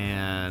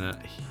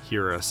can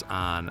hear us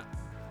on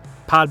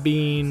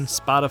Podbean,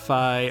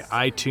 Spotify,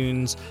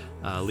 iTunes.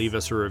 Leave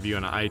us a review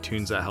on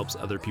iTunes. That helps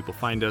other people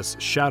find us.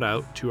 Shout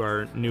out to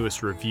our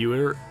newest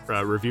reviewer,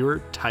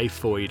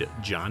 Typhoid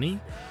Johnny.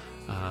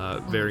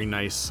 Very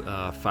nice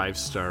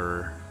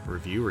 5-star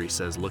review where he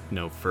says, "Look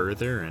no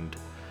further," and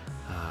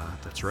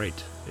that's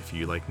right. If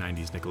you like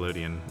 90s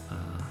Nickelodeon,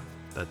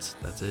 that's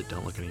it.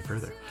 Don't look any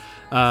further.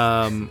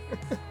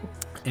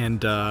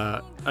 And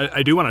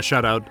I do want to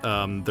shout out.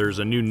 There's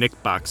a new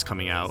Nick box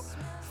coming out.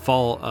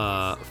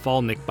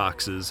 Fall Nick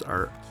boxes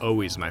are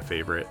always my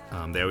favorite.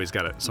 They always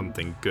got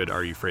something good.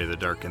 Are You Afraid of the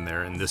Dark in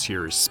there? And this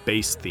year is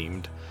space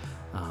themed.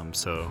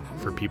 So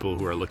for people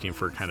who are looking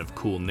for kind of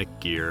cool Nick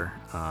gear,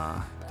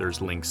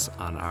 there's links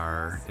on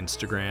our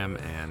Instagram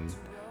and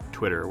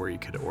Twitter where you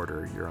could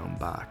order your own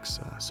box.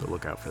 So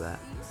look out for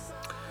that.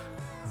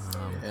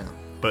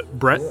 But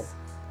Brett,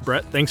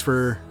 thanks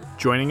for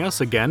joining us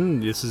again.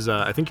 This is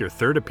I think your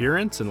third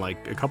appearance in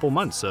like a couple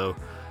months. So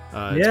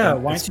why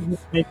don't you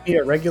just make me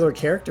a regular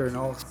character and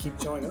I'll keep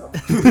showing up.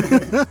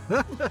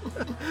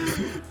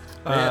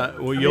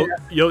 Well,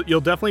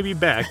 you'll definitely be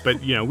back, but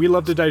we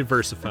love to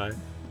diversify.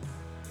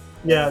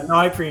 Yeah, no,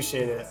 I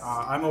appreciate it.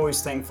 I'm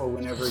always thankful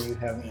whenever you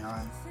have me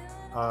on.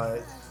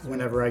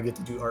 Whenever I get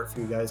to do art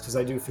for you guys, because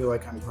I do feel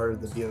like I'm part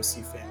of the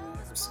BOC family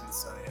ever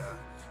since I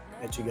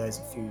met you guys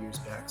a few years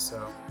back.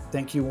 So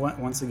thank you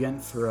once again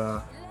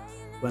for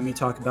letting me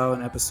talk about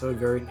an episode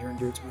very near and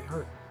dear to my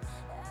heart.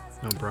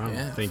 No problem.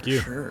 Yeah, thank you.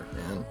 Sure,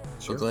 man.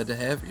 So glad to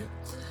have you.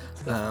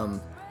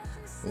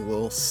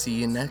 We'll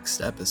see you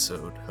next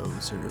episode,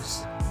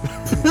 hosers.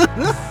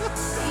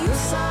 You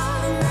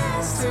saw the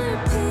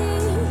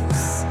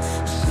masterpiece.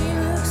 She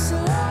looks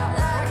a lot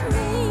like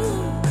me.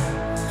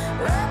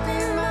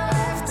 Wrapping my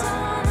left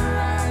arm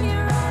around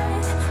your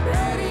right,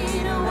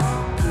 ready to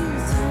walk you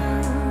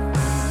through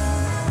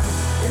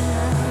the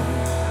night.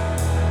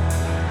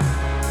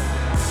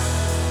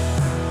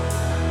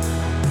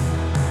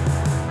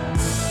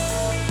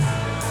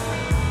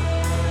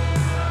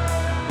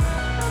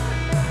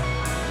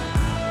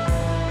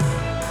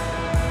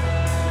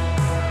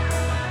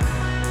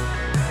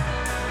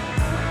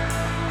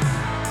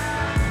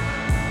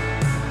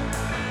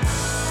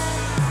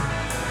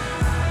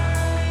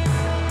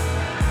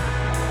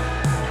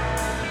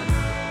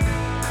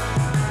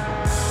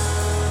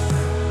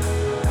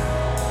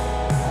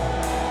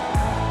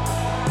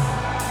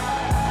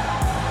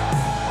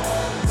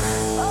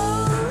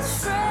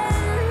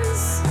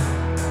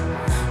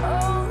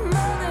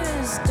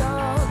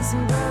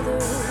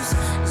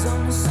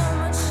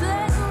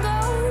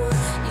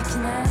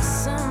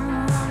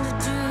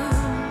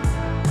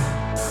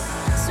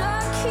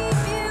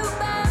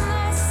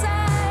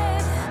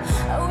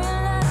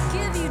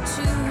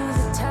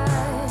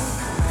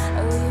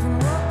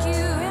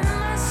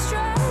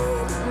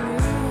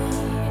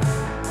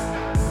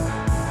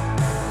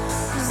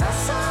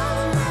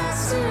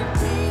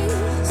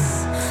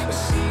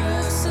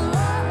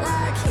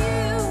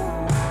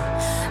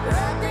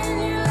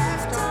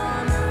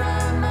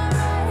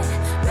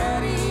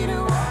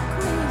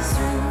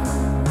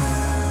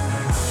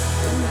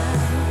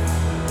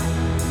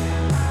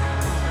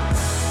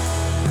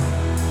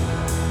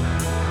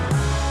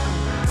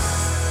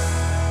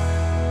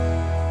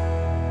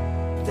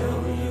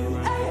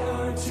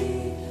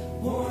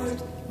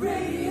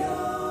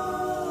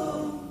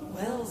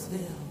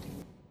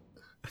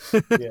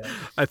 Yeah.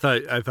 I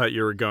thought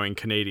you were going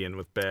Canadian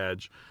with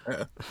Badge.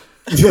 That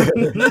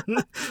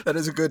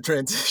is a good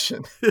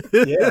transition.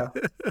 Yeah.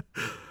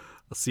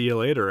 I'll see you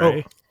later,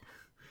 eh?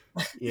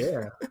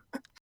 Yeah.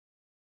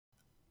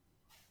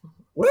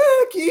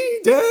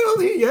 Wacky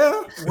deli,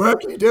 yeah.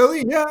 Wacky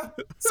deli, yeah.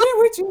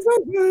 Sandwiches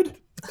are good.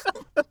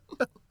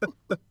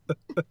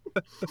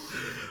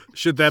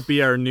 Should that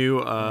be our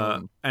new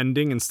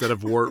ending instead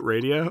of Wart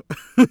Radio?